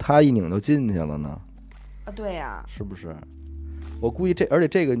呀，怎么他一拧就进去了呢？啊，对呀，是不是？我估计而且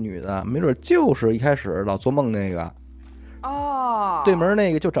这个女的没准就是一开始老做梦那个，对门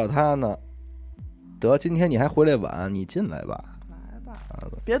那个就找他呢。得，今天你还回来晚，你进来吧，来吧，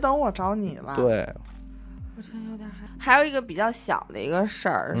别等我找你了。对。我觉得有点还有一个比较小的一个事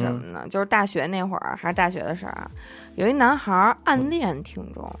儿是什么呢？就是大学那会儿，还是大学的事儿啊。有一男孩暗恋听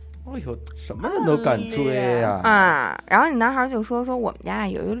众，哎呦，什么人都敢追呀！然后那男孩就说我们家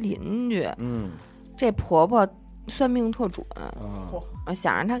有一邻居，这婆婆算命特准，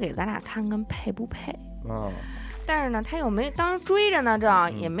想让他给咱俩看看配不配。但是呢，他又没当时追着呢，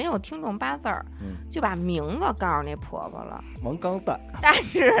正也没有听众8字儿，就把名字告诉那婆婆了，王刚蛋。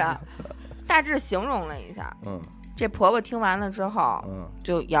大致形容了一下，这婆婆听完了之后，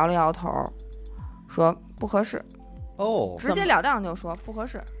就摇了摇头，说不合适，直截了当就说不合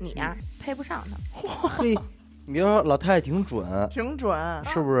适，你呀配不上他。嘿，你别说老太太挺准，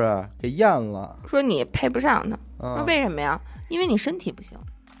是不是给验了？说你配不上他，说为什么呀？因为你身体不行。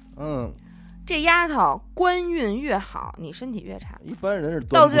这丫头官运越好，你身体越差。一般人是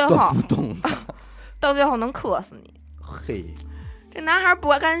到最后不动的，到最后能克死你。嘿。这男孩不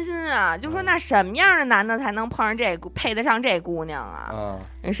甘心啊，就说那什么样的男的才能碰上配得上这姑娘啊？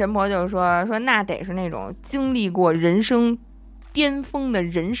那神婆就说那得是那种经历过人生巅峰的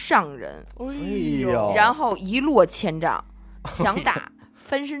人上人，然后一落千丈，想打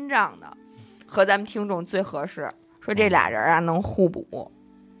翻身仗的，和咱们听众最合适。说这俩人啊能互补，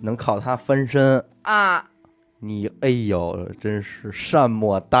能靠他翻身啊。你哎呦，真是善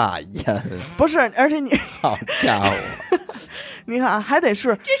莫大焉。不是，而且你好家伙。你看，还得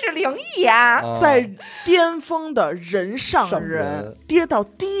是这是灵异啊！在巅峰的人上人跌到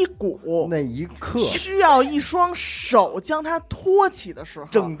低谷那一刻，需要一双手将他托起的时候，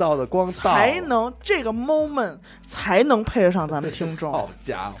正道的光才能这个 moment 才能配得上咱们听众。好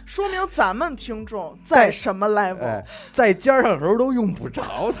家伙，说明咱们听众在什么 level，在尖上的时候都用不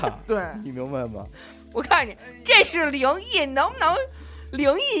着他。对，你明白吗？我告诉你，这是灵异，能不能？灵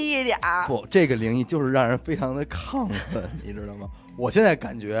异一点不，这个灵异就是让人非常的亢奋，你知道吗？我现在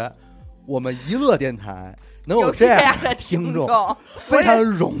感觉我们娱乐电台能有这样的听众，非常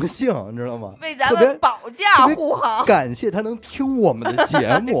荣幸，你知道吗？为咱们保驾护航，感谢他能听我们的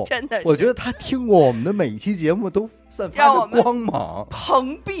节目，真的，我觉得他听过我们的每一期节目都散发着光芒，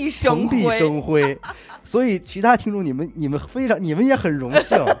蓬荜生辉。所以其他听众，你们也很荣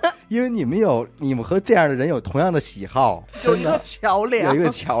幸。因为你们和这样的人有同样的喜好，有一个桥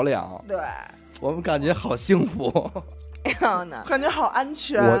梁，对，我们感觉好幸福，然后呢，感觉好安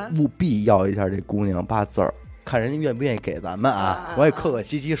全。我务必要一下这姑娘8字儿，看人家愿不愿意给咱们啊。我也客客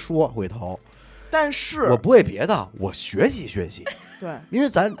气气说回头，但是我不为别的，我学习学习。对，因为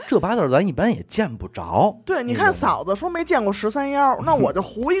咱这8字咱一般也见不着。对，你看嫂子说没见过13妖，那我就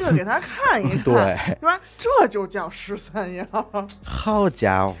胡一个给她看一看，对，是吧？这就叫13妖。好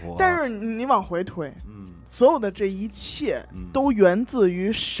家伙！但是你往回推，所有的这一切都源自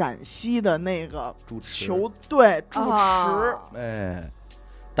于陕西的那个主持，对，主持。哎，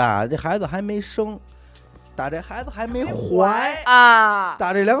打这孩子还没生，打这孩子还没怀啊，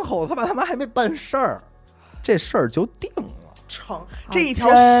打这2口他爸他妈还没办事儿，这事儿就定了。这一条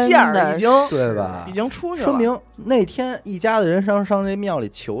线儿已经对吧？已经出去了，说明那天一家的人上这庙里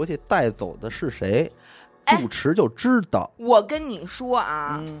求去，带走的是谁，主持就知道。我跟你说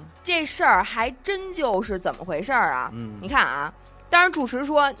啊，这事儿还真就是怎么回事啊？你看啊，当然主持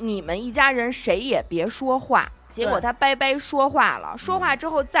说你们一家人谁也别说话，结果他掰说话了，说话之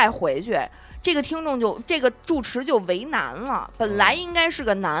后再回去，这个听众这个主持就为难了。本来应该是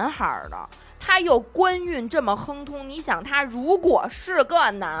个男孩的。他又官运这么亨通，你想他如果是个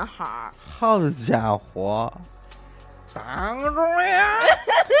男孩，好家伙，当中呀，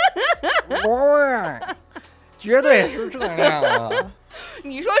绝对是这样啊！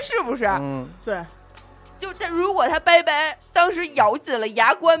你说是不是？对，但如果他拜拜当时咬紧了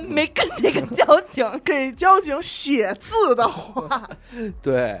牙关，没跟那个交警给交警写字的话，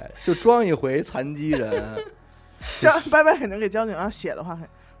对，就装一回残疾人。拜拜肯定给交警要写的话，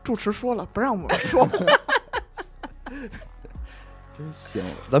住持说了不让我们说话。真行，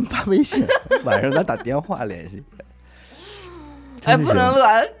咱们发微信，晚上咱打电话联系。哎，不能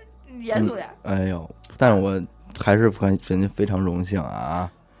乐，严肃点。哎呦，但是我还是感觉非常荣幸啊。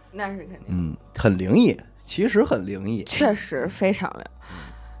那是肯定。很灵异，其实很灵异，确实非常灵。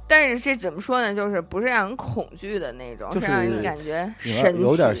但是这怎么说呢？就是不是让人恐惧的那种，就是让人感觉神奇，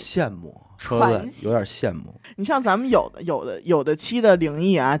有点羡慕，传奇，有点羡慕。你像咱们有的期的灵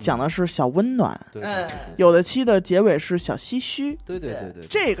异啊，讲的是小温暖，对，有的期的结尾是小唏嘘，对，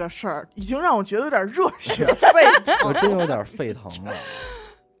这个事儿已经让我觉得有点热血沸腾，我真有点沸腾了，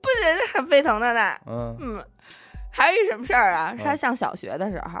不觉得很沸腾的呢？还有一什么事儿啊？是他上小学的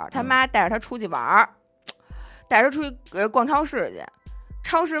时候，他妈带着他出去玩儿，带着出去逛超市去。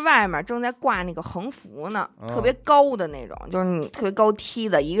超市外面正在挂那个横幅呢，特别高的那种，就是你特别高梯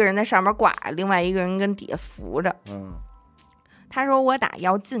子，一个人在上面挂，另外一个人跟底下扶着。他说我打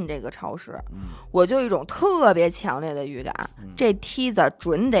要进这个超市，我就有一种特别强烈的预感，这梯子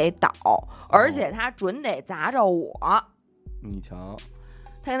准得倒，而且他准得砸着我。你瞧，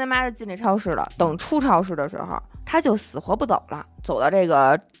他跟他妈就进这超市了，等出超市的时候，他就死活不走了，走到这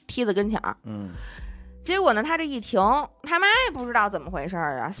个梯子跟前儿。结果呢，他这一停，他妈也不知道怎么回事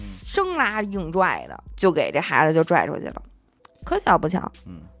啊，生拉硬拽的就给这孩子就拽出去了。可巧不巧，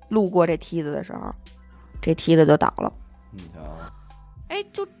路过这梯子的时候，这梯子就倒了。你瞧，哎，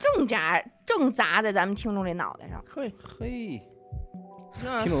就正砸在咱们听众这脑袋上。嘿，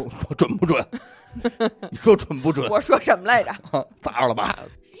听众准不准？你说准不准？我说什么来着？砸着了吧？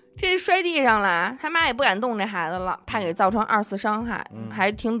这摔地上了，他妈也不敢动这孩子了，怕给造成2次伤害，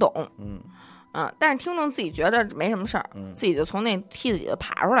还挺懂。但是听众自己觉得没什么事儿，自己就从那梯子里就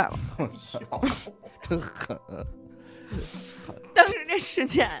爬出来了。真狠！当时这事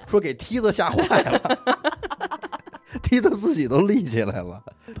件说给梯子吓坏了，梯子自己都立起来了，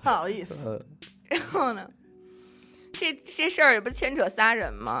不好意思。然后呢，这事儿也不牵扯仨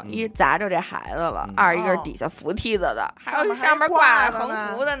人吗？一砸着这孩子了，二一个是底下扶梯子的，还有上面挂横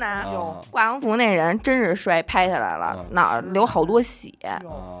幅的呢。挂横幅那人真是摔拍下来了，脑流好多血。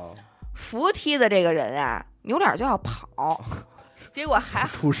扶梯的这个人啊，扭脸就要跑，结果还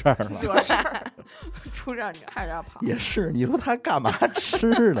出事儿了，出事儿还是要跑。也是，你说他干嘛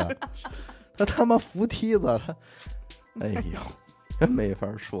吃的？他妈扶梯子，哎呦，真没法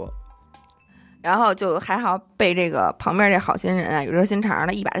说。然后就还好被这个旁边这好心人啊，有热心肠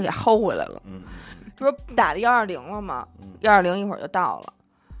的一把就给薅回来了。这不是打了120了吗？120一会儿就到了。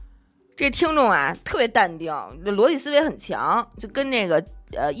这听众啊特别淡定，逻辑思维很强，就跟那个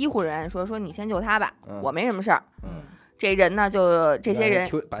医护人员说你先救他吧，我没什么事儿。这人呢就这些人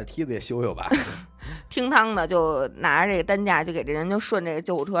把梯子也修修吧，听汤的就拿着这个担架就给这人就顺这个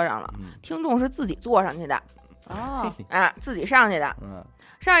救护车上了。听众是自己坐上去的自己上去的。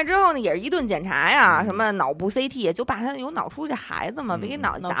上去之后呢，也是一顿检查呀，什么脑部 CT， 就把他有脑出血孩子嘛，别给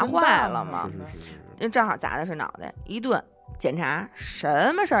脑袋砸坏了嘛。正好砸的是脑袋，一顿检查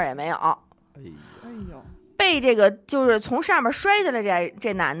什么事儿也没有。哎呦，被这个就是从上面摔下来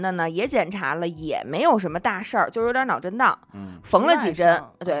这男的呢，也检查了，也没有什么大事儿，就是有点脑震荡，缝了几针，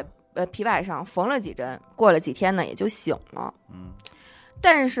对，皮外伤缝了几针，过了几天呢也就醒了。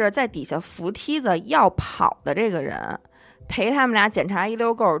但是在底下扶梯子要跑的这个人，陪他们俩检查一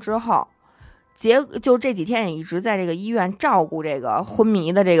溜够之后，就这几天也一直在这个医院照顾这个昏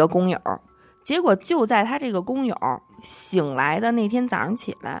迷的这个工友。结果就在他这个工友醒来的那天早上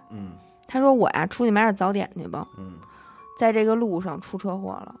起来，他说我呀出去买点早点去吧，在这个路上出车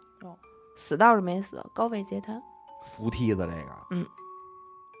祸了，死倒是没死，高位截瘫。扶梯子这个，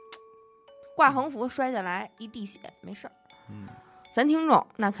挂横幅摔下来一滴血没事儿，咱听众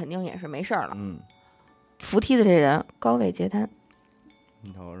那肯定也是没事儿了，扶梯的这人高位截瘫。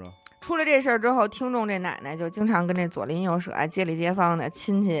你瞅瞅，出了这事儿之后，听众这奶奶就经常跟这左邻右舍、街里街坊的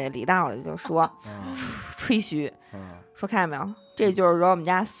亲戚里道的就说，吹嘘，说看见没有，这就是惹我们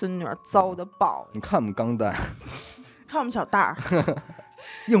家孙女遭的报应。你看我们钢蛋，看我们小蛋儿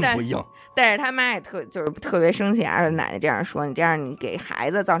硬不硬？但是他妈也就是特别生气啊，说奶奶这样说，你这样你给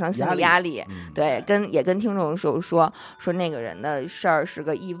孩子造成心理压力。对，也跟听众说那个人的事儿是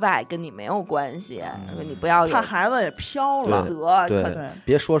个意外，跟你没有关系。说你不要有怕孩子也飘了，自责。对，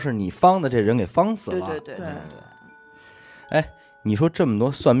别说是你方的这人给方死了。对。哎，你说这么多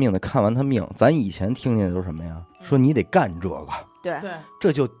算命的看完他命，咱以前听见的都是什么呀？说你得干这个，对，对，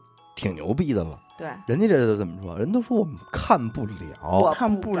这就挺牛逼的了。对，人家这都怎么说？人都说我们看不了，我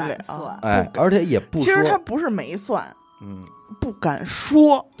看不了哎，而且也不说。其实他不是没算，不敢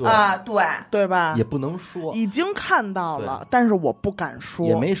说啊，对吧？也不能说，已经看到了，但是我不敢说，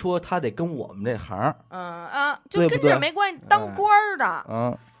也没说他得跟我们这行，就跟这没关系，当官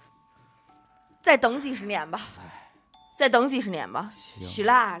的，再等几十年吧，再等几十年吧，许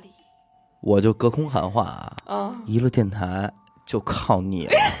拉里，我就隔空喊话娱乐电台就靠你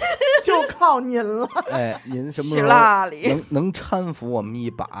了。就靠您了，哎，您什么时候能搀扶我们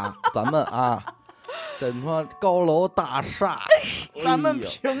一把？咱们怎么说高楼大厦，咱们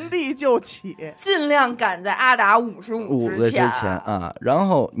平地就起，尽量赶在阿达55之前然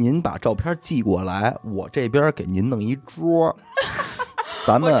后您把照片寄过来，我这边给您弄一桌。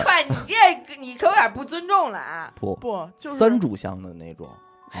咱们我踹你这个，你可有点不尊重了啊！不，就是三炷香的那种，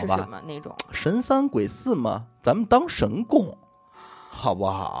是什么那种？神三鬼四嘛，咱们当神供。好不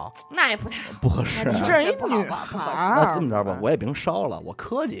好？那也不太不合适。这一女孩，那这么着吧，我也别烧了，我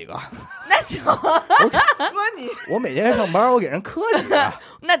磕几个。那行，我每天上班，我给人磕几个。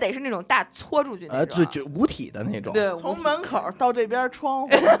那得是那种大搓出去那种，就五体的那种。对，从门口到这边窗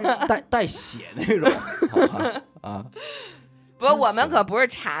户带血那种啊。不，我们可不是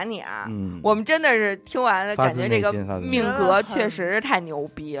查你啊，我们真的是听完了，感觉这个命格确实是太牛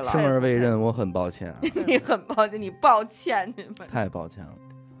逼了。生而为人，我很抱歉。你很抱歉，你抱歉，你们太抱歉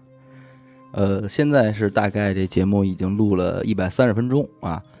了。现在是大概这节目已经录了130分钟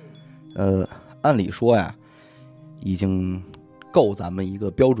啊。按理说呀，已经够咱们一个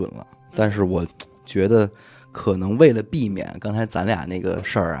标准了。但是我觉得，可能为了避免刚才咱俩那个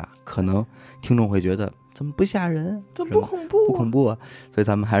事儿啊，可能听众会觉得。怎么不吓人？怎么不恐怖？不恐怖啊！所以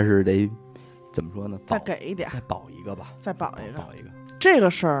咱们还是得怎么说呢？再给一点，再保一个吧，再保一个。这个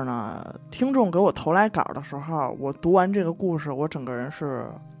事儿呢，听众给我投来稿的时候，我读完这个故事，我整个人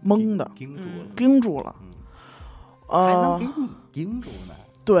是懵的，盯住了。还能给你盯住呢？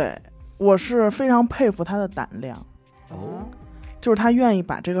对，我是非常佩服他的胆量。就是他愿意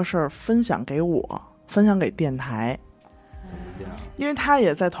把这个事儿分享给我，分享给电台。因为他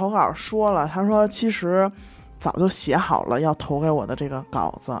也在投稿说了，他说其实早就写好了要投给我的这个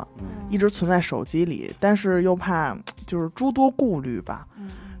稿子，一直存在手机里，但是又怕就是诸多顾虑吧，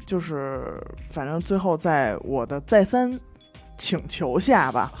就是反正最后在我的再三请求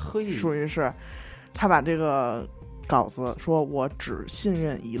下吧，属于是他把这个稿子说我只信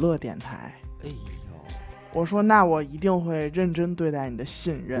任娱乐电台。哎呦，我说那我一定会认真对待你的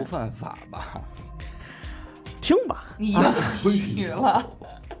信任，不犯法吧？听吧，你又语了。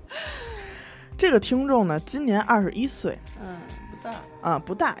这个听众呢，今年21岁，不大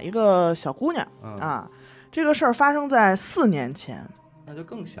不大，一个小姑娘啊。这个事儿发生在4年前，那就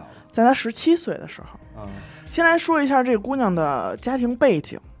更小了，在她17岁的时候。先来说一下这个姑娘的家庭背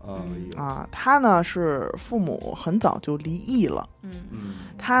景。她呢是父母很早就离异了。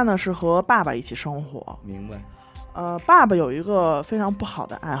她呢是和爸爸一起生活。明白。爸爸有一个非常不好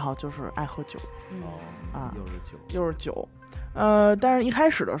的爱好，就是爱喝酒。又是酒。但是一开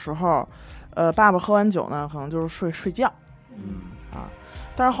始的时候，爸爸喝完酒呢，可能就是睡觉。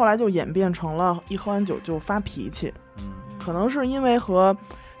但是后来就演变成了一喝完酒就发脾气。可能是因为和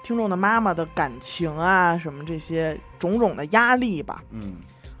听众的妈妈的感情啊，什么这些种种的压力吧。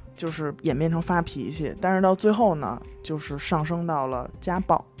就是演变成发脾气，但是到最后呢，就是上升到了家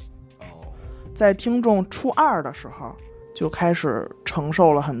暴。在听众初2的时候，就开始承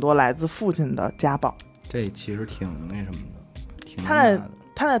受了很多来自父亲的家暴。这其实挺那什么的，挺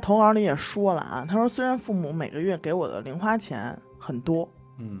他在投稿里也说了啊，他说虽然父母每个月给我的零花钱很多，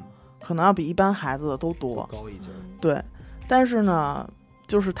可能要比一般孩子的都多，高一截。对，但是呢，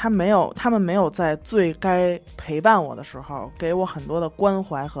就是他们没有在最该陪伴我的时候给我很多的关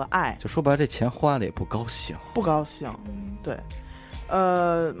怀和爱。就说白了，这钱花的也不高兴，对。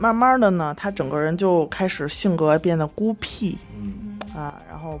慢慢的呢，他整个人就开始性格变得孤僻，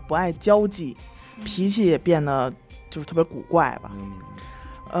然后不爱交际，脾气也变得就是特别古怪吧。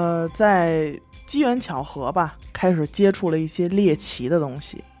在机缘巧合吧，开始接触了一些猎奇的东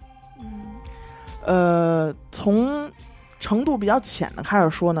西。从程度比较浅的开始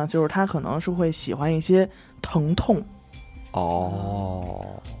说呢，就是他可能是会喜欢一些疼痛，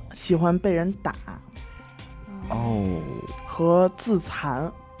喜欢被人打，和自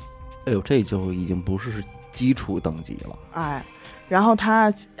残。哎呦，这就已经不是基础等级了。然后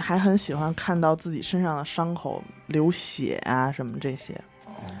他还很喜欢看到自己身上的伤口流血啊，什么这些。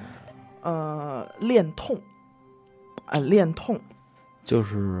恋痛，恋痛，就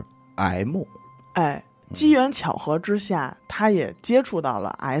是 M。机缘巧合之下，他也接触到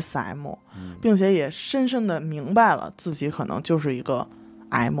了 SM，并且也深深的明白了自己可能就是一个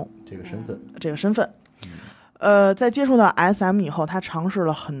M 这个身份，在接触到 SM 以后，他尝试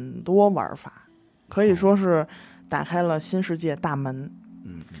了很多玩法，可以说是打开了新世界大门。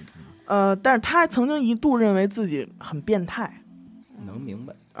但是他曾经一度认为自己很变态，能明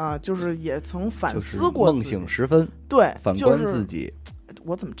白啊，就是也曾反思过，就是梦醒时分，对，反观自己，就是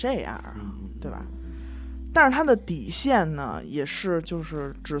我怎么这样啊，对吧？但是他的底线呢，也是就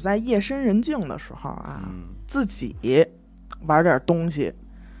是只在夜深人静的时候啊，自己玩点东西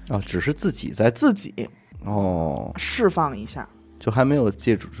啊，只是自己在自己释放一下，就还没有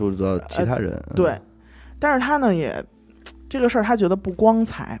接触到其他人。对，但是他呢也这个事儿他觉得不光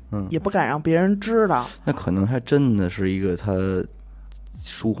彩，也不敢让别人知道。那可能还真的是一个他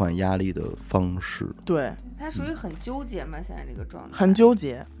舒缓压力的方式。对，他属于很纠结嘛，现在这个状态很纠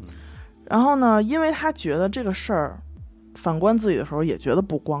结。然后呢，因为他觉得这个事儿反观自己的时候也觉得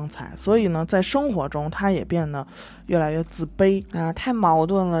不光彩，所以呢在生活中他也变得越来越自卑啊，太矛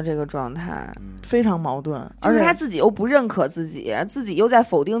盾了，这个状态非常矛盾，而且他自己又不认可自己，自己又在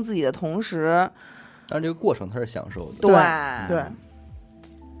否定自己的同时，但是这个过程他是享受的。对。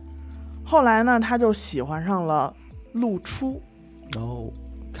后来呢，他就喜欢上了露出，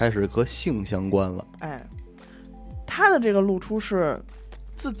开始和性相关了。他的这个露出是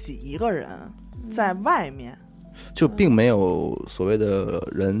自己一个人在外面，就并没有所谓的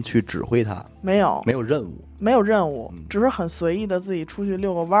人去指挥他，没有任务，只是很随意的自己出去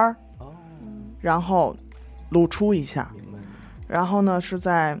遛个弯儿，然后露出一下。然后呢，是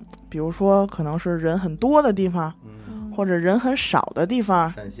在比如说可能是人很多的地方，或者人很少的地方，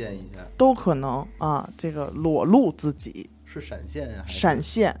闪现一下都可能啊。这个裸露自己是闪现呀，闪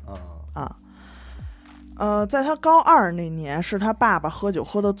现啊。在他高2那年，是他爸爸喝酒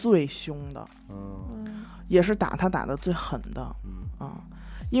喝得最凶的，也是打他打得最狠的，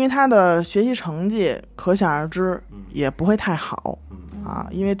因为他的学习成绩可想而知，也不会太好，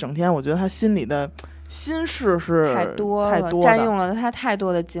因为整天我觉得他心里的心事是太多占用了他太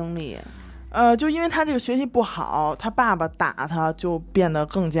多的精力。就因为他这个学习不好，他爸爸打他就变得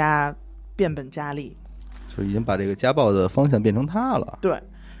更加变本加厉，就已经把这个家暴的方向变成他了。对。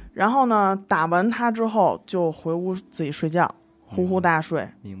然后呢，打完他之后就回屋自己睡觉，呼呼大睡。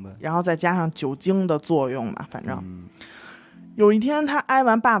明白。然后再加上酒精的作用吧，反正。有一天他挨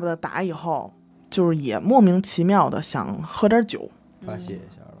完爸爸的打以后，就是也莫名其妙的想喝点酒，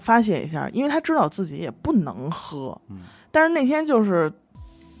发泄一下，因为他知道自己也不能喝。但是那天就是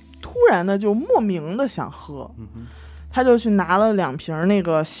突然的就莫名的想喝，他就去拿了2瓶那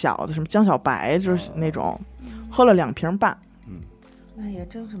个小的什么江小白，就是那种，喝了2瓶半。那也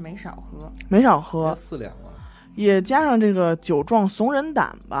真是没少喝4两了，也加上这个酒壮怂人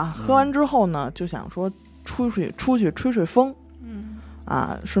胆吧。喝完之后呢，就想说出去吹吹风，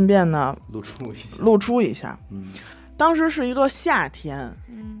顺便呢露出一下。当时是一个夏天，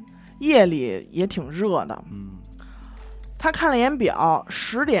夜里也挺热的。他看了眼表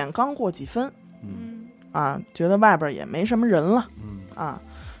，10点刚过几分，觉得外边也没什么人了，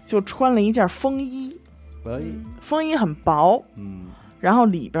就穿了一件风衣，风衣很薄，然后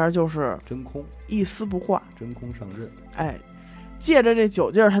里边就是真空，一丝不挂，真空上阵。借着这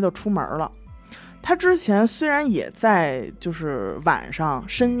酒劲儿，他就出门了。他之前虽然也在就是晚上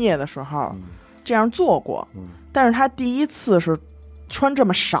深夜的时候这样做过，但是他第一次是穿这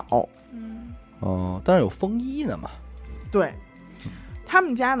么少。但是有风衣呢嘛。对，他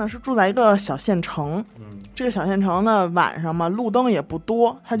们家呢是住在一个小县城，这个小县城呢晚上嘛路灯也不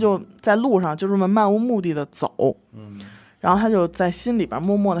多，他就在路上就这么漫无目的的走，然后他就在心里边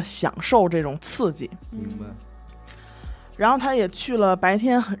默默的享受这种刺激。明白。然后他也去了白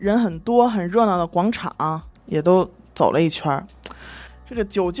天人很多很热闹的广场，也都走了一圈。这个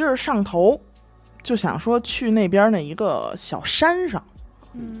酒劲儿上头，就想说去那边的一个小山上。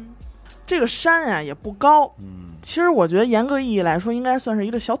这个山啊也不高，其实我觉得严格意义来说应该算是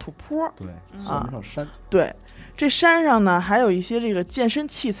一个小土坡。对，算不上山。对，这山上呢还有一些这个健身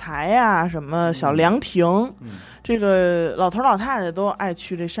器材啊，什么小凉亭，这个老头老太太都爱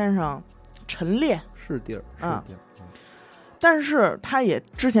去这山上晨练，是地儿。但是他也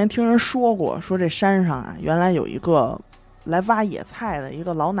之前听人说过，说这山上啊原来有一个来挖野菜的一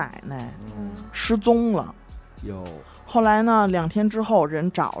个老奶奶失踪了。后来呢2天之后人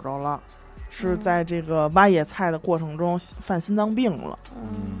找着了，是在这个挖野菜的过程中犯心脏病了，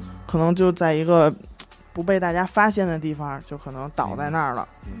可能就在一个不被大家发现的地方，就可能倒在那儿了。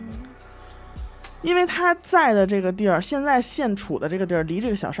因为他在的这个地儿，现在现处的这个地儿离这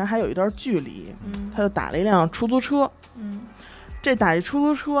个小山还有一段距离，他就打了一辆出租车。这打一出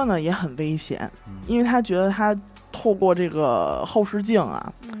租车呢也很危险，因为他觉得他透过这个后视镜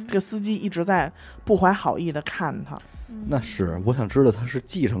啊，这个司机一直在不怀好意的看他。那是我想知道他是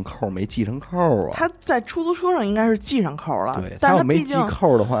系上扣没系上扣啊？他在出租车上应该是系上扣了，对，但是他没系毕竟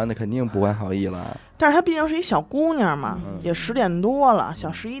扣的话，那肯定不怀好意了。但是她毕竟是一小姑娘嘛，也10点多了，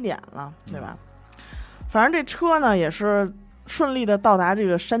小11点了，对吧？反正这车呢也是顺利的到达这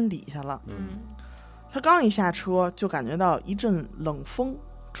个山底下了。她刚一下车就感觉到一阵冷风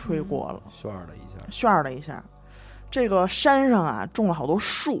吹过了，旋儿了一下，旋儿了一下。这个山上啊种了好多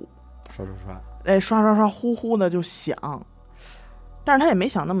树，刷刷刷，哎，刷刷刷，呼呼的就响。但是她也没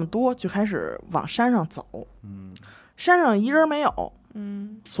想那么多，就开始往山上走。山上一人没有。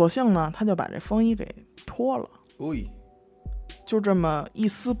索性呢，他就把这风衣给脱了，就这么一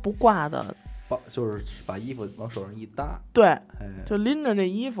丝不挂的，就是把衣服往手上一搭，对，就拎着这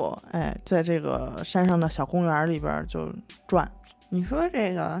衣服，哎，在这个山上的小公园里边就转。你说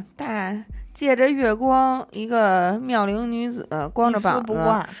这个借着月光，一个妙龄女子光着膀子，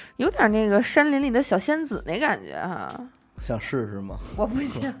有点那个山林里的小仙子那感觉哈。想试试吗？我不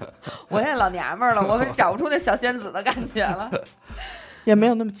信，我也老娘们儿了，我找不出那小仙子的感觉了。也没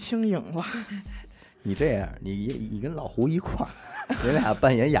有那么轻盈了。对，你这样，你跟老胡一块儿，你俩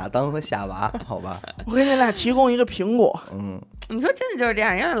扮演亚当和夏娃，好吧？我给你俩提供一个苹果。你说真的就是这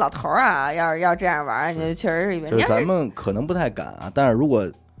样，因为老头儿啊，要这样玩，你确实是一般。就是咱们可能不太敢啊，但是如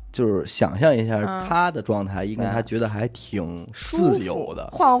果就是想象一下他的状态，应该他觉得还挺自由的，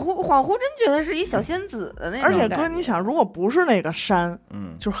恍惚真觉得是一小仙子的那种。而且哥，你想，如果不是那个山，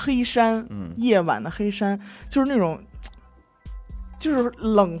就是黑山，夜晚的黑山，就是那种。就是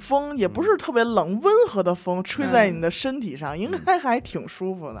冷风，也不是特别冷，温和的风吹在你的身体上，应该还挺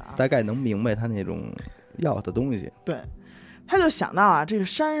舒服的啊。大概能明白他那种要的东西。对，他就想到啊，这个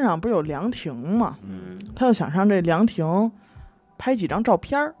山上不是有凉亭吗？他就想上这凉亭拍几张照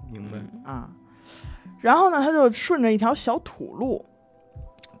片。明白啊。然后呢，他就顺着一条小土路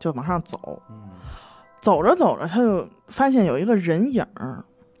就往上走。走着走着，他就发现有一个人影儿。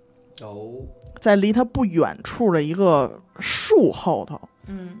在离他不远处的一个树后头。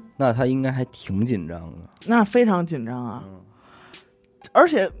那他应该还挺紧张的。那非常紧张啊。而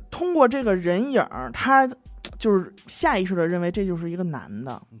且通过这个人影，他就是下意识的认为这就是一个男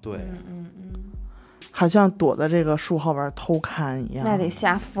的。对，好像躲在这个树后边偷看一样。那得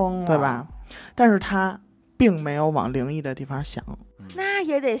吓疯了，对吧？但是他并没有往灵异的地方想。那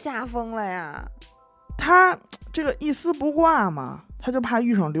也得吓疯了呀。他这个一丝不挂嘛。他就怕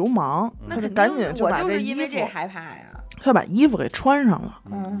遇上流氓，他就赶紧就把这衣服，我就是因为这害怕呀。他把衣服给穿上了，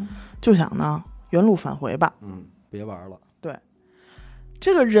就想呢原路返回吧，别玩了。对，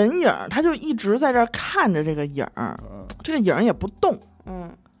这个人影他就一直在这儿看着这个影，这个影也不动，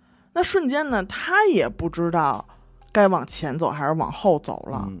那瞬间呢，他也不知道该往前走还是往后走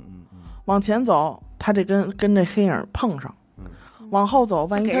了，往前走，他这跟这黑影碰上，往后走，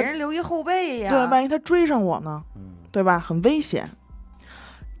万一他给人留一后背呀，对，万一他追上我呢，对吧？很危险。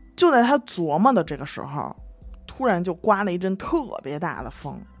就在他琢磨的这个时候，突然就刮了一阵特别大的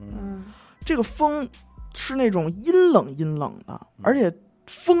风。这个风是那种阴冷的，而且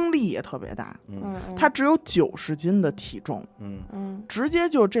风力也特别大。他只有90斤的体重。直接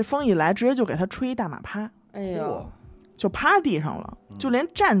就这风一来，直接就给他吹一大马趴。哎呦，就趴地上了，就连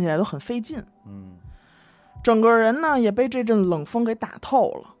站起来都很费劲。整个人呢也被这阵冷风给打透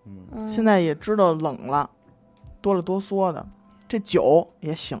了。现在也知道冷了，哆了哆嗦的。这酒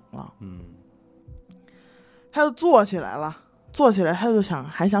也醒了，他就坐起来了。坐起来，他就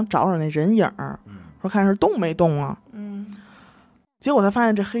还想找找那人影，说看是动没动啊。结果他发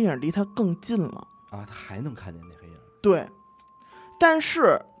现这黑影离他更近了啊，他还能看见那黑影。对，但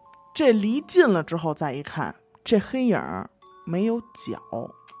是这离近了之后再一看，这黑影没有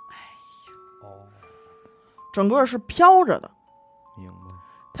脚，整个是飘着的。明白。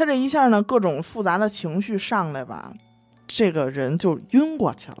他这一下呢，各种复杂的情绪上来吧。这个人就晕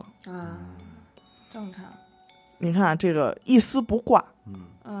过去了啊，正常。你看这个一丝不挂，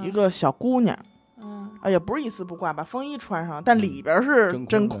一个小姑娘，也不是一丝不挂，把风衣穿上，但里边是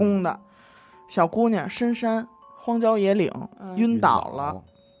真空的。小姑娘深山荒郊野岭，晕倒了，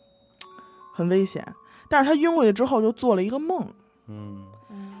很危险。但是她晕过去之后，就做了一个梦。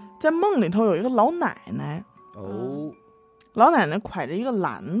在梦里头有一个老奶奶，老奶奶挎着一个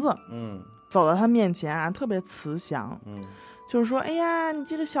篮子，走到他面前啊，特别慈祥，就是说，哎呀，你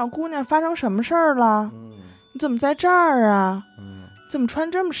这个小姑娘发生什么事儿了？你怎么在这儿啊？怎么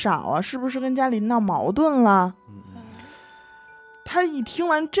穿这么少啊？是不是跟家里闹矛盾了？他一听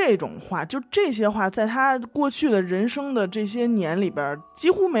完这种话，就这些话，在他过去的人生的这些年里边，几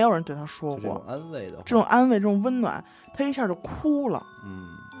乎没有人对他说过这种安慰的话，这种安慰，这种温暖，他一下就哭了，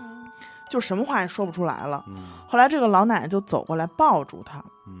就什么话也说不出来了。后来这个老奶奶就走过来抱住他，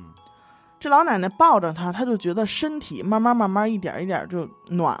这老奶奶抱着他，他就觉得身体慢慢一点一点就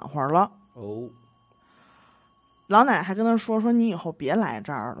暖和了。哦，老奶奶还跟他说你以后别来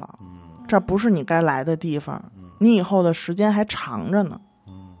这儿了，这不是你该来的地方，你以后的时间还长着呢。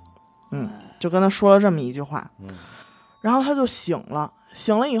就跟他说了这么一句话。然后他就醒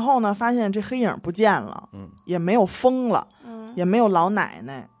了以后呢，发现这黑影不见了，也没有风了，也没有老奶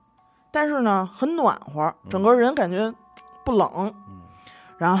奶，但是呢很暖和，整个人感觉不冷。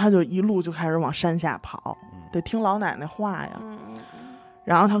然后他就一路就开始往山下跑，得听老奶奶话呀。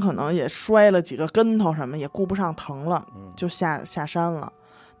然后他可能也摔了几个跟头什么，也顾不上疼了，就下山了。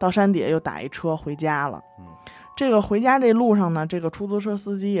到山底下又打一车回家了。这个回家这路上呢，这个出租车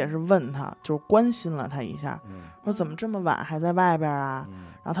司机也是问他，就是关心了他一下，说怎么这么晚还在外边啊？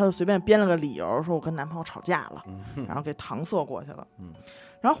然后他就随便编了个理由，说我跟男朋友吵架了，然后给搪塞过去了。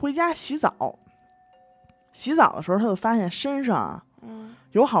然后回家洗澡的时候，他就发现身上啊，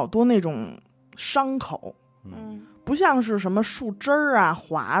有好多那种伤口，不像是什么树枝儿啊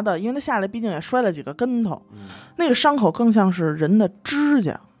划的，因为他下来毕竟也摔了几个跟头，那个伤口更像是人的指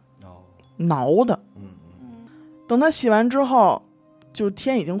甲挠的。等他洗完之后，就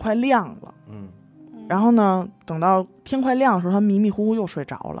天已经快亮了。然后呢，等到天快亮的时候，他迷迷糊糊又睡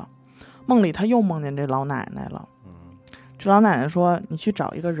着了。梦里他又梦见这老奶奶了。这老奶奶说：“你去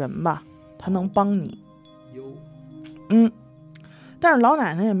找一个人吧，他能帮你。”但是老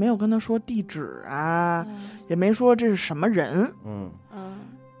奶奶也没有跟他说地址啊，也没说这是什么人。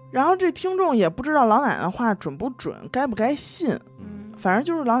然后这听众也不知道老奶奶话准不准，该不该信。反正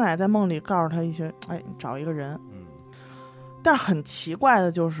就是老奶奶在梦里告诉他一些，你找一个人。但是很奇怪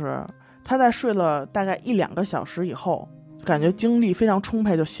的就是，他在睡了大概1-2个小时以后，感觉精力非常充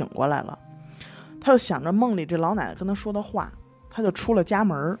沛，就醒过来了。他就想着梦里这老奶奶跟他说的话，他就出了家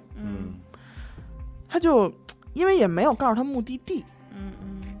门。他就因为也没有告诉他目的地，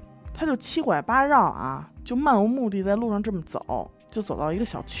他就七拐八绕啊，就漫无目的在路上这么走，就走到一个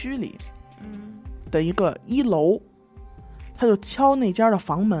小区里的一个1楼，他就敲那家的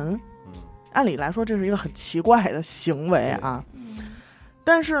房门。按理来说这是一个很奇怪的行为啊，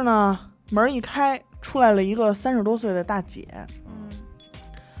但是呢门一开，出来了一个30多岁的大姐。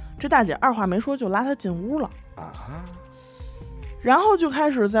这大姐二话没说就拉他进屋了，然后就开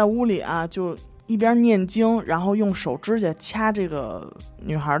始在屋里啊，就一边念经，然后用手指甲掐这个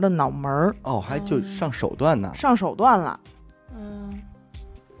女孩的脑门。还就上手段呢？上手段了。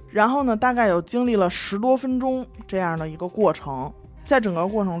然后呢大概有经历了10多分钟这样的一个过程。在整个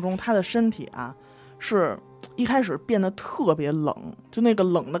过程中，他的身体啊，是一开始变得特别冷，就那个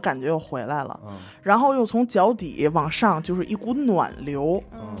冷的感觉又回来了，然后又从脚底往上就是一股暖流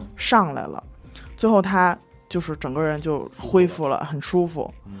上来了，最后他就是整个人就恢复了，很舒服。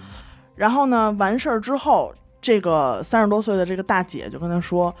然后呢，完事儿之后，这个30多岁的这个大姐就跟他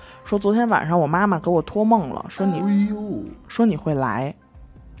说昨天晚上我妈妈给我托梦了，说你会来。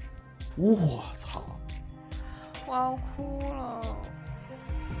我操！我要哭了。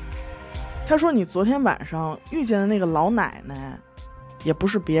他说你昨天晚上遇见的那个老奶奶也不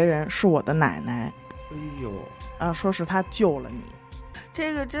是别人，是我的奶奶。说是她救了你。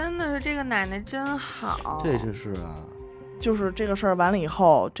这个真的是，这个奶奶真好。这就是啊，就是这个事儿完了以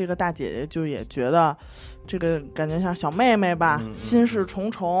后，这个大姐姐就也觉得这个感觉像小妹妹吧，心事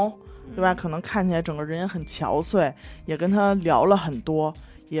重重，对吧？可能看起来整个人也很憔悴，也跟她聊了很多，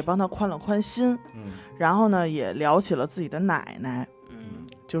也帮她宽了宽心。然后呢也聊起了自己的奶奶，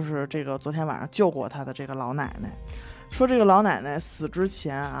就是这个昨天晚上救过她的这个老奶奶。说这个老奶奶死之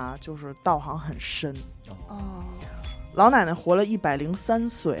前啊，就是道行很深。老奶奶活了103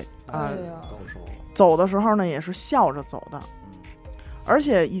岁啊，走的时候呢也是笑着走的。而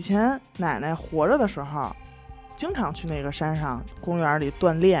且以前奶奶活着的时候，经常去那个山上公园里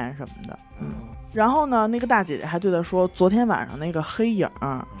锻炼什么的。然后呢，那个大姐姐还对她说，昨天晚上那个黑影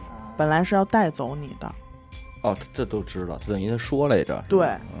本来是要带走你的。这都知道，等于他说来着。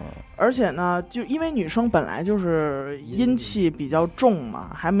对，而且呢，就因为女生本来就是阴气比较重嘛，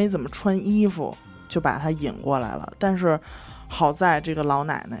还没怎么穿衣服，就把她引过来了。但是好在这个老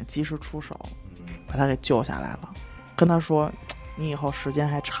奶奶及时出手，把她给救下来了，跟她说你以后时间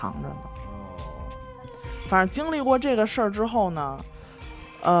还长着呢。反正经历过这个事儿之后呢，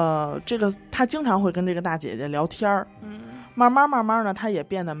这个她经常会跟这个大姐姐聊天儿。慢慢呢，他也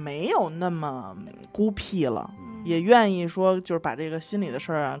变得没有那么孤僻了，也愿意说就是把这个心里的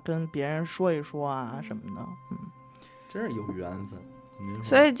事儿啊跟别人说一说啊什么的。真是有缘分。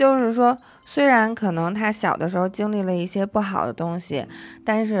所以就是说，虽然可能他小的时候经历了一些不好的东西，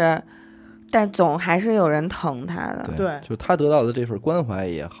但总还是有人疼他的。对，就他得到的这份关怀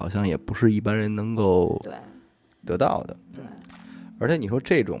也好像也不是一般人能够得到的。对，而且你说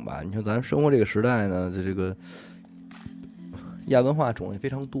这种吧，你说咱生活这个时代呢，这个亚文化种类非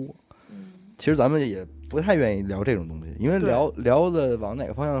常多。其实咱们也不太愿意聊这种东西，因为聊的往哪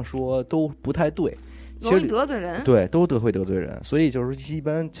个方向说都不太对，容易得罪人。对，都会得罪人，所以就是一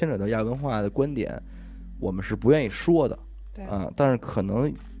般牵扯到亚文化的观点，我们是不愿意说的。对但是可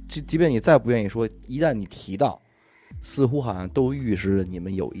能即便你再不愿意说，一旦你提到，似乎好像都预示你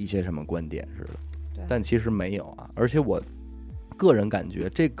们有一些什么观点似的。但其实没有啊。而且我个人感觉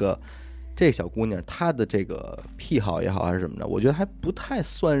这个小姑娘她的这个癖好也好还是什么的，我觉得还不太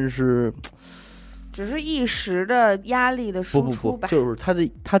算是，只是一时的压力的输出吧。不，就是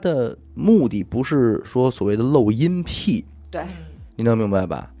她的目的不是说所谓的露阴癖，对，你能明白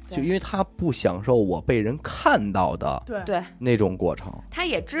吧？就因为她不享受我被人看到的对那种过程，她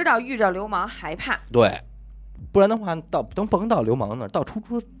也知道遇着流氓害怕，对，不然的话甭到流氓那儿，到出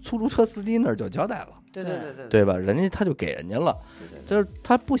租车司机那儿就交代了。对吧？人家他就给人家了，就是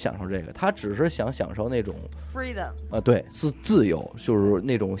他不享受这个，他只是想享受那种 freedom 对，自由，就是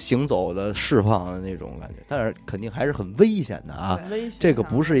那种行走的释放的那种感觉，但是肯定还是很危险的啊。这个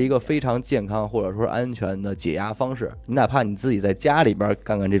不是一个非常健康或者说安全的解压方式，你哪怕你自己在家里边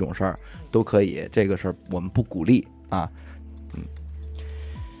干这种事儿都可以，这个事儿我们不鼓励啊。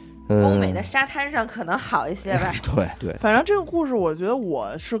欧美的沙滩上可能好一些吧。对，反正这个故事，我觉得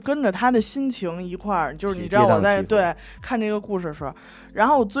我是跟着他的心情一块儿，就是你知道我在看这个故事的时候，然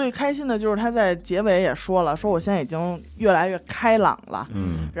后我最开心的就是他在结尾也说了，说我现在已经越来越开朗了，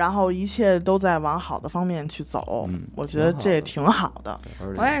然后一切都在往好的方面去走，我觉得这也挺好的。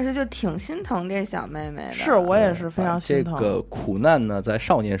我也是，就挺心疼这小妹妹的。是我也是非常心疼。这个苦难呢，在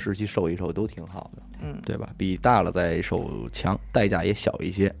少年时期受一受都挺好的。对吧？比大了再受强，代价也小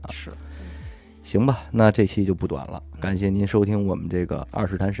一些啊。是，行吧，那这期就不短了。感谢您收听我们这个二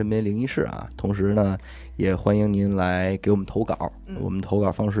十谈身边灵异事啊，同时呢，也欢迎您来给我们投稿。我们投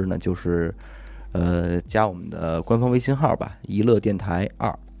稿方式呢，就是加我们的官方微信号吧，娱乐电台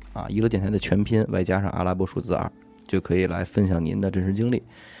2啊，娱乐电台的全拼外加上阿拉伯数字2，就可以来分享您的真实经历。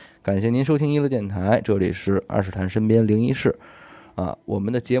感谢您收听娱乐电台，这里是二十谈身边灵异事。我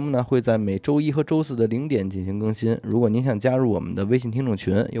们的节目呢会在每周一和周四的0点进行更新。如果您想加入我们的微信听众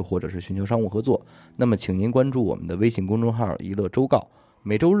群，又或者是寻求商务合作，那么请您关注我们的微信公众号娱乐周告。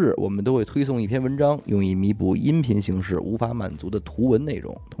每周日我们都会推送一篇文章，用以弥补音频形式无法满足的图文内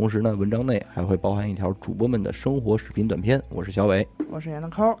容。同时呢，文章内还会包含一条主播们的生活视频短片。我是小伟，我是闫德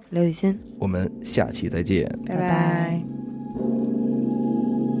抠，刘雨欣，我们下期再见，拜拜。